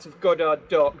and out of Goddard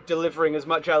Dock, delivering as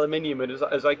much aluminium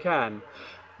as I can.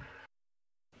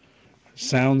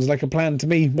 Sounds like a plan to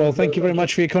me. Well, thank you very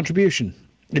much for your contribution.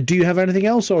 Do you have anything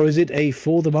else, or is it a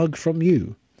for the mug from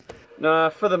you? Nah,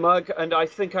 for the mug, and I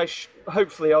think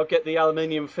hopefully I'll get the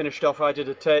aluminium finished off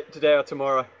either today or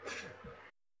tomorrow.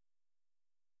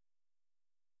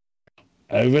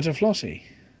 Over to Flossie.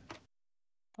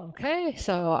 Okay,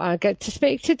 so I get to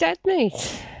speak to Dead Meat.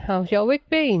 How's your week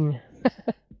been?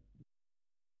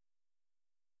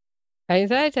 Are you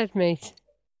there, Dead Meat?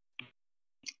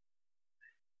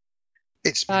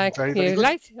 It's been very, very good.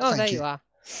 Late? Oh, Thank there you. you are.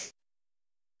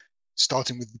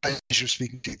 Starting with the pleasure of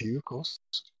speaking to you, of course.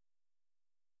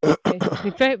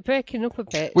 You're breaking up a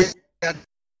bit.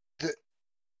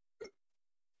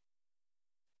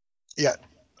 Yeah,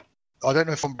 I don't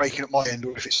know if I'm breaking up my end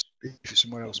or if it's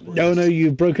somewhere else. No,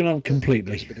 you've broken up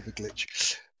completely. It's a bit of a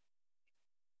glitch.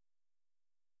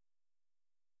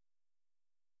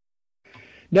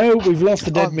 No, we've lost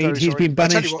the Dead I'm Meat. very He's sorry. been I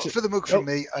tell banished. you what, for the mug from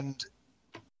me, and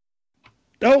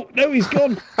Oh, no, he's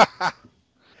gone.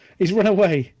 He's run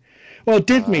away. Well,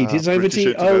 Dead Meat is over to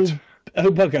you. Oh,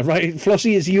 bugger, right.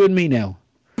 Flossie, it's you and me now.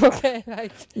 Okay,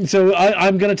 right. So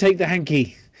I'm going to take the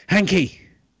hanky. Hanky,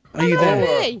 are you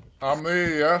there? I'm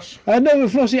me, yes. No,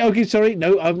 Flossie. Okay, sorry.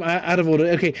 No, I'm out of order.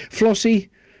 Okay, Flossie,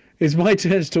 it's my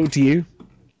turn to talk to you.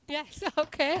 Yes,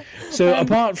 okay. So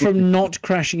apart from not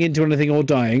crashing into anything or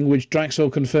dying, which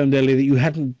Draxor confirmed earlier that you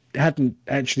hadn't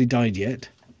actually died yet.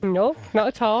 No, not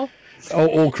at all.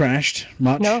 Or crashed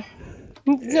much. No.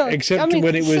 Except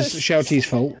when it was Shouty's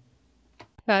fault.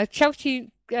 Shouty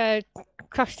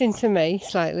crashed into me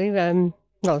slightly. Well,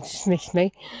 just missed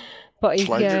me. But he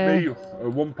me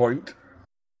at one point.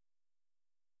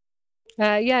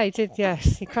 Yeah, he did.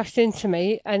 Yes, he crashed into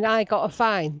me, and I got a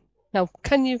fine. Now,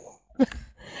 can you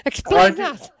explain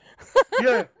that?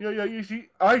 Yeah. You see,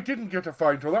 I didn't get a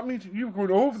fine, so that means you were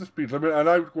going over the speed limit, and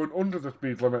I was going under the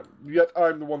speed limit. Yet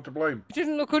I'm the one to blame. You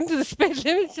didn't look under the speed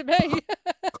limit to me.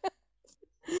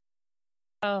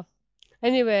 Oh.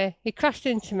 Anyway, he crashed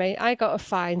into me. I got a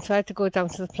fine, so I had to go down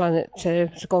to the planet to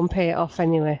go and pay it off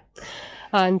anyway.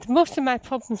 And most of my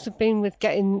problems have been with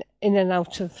getting in and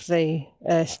out of the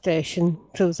station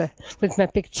with my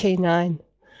big T9.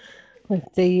 With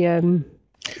the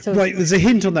right, there's a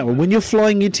hint on that one. When you're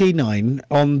flying your T9,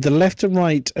 on the left and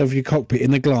right of your cockpit in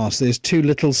the glass, there's two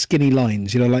little skinny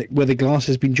lines, like where the glass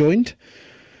has been joined.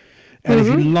 And if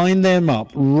you line them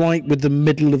up right with the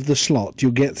middle of the slot,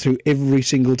 you'll get through every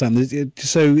single time.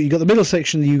 So you've got the middle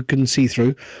section you can see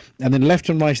through, and then left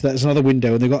and right of that is another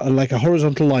window, and they've got like a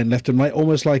horizontal line left and right,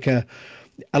 almost like a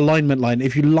alignment line.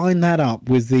 If you line that up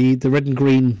with the red and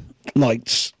green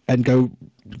lights and go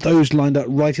those lined up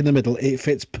right in the middle, it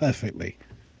fits perfectly.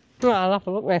 Well, I'll have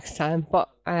a look next time. But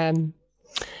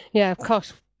yeah, of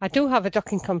course, I do have a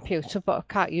docking computer, but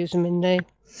I can't use them in the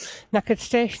knackered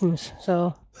stations,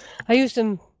 so I use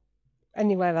them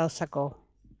anywhere else I go.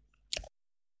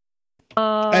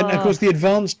 And of course, the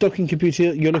advanced docking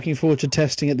computer you're looking forward to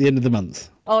testing at the end of the month.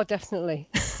 Oh, definitely.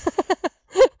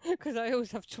 Because I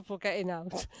always have trouble getting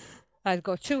out. I'd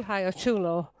go too high or too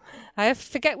low. I have to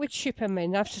forget which ship I'm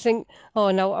in. I have to think,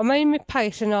 oh no, am I in my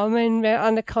Python or am I in my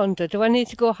Anaconda? Do I need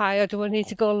to go high or do I need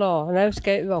to go low? And I always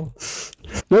get it wrong.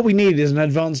 What we need is an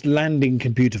advanced landing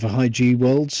computer for high G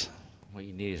worlds. What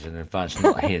you need is an advanced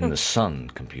not hitting the sun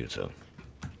computer.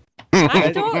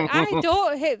 I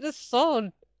don't hit the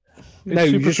sun. No,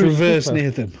 you just reverse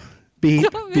near them.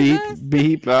 Beep, beep,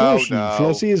 beep. Caution,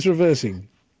 Flossie is reversing.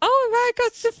 Oh, I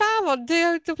got so far on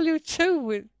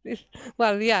DOW2.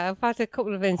 Well, yeah, I've had a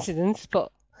couple of incidents,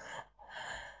 but...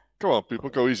 Come on, people,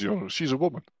 go easy on her. She's a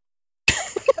woman.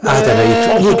 I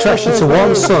don't know, you crashed into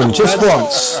one son, just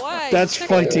once. That's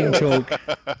fighting talk.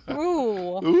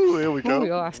 Ooh, here we go.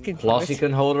 You're asking for Flossie it.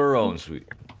 can hold her own, sweet.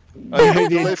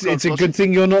 It's a good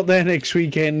thing you're not there next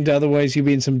weekend, otherwise you'll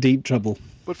be in some deep trouble.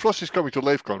 But Flossie's coming to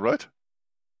LaveCon, right?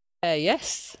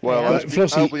 Yes. Well, I am.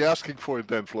 I'll be asking for it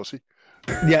then, Flossie.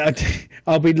 Yeah,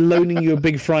 I'll be loaning you a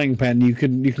big frying pan. You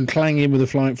can clang him with a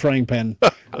frying pan.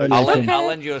 I'll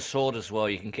lend you a sword as well.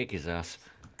 You can kick his ass.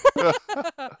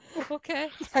 Okay,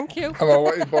 thank you. And I'll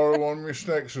let you borrow one of my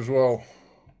snakes as well.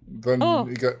 Then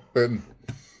you get bitten.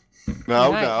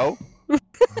 Now.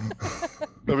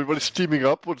 Everybody's teaming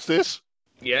up. What's this?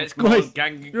 Yeah, it's Right.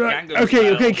 gang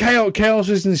Okay. Chaos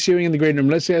is ensuing in the green room.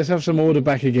 Let's have some order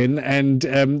back again. And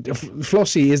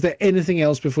Flossie, is there anything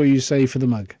else before you say for the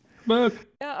mug? Mug.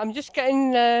 Yeah, I'm just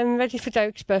getting ready for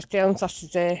Doke's birthday on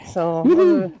Saturday, so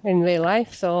in real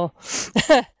life, so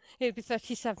he'll be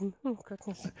 37. Oh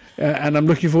goodness. And I'm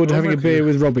looking forward to having a beer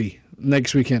with Robbie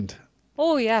next weekend.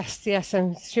 Oh yes,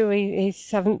 I'm sure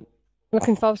he's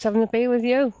looking forward to having a beer with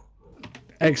you.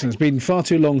 Excellent. It's been far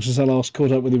too long since I last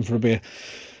caught up with him for a beer.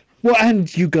 Well,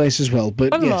 and you guys as well,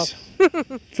 but For the yes.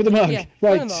 For the mug. Yeah,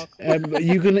 right. for the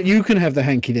You can have the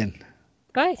hanky then.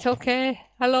 Right, okay.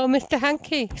 Hello, Mr.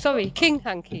 Hanky. Sorry, King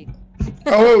Hanky.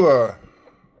 Hello there.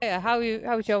 Yeah,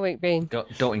 how's your week been?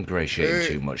 Don't ingratiate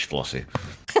him too much, Flossie.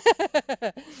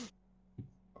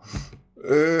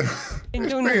 Been It's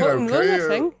doing been the hut and run, I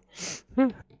think.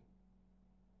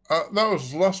 That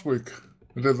was last week.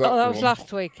 I did that. Oh, that was one.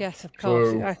 last week, yes, of course.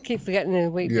 So- I keep forgetting the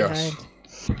week Yes.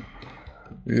 behind.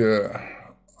 Yeah.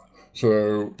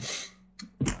 So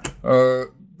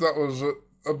that was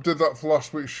I did that for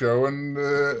last week's show, and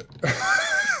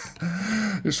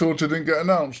it sort of didn't get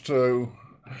announced. So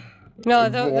No,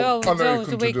 that was I a know you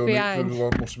couldn't week have done behind. it.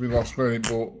 It must have been last minute,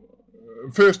 but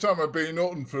first time I've been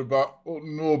Hutton for about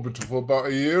Hutton Orbital for about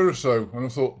a year or so, and I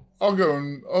thought I'll go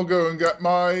and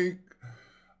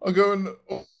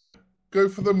go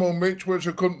for the Mulwich, which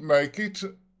I couldn't make it,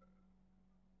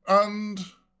 and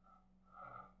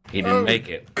He didn't make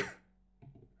it.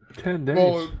 10 days.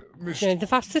 well, Yeah, the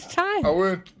fastest time. I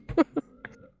went.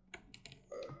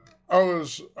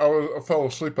 I fell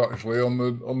asleep actually on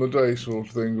the day sort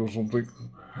of thing or something.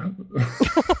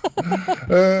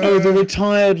 The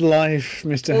retired life,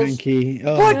 Mr. Hanky.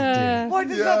 Oh, What? dear. Why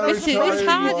does Yeah, that make it's sense? hard, It's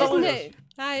hard, Well, isn't it?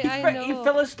 I know. He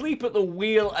fell asleep at the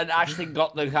wheel and actually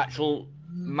got the actual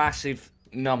massive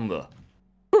number.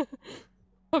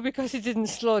 Well, because he didn't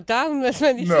slow down as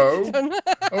many No, should have done.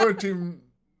 I went in.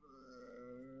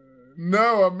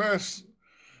 No, I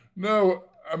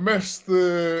missed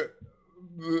the.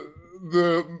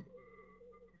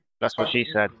 That's what she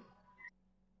said.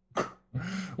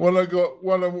 When I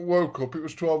woke up, it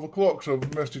was 12 o'clock, so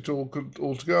I missed it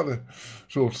all together,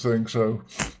 sort of thing. So,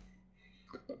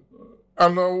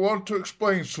 and I want to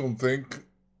explain something.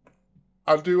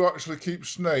 I do actually keep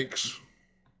snakes.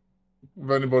 If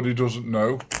anybody doesn't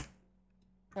know,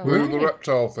 the really?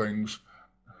 reptile things.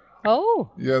 Oh.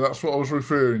 Yeah, that's what I was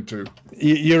referring to.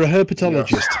 You're a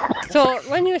herpetologist. So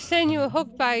when you were saying you were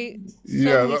hugged by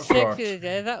Yeah, so many that's snakes right. the other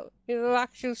day, that they were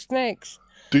actual snakes.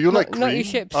 Do you like Not your green?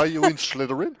 ships. Are you in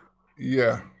Slytherin?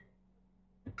 Yeah.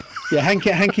 Yeah,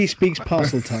 Hanky speaks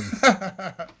parcel tongue.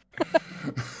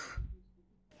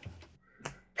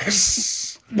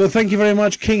 Well, thank you very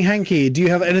much, King Hanky. Do you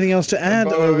have anything else to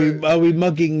add, or are we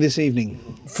mugging this evening?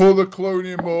 For the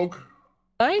Colonia mug.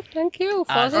 Right, thank you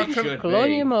for As the it should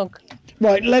Colonia be. mug.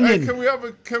 Right, Hey, Lenin. can we have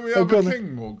a go on then.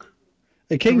 king mug?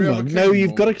 A king we have a mug? king No,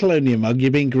 you've mug? got a Colonia mug.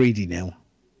 You're being greedy now.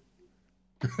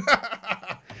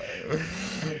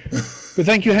 But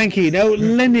thank you, Hanky. Now,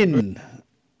 Lenin.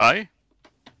 Aye.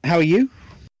 How are you?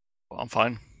 Well, I'm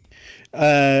fine.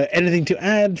 Anything to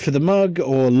add for the mug,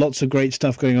 or lots of great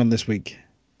stuff going on this week?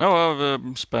 No,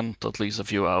 I've spent at least a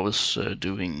few hours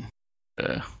doing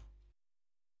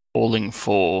hauling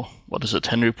for, what is it,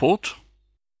 Henry Port?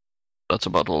 That's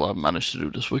about all I've managed to do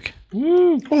this week.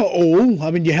 Well, I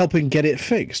mean, you're helping get it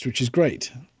fixed, which is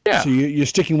great. Yeah. So you're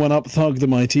sticking one up Thug the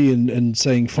Mighty and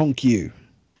saying, "Funk you."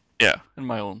 Yeah, in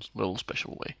my own little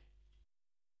special way.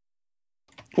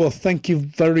 Well, thank you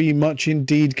very much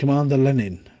indeed, Commander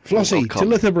Lenin. Flossie, to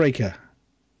Litherbreaker.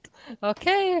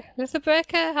 Okay, Mr.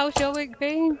 Breaker, how's your week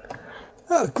been?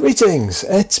 Oh, greetings.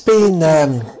 It's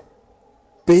been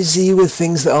busy with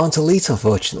things that aren't elite,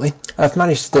 unfortunately. I've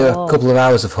managed to do a couple of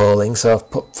hours of hauling, so I've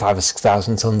put 5,000 or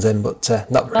 6,000 tons in, but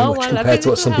not very much compared to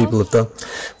what some people have done.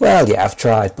 Well, yeah, I've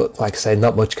tried, but like I say,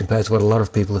 not much compared to what a lot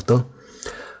of people have done.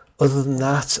 Other than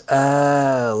that,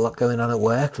 a lot going on at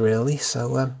work, really.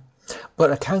 So,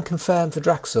 but I can confirm for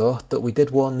Draxor that we did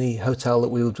warn the hotel that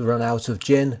we would run out of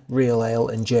gin, real ale,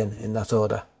 and gin in that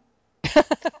order.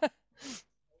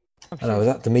 And I was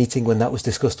at the meeting when that was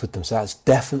discussed with them, so that's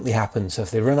definitely happened. So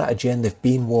if they run out of gin, they've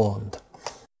been warned.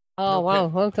 Oh, wow,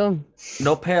 well done.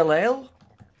 No pale ale?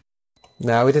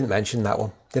 No, we didn't mention that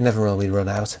one. They never really run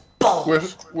out.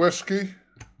 Whiskey?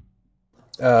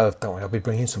 Don't worry, I'll be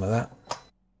bringing some of that.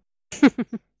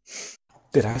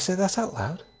 Did I say that out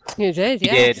loud? You did, You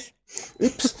yes.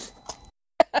 Oops.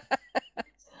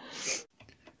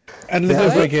 And Yeah,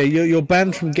 Littlebreaker, you're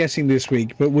banned from guessing this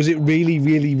week, but was it really,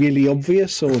 really, really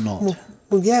obvious or not?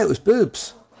 Well, yeah, it was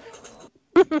boobs.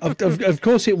 Of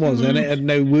course it was, and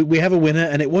no, we have a winner,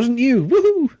 and it wasn't you.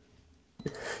 Woohoo!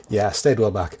 Yeah, I stayed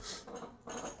well back.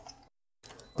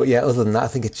 But yeah, other than that, I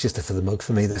think it's just for the mug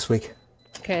for me this week.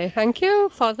 Okay, thank you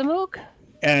for the mug.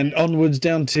 And onwards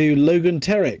down to Logan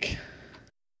Terrick.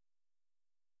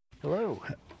 Hello.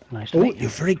 Nice to Oh, meet you. you're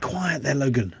very quiet there,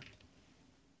 Logan.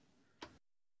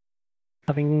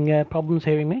 Having problems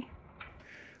hearing me?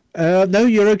 No,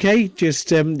 you're okay. Just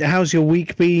how's your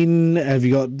week been? Have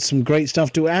you got some great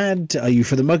stuff to add? Are you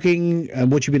for the mugging?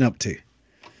 What you been up to?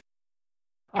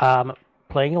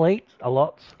 Playing late a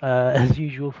lot, as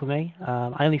usual for me.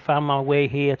 I only found my way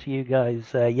here to you guys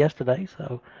yesterday,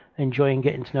 so enjoying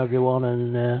getting to know everyone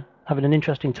and having an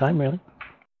interesting time, really.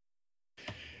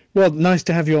 Well, nice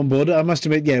to have you on board. I must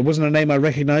admit, yeah, it wasn't a name I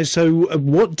recognised. So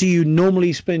what do you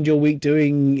normally spend your week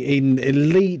doing in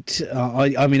Elite?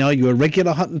 I mean, are you a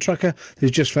regular Hutton trucker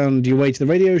who's just found your way to the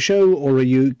radio show, or are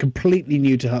you completely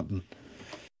new to Hutton?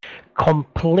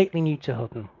 Completely new to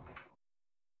Hutton.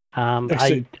 I'm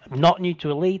not new to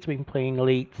Elite. I've been playing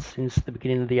Elite since the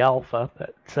beginning of the alpha,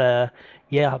 but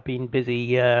yeah, I've been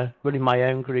busy running my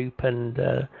own group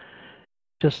and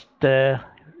just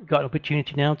got an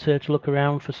opportunity now to look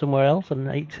around for somewhere else, and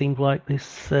it seems like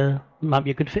this might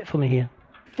be a good fit for me here.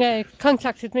 Yeah, he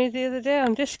contacted me the other day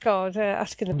on Discord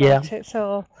asking about it,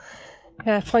 so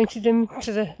I pointed him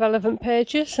to the relevant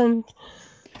pages, and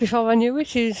before I knew it,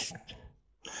 he's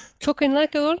trucking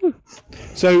like a run.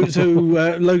 So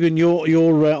Logan, you're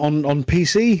on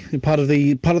PC, part of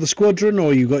the squadron,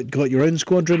 or you got your own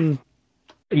squadron?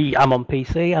 I'm on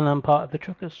PC, and I'm part of the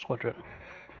Truckers Squadron.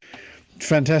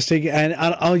 Fantastic. And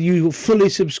are you fully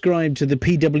subscribed to the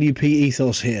PWP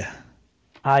ethos here?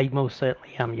 I most certainly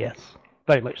am, yes.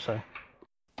 Very much so.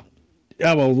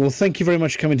 Well, thank you very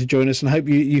much for coming to join us, and I hope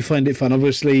you find it fun.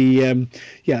 Obviously, I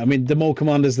mean, the more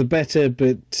commanders, the better,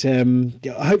 but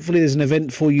hopefully there's an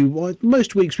event for you. Well,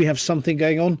 most weeks we have something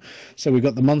going on. So we've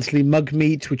got the monthly mug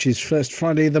meet, which is first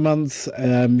Friday of the month.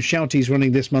 Shouty's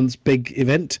running this month's big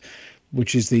event,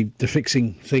 which is the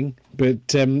fixing thing. But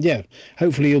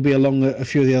hopefully you'll be along a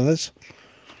few of the others.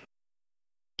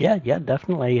 Yeah,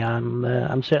 definitely.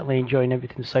 I'm certainly enjoying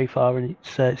everything so far, and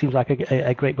it seems like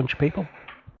a great bunch of people.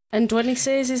 And when he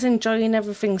says he's enjoying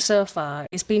everything so far,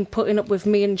 he's been putting up with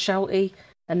me and Shouty,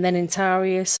 and then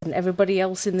Intarius and everybody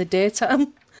else in the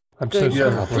daytime. I'm so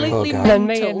sorry. Completely And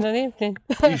me in the evening.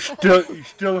 He's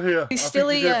still here. He's still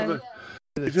here.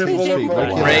 He's here for the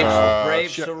long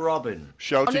Braves to Robin.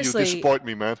 Shouty, Honestly, you disappoint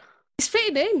me, man. He's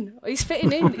fitting in. He's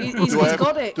fitting in. He's Do I have-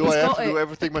 got it. Do He's I have got to it. do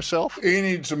everything myself? He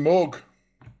needs a mug.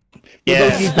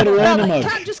 Yeah, you better earn a You mug.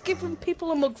 can't just give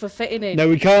people a mug for fitting in. No,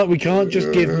 we can't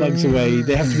just give mugs away.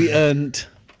 They have to be earned.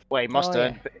 Well, he must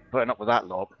earn putting up with that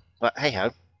lot. But hey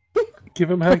ho. Give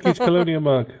him Hankey's Colonia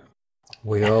mug.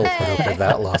 We all put up with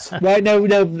that lot. Right,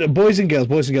 no, boys and girls.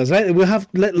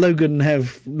 Let Logan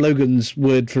have Logan's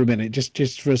word for a minute,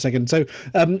 just for a second. So,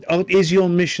 is your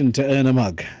mission to earn a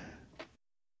mug?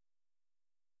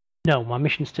 No, my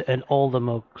mission's to earn all the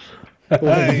mugs.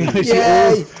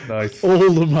 Nice. All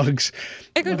the mugs.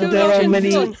 There are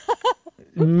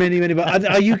many. But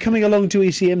are you coming along to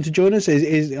ECM to join us?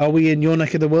 Are we in your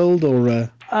neck of the world, or?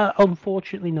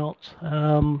 Unfortunately not.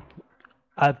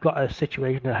 I've got a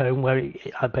situation at home where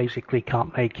I basically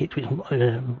can't make it.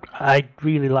 I'd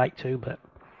really like to, but...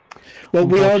 Well,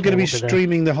 we are going to be unfortunately, I won't be there.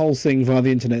 streaming the whole thing via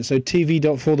the internet. So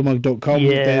tv.forthemug.com.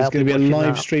 Yeah, There's I'll going to be be a watching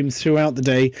live that. stream throughout the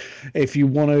day. If you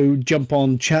want to jump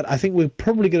on chat, I think we're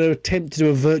probably going to attempt to do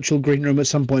a virtual green room at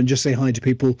some point and just say hi to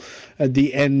people at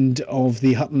the end of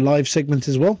the Hutton Live segment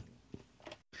as well.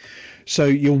 So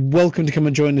you're welcome to come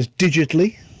and join us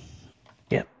digitally.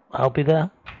 Yep, I'll be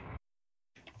there.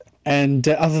 And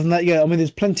other than that, I mean,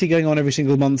 there's plenty going on every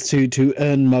single month to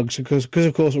earn mugs because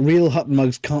of course, real Hutton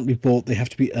mugs can't be bought; they have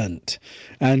to be earned.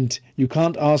 And you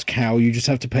can't ask how; you just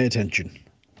have to pay attention.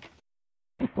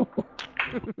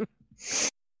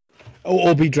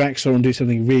 or be Draxor and do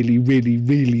something really, really,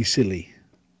 really silly.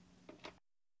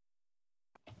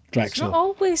 It's not Draxor.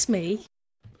 always me.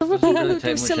 Other people who take do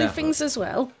much silly effort. things as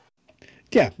well.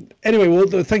 Yeah. Anyway, well,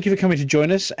 thank you for coming to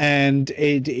join us, and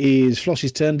it is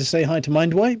Flossie's turn to say hi to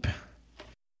Mindwipe.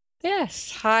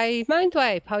 Yes. Hi,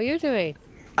 Mindwipe. How are you doing?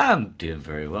 I'm doing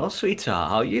very well, sweetheart.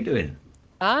 How are you doing?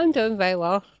 I'm doing very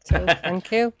well, too.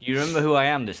 Thank you. You remember who I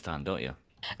am this time, don't you?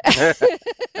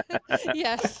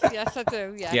 Yes, I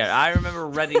do. Yes. Yeah, I remember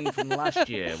Reading from last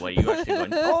year where you actually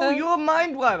went, "Oh, you're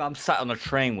Mindwipe." I'm sat on a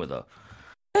train with her.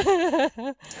 Yeah,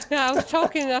 I was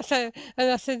talking, and I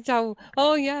said,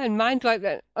 "Oh yeah," and Mindwipe.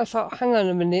 Then I thought, "Hang on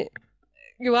a minute,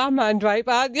 you are Mindwipe,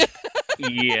 aren't you?"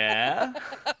 Yeah.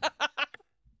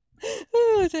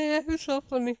 Oh dear, it was so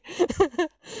funny.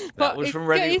 But was from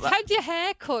Reading. You'd had your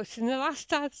hair cut, and the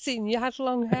last I'd seen, you had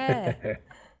long hair.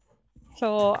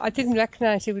 So I didn't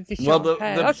recognise you with your short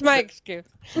hair. That's my excuse.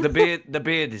 The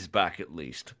beard is back at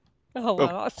least. Oh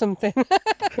well, that's something.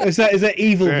 Is that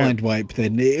evil Mindwipe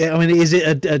then? I mean, is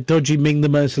it a dodgy Ming the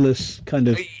Merciless kind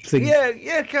of thing?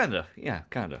 Yeah, kinda. Yeah,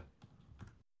 kinda.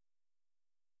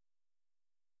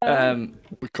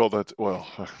 We call that, well,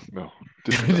 no.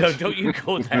 No, don't you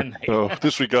call that name. No,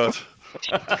 disregard.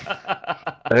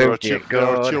 Oh, dear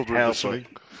God, children help listening.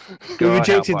 We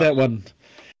rejected that one.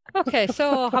 Okay,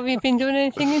 so have you been doing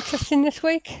anything interesting this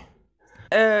week?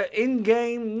 In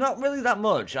game, not really that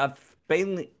much. I've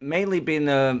mainly been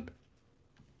out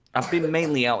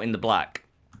in the black.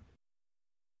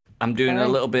 I'm doing a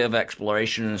little bit of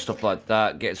exploration and stuff like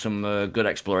that. Get some good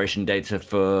exploration data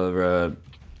for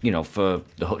for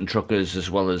the Hutton Truckers as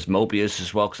well as Mobius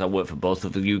as well, because I work for both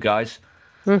of you guys.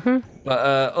 Mm-hmm. But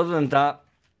other than that,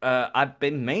 I've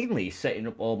been mainly setting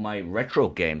up all my retro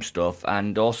game stuff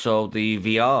and also the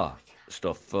VR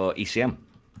stuff for ECM.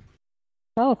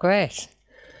 Oh, great!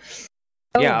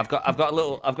 Yeah, I've got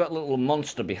a little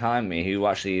monster behind me who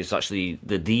is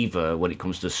the diva when it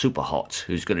comes to Super Hot,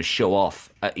 who's going to show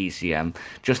off at ECM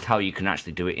just how you can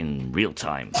actually do it in real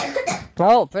time.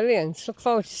 Oh, brilliant! Look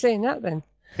forward to seeing that then.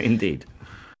 Indeed.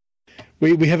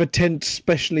 We have a tent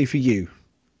specially for you.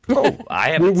 Oh, I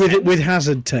have with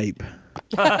hazard tape.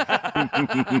 Is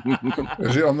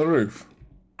it on the roof?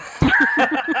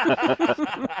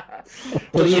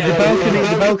 Well,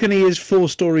 the balcony is 4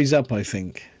 stories up, I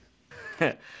think.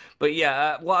 But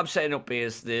yeah, what I'm setting up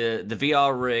is the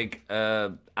VR rig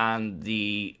and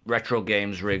the retro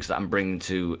games rigs that I'm bringing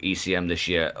to ECM this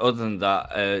year. Other than that,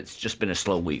 it's just been a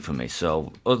slow week for me.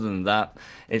 So other than that,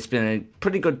 it's been a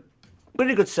pretty good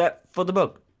set for the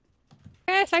mug.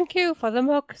 Yeah, thank you for the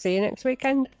mug. See you next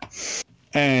weekend.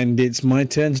 And it's my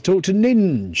turn to talk to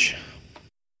Ninja.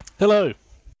 Hello.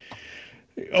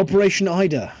 Operation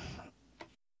Ida.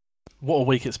 What a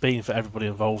week it's been for everybody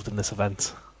involved in this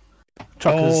event.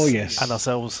 Truckers yes. And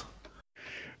ourselves.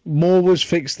 More was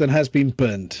fixed than has been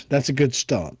burnt. That's a good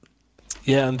start.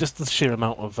 Yeah, and just the sheer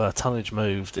amount of tonnage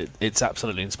moved, it's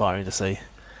absolutely inspiring to see.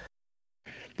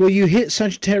 Well, you hit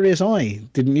Sagittarius Eye,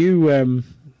 didn't you?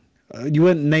 You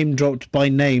weren't name dropped by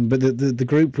name, but the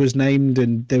group was named,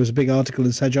 and there was a big article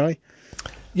in Sag Eye.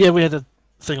 Yeah, we had a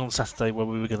thing on Saturday where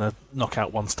we were going to knock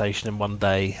out one station in one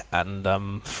day,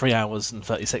 and 3 hours and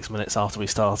 36 minutes after we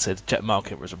started, Jet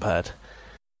Market was repaired.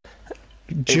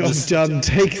 Job done.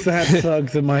 Take that, Thug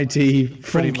the Mighty.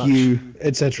 Thank you,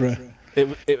 etc.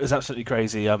 It was absolutely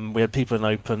crazy. We had people in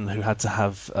Open who had to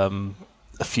have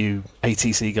a few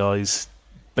ATC guys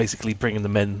basically bringing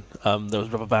them in. There was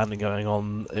rubber banding going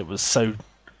on. It was so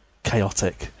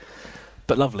chaotic,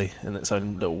 but lovely in its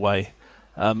own little way.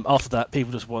 After that,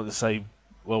 people just wanted to say,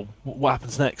 well, what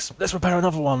happens next? Let's repair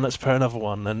another one.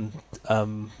 And I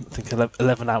think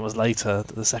 11 hours later,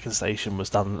 the second station was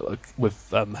done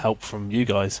with help from you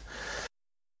guys.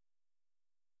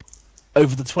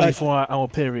 Over the 24-hour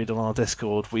period on our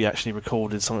Discord, we actually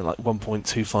recorded something like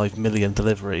 1.25 million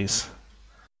deliveries.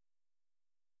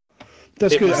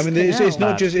 That's good. I mean, it's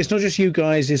not just you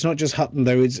guys. It's not just Hutton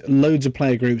though. It's loads of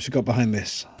player groups who got behind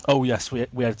this. Oh yes,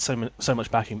 we had so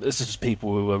much backing. But this is just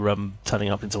people who were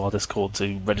turning up into our Discord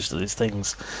to register these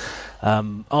things.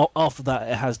 After that,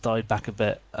 it has died back a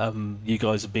bit. You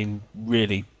guys have been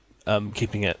really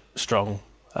keeping it strong.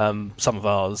 Some of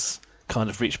ours kind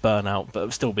of reached burnout, but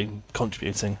have still been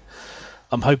contributing.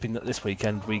 I'm hoping that this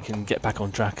weekend we can get back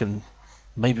on track and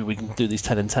maybe we can do these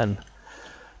 10 and 10.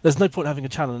 There's no point having a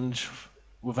challenge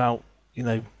without,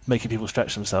 making people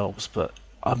stretch themselves, but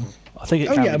I think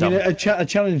it can be done. I mean, a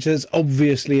challenge that's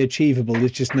obviously achievable.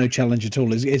 There's just no challenge at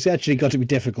all. It's actually got to be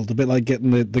difficult, a bit like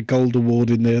getting the gold award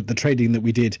in the trading that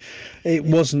we did. It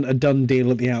wasn't a done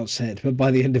deal at the outset, but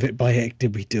by the end of it, by heck,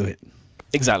 did we do it.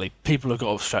 Exactly. People have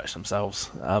got to stretch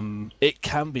themselves. It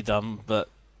can be done, but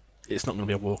it's not going to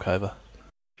be a walkover.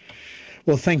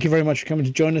 Well, thank you very much for coming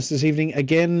to join us this evening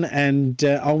again. And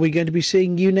are we going to be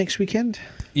seeing you next weekend?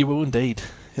 You will indeed.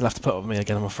 You'll have to put up with me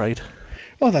again, I'm afraid.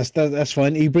 Oh, that's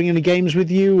fine. Are you bringing any games with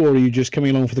you, or are you just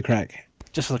coming along for the crack?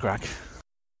 Just for the crack.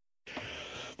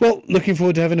 Well, looking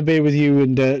forward to having a beer with you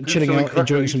and chilling out,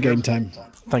 enjoying some game time.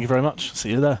 Thank you very much.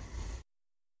 See you there.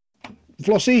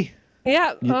 Flossie?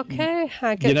 Yeah, okay.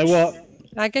 You know what?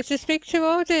 I get to speak to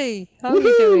Odie. How are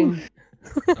you doing?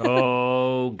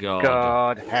 Oh, God.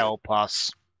 God help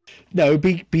us. No,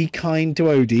 be kind to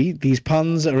Odie. These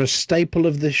puns are a staple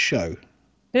of this show.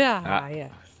 Yeah, yeah.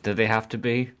 Do they have to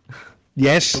be?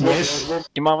 Yes. Do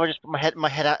you mind if I just put my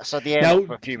head outside the air Now,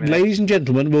 for a few minutes? ladies and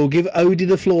gentlemen, we'll give Odie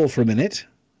the floor for a minute.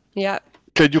 Yeah.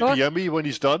 Can you Go on. PM me when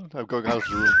he's done? I'm going out of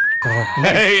the room.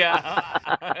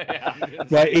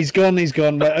 Right, he's gone.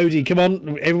 Right, Odie, come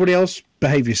on. Everybody else,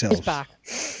 behave yourselves. He's back.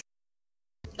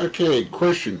 Okay,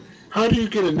 question. How do you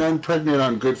get a nun pregnant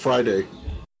on Good Friday?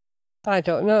 I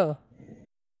don't know.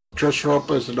 Dress her up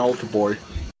as an altar boy.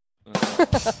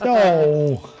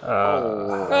 Oh.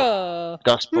 Oh.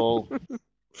 Dustball.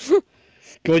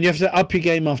 Go on, you have to up your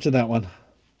game after that one.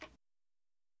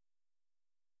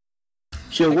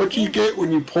 So what do you get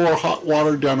when you pour hot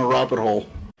water down a rabbit hole?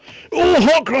 Oh,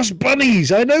 hot cross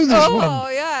bunnies! I know this one. Oh,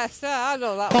 yes. Yeah, I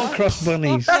know that Hot one. cross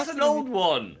bunnies. That's an old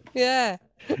one. Yeah.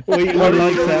 We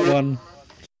like that one.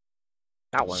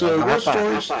 That one. So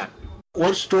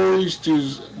what stories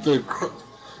does the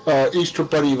Easter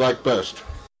Bunny like best?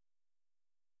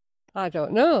 I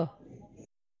don't know.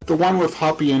 The one with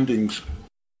happy endings.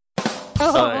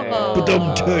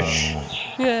 Ba-dum-tush.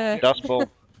 Yeah. Dustball.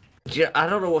 I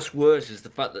don't know what's worse is the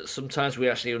fact that sometimes we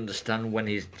actually understand when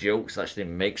his jokes actually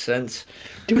make sense.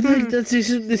 This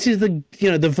is the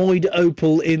the void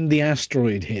opal in the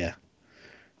asteroid here.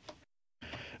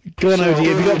 Go on, Odie.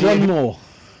 Have you got one more?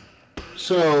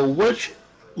 So which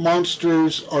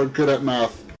monsters are good at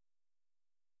math?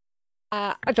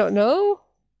 I don't know.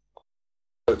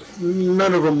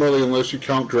 None of them really, unless you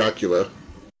count Dracula.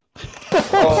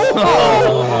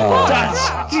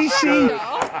 That's, you see,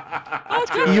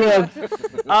 you're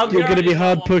going to be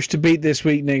hard pushed to beat this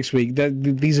week, next week.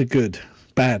 These are good.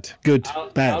 Bad. Good.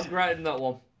 Bad. I'll grant him that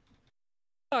one.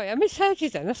 Sorry, I misheard you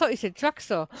then. I thought you said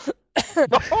Draxor.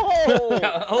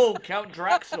 Oh, Count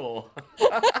Draxor.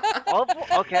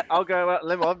 Okay, I'll go out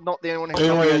limb. I'm not the only one who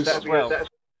Anyways, that as well.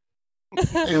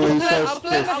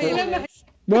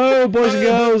 Whoa, boys and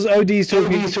girls, Odie's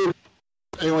talking.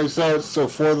 Anyways, so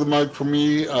for the mug for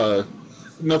me,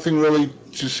 nothing really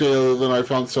to say other than I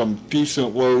found some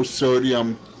decent low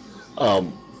sodium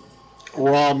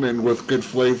ramen with good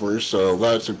flavors, so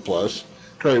that's a plus.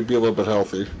 Try to be a little bit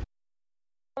healthy.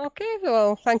 Okay,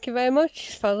 well, thank you very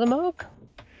much for the mug.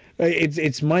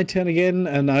 It's my turn again,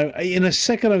 and in a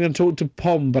second I'm going to talk to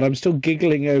Pom, but I'm still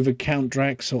giggling over Count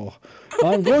Draxor.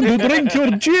 I'm going to drink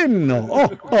your gin.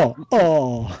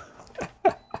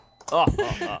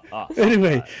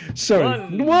 Anyway,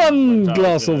 sorry. One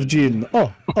glass of gin.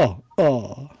 So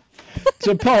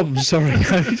Pom, sorry,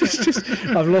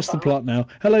 I've lost the plot now.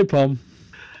 Hello, Pom.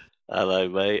 Hello,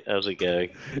 mate. How's it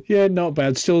going? Yeah, not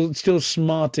bad. Still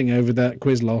smarting over that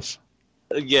quiz loss.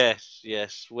 Yes.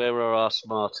 Where are our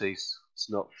smarties? It's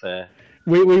not fair.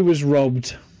 We was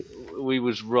robbed. We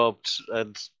was robbed,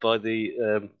 and by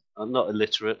the I'm not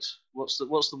illiterate. What's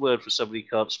the word for somebody who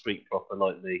can't speak proper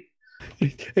like me?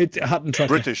 It's Hutton Trucker.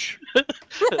 British.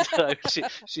 No,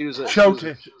 she was a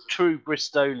true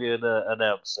Bristolian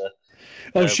announcer.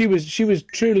 Oh, she was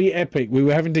truly epic. We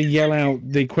were having to yell out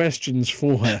the questions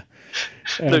for her,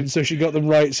 so she got them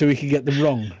right, so we could get them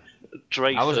wrong.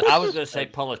 I was going to say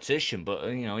politician,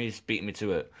 but he's beating me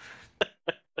to it.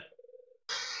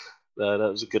 No,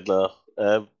 that was a good laugh.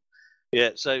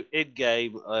 Yeah, so in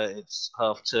game, it's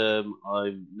half term.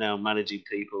 I'm now managing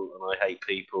people, and I hate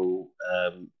people.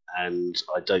 And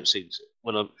I don't seem to,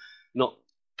 when I'm not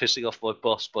pissing off my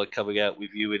boss by coming out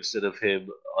with you instead of him,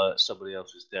 somebody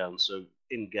else is down. So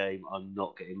in game, I'm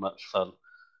not getting much fun.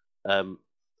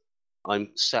 I'm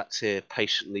sat here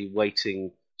patiently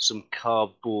waiting some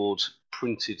cardboard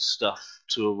printed stuff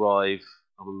to arrive,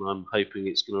 and I'm hoping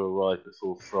it's going to arrive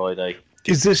before Friday.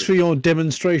 Is this for your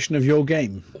demonstration of your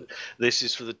game? This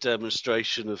is for the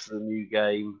demonstration of the new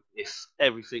game. If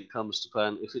everything comes to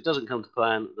plan, if it doesn't come to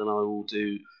plan, then I will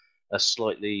do a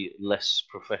slightly less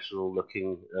professional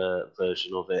looking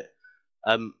version of it.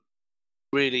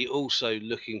 Really also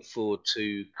looking forward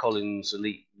to Colin's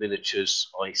Elite Miniatures.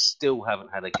 I still haven't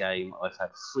had a game. I've had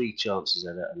 3 chances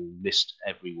at it and missed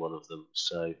every one of them.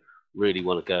 So really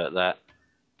want to go at that.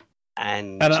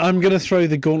 And I'm going to throw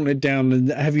the gauntlet down. And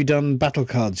have you done battle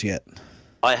cards yet?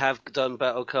 I have done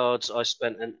battle cards. I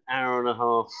spent an hour and a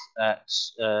half at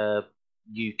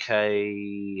UK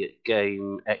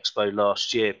Game Expo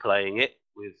last year playing it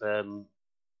with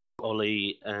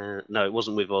Ollie. No, it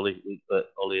wasn't with Ollie,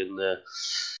 but Ollie and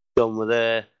John were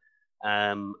there.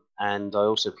 And I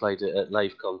also played it at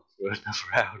LaveCon for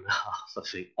another hour and a half, I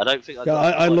think. I don't think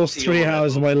I lost 3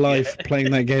 hours of my life playing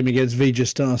that game against Vija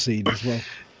Starseed as well.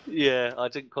 Yeah, I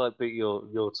didn't quite beat your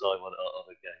time on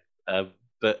the game.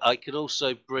 But I could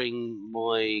also bring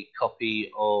my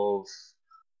copy of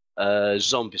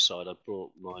Zombicide. I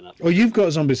brought mine up. Oh, you've got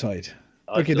Zombicide.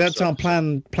 I've Okay, got that's our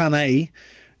plan A,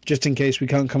 just in case we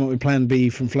can't come up with plan B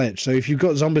from Fletch. So if you've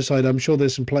got Zombicide, I'm sure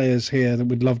there's some players here that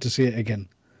would love to see it again.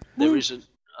 There isn't.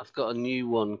 I've got a new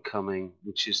one coming,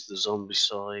 which is the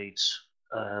Zombicide.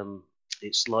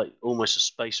 It's like almost a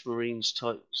Space Marines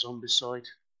type Zombicide.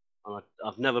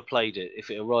 I've never played it. If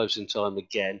it arrives in time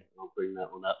again, I'll bring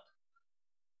that one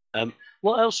up.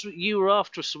 What else? You were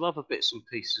after some other bits and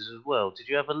pieces as well. Did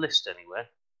you have a list anywhere?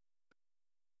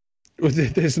 Well,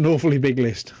 there's an awfully big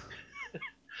list.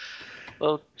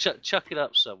 Well, chuck it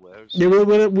up somewhere. Yeah,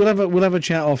 we'll have a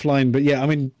chat offline. But yeah, I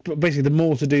mean, basically, the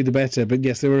more to do, the better. But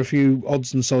yes, there were a few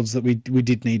odds and sods that we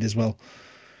did need as well.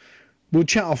 We'll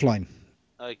chat offline.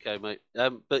 Okay, mate.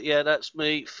 But yeah, that's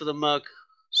me for the mug.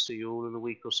 See you all in a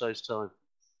week or so's time.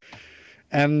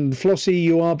 And Flossie,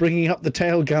 you are bringing up the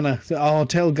tail gunner, our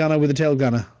tail gunner with a tail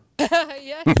gunner.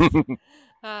 Yes.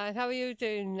 How are you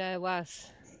doing,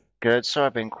 Waz? Good. So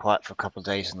I've been quiet for a couple of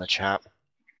days in the chat.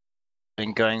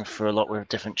 Been going through a lot with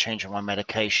different change of my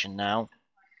medication now.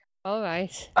 All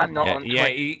right. I'm not on.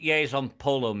 He's on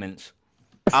polo mints.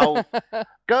 I'll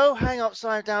go hang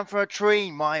upside down for a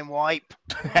tree, mind wipe.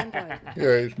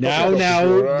 Now,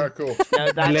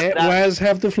 let Waz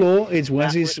have the floor. It's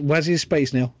Waz's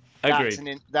space now.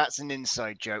 That's an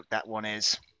inside joke, that one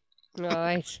is.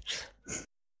 Right.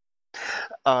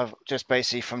 Just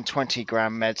basically from 20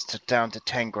 gram meds down to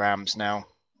 10 grams now.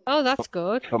 Oh, that's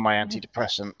good. For my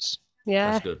antidepressants.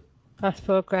 Yeah. That's good. That's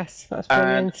progress. That's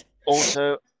brilliant.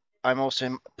 And I'm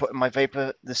also putting my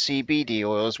vapor, the CBD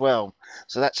oil as well.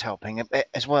 So that's helping a bit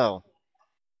as well.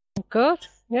 Good.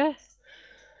 Yes.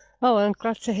 Oh, I'm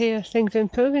glad to hear things are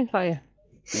improving for you.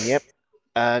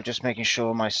 Yep. Just making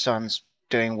sure my son's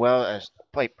doing well, as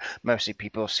mostly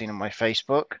people have seen on my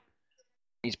Facebook.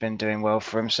 He's been doing well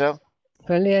for himself.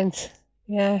 Brilliant.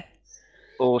 Yeah.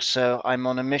 Also, I'm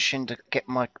on a mission to get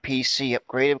my PC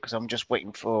upgraded because I'm just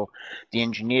waiting for the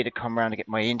engineer to come around to get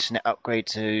my internet upgrade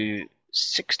to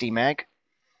 60 meg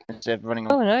instead of running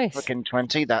on freaking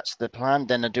 20. That's the plan.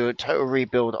 Then I do a total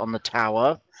rebuild on the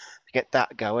tower to get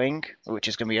that going, which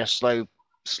is going to be a slow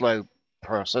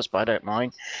process, but I don't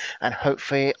mind. And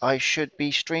hopefully I should be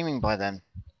streaming by then.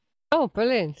 Oh,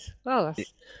 brilliant. Well,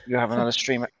 You have another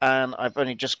stream, and I've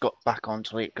only just got back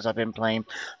onto it because I've been playing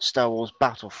Star Wars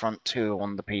Battlefront 2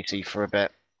 on the PC for a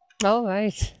bit. All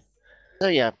right. So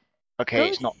yeah, okay, Good.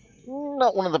 It's not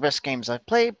one of the best games I've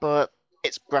played, but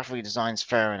its graphically design's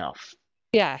fair enough.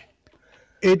 Yeah.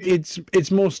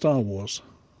 It's more Star Wars.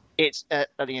 It's at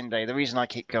the end of the day, the reason I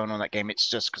keep going on that game, it's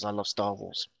just because I love Star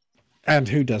Wars. And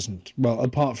who doesn't? Well,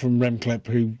 apart from Remclip,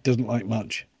 who doesn't like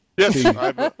much. Yes,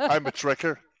 I'm a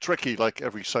Trekker. Trekkie, like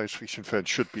every science fiction fan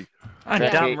should be.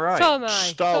 Damn right. So am I.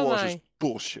 Star Wars is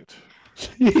bullshit.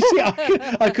 You see,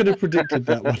 I could have predicted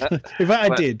that one. In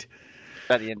fact, I did.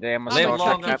 At the end of the day, I'm a Live Star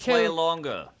longer, Trek play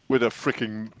longer. With a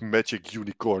freaking magic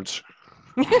unicorns.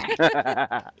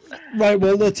 Right,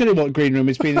 well, I'll tell you what, Green Room,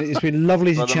 it's been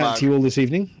lovely to chat to you all this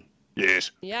evening.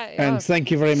 Yes. Yeah. And thank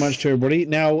you very much to everybody.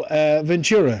 Now,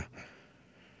 Ventura,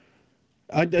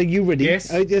 are you ready? Yes.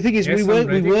 The thing is, Yes, we I'm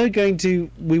ready. were going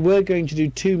to do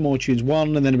two more tunes,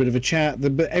 one and then a bit of a chat.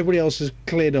 But everybody else has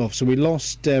cleared off, so we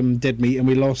lost Dead Meat and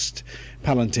we lost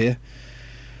Palantir.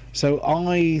 So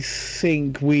I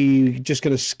think we just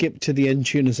going to skip to the end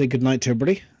tune and say good night to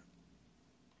everybody.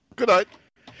 Good night.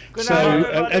 So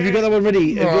have you got that one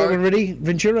ready? Have you got that one ready,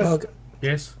 Ventura?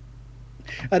 Yes.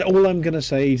 And all I'm going to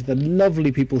say to the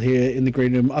lovely people here in the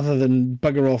Green Room, other than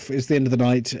bugger off, it's the end of the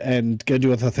night and go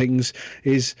do other things,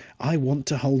 is I want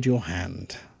to hold your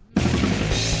hand.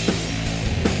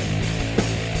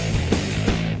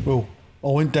 Well, I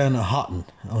went down to Hutton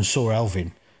and I saw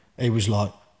Alvin. He was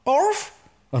like, "Orf?"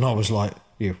 And I was like,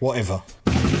 "Yeah, whatever."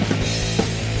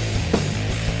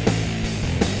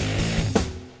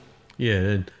 Yeah,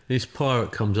 and this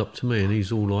pirate comes up to me and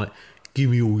he's all like, "Give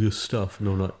me all your stuff." And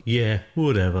I'm like, "Yeah,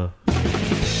 whatever."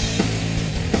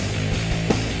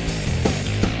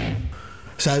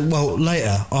 So, well,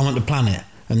 later I'm at the planet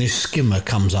and this skimmer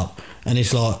comes up and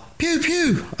it's like, "Pew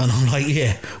pew," and I'm like,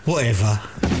 "Yeah, whatever."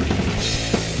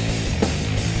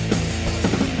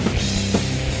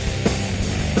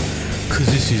 Because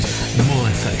this is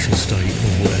my faction state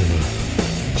or whatever.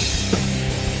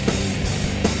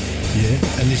 Yeah,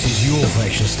 and this is your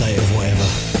faction state of whatever.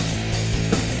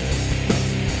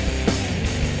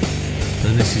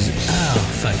 And this is our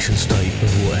faction state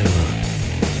of whatever.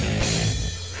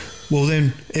 Well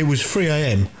then, it was 3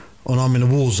 AM and I'm in a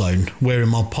war zone wearing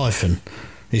my python.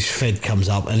 This Fed comes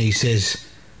up and he says,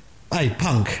 hey,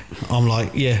 punk. I'm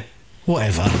like, yeah,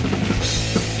 whatever.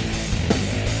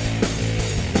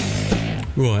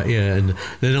 Right, yeah, and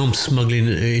then I'm smuggling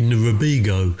in the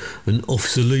Robigo, and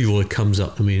Officer Leroy comes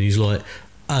up to me and he's like,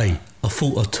 hey, I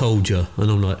thought I told you.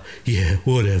 And I'm like, yeah,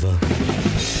 whatever.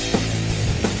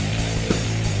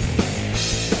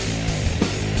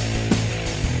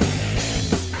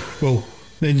 Well,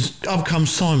 then up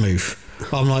comes Simuth.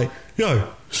 I'm like, yo,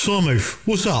 Simuth,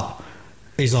 what's up?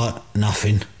 He's like,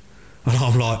 nothing. And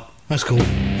I'm like, that's cool.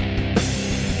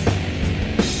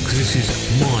 Because this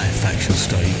is my faction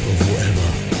state of whatever.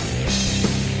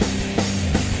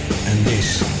 And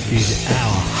this is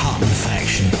our Hutton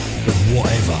faction of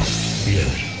whatever. Yeah.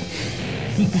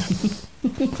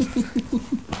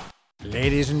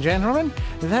 Ladies and gentlemen,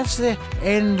 that's the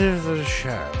end of the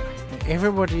show.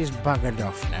 Everybody's buggered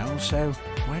off now, so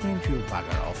why don't you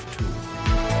bugger off too?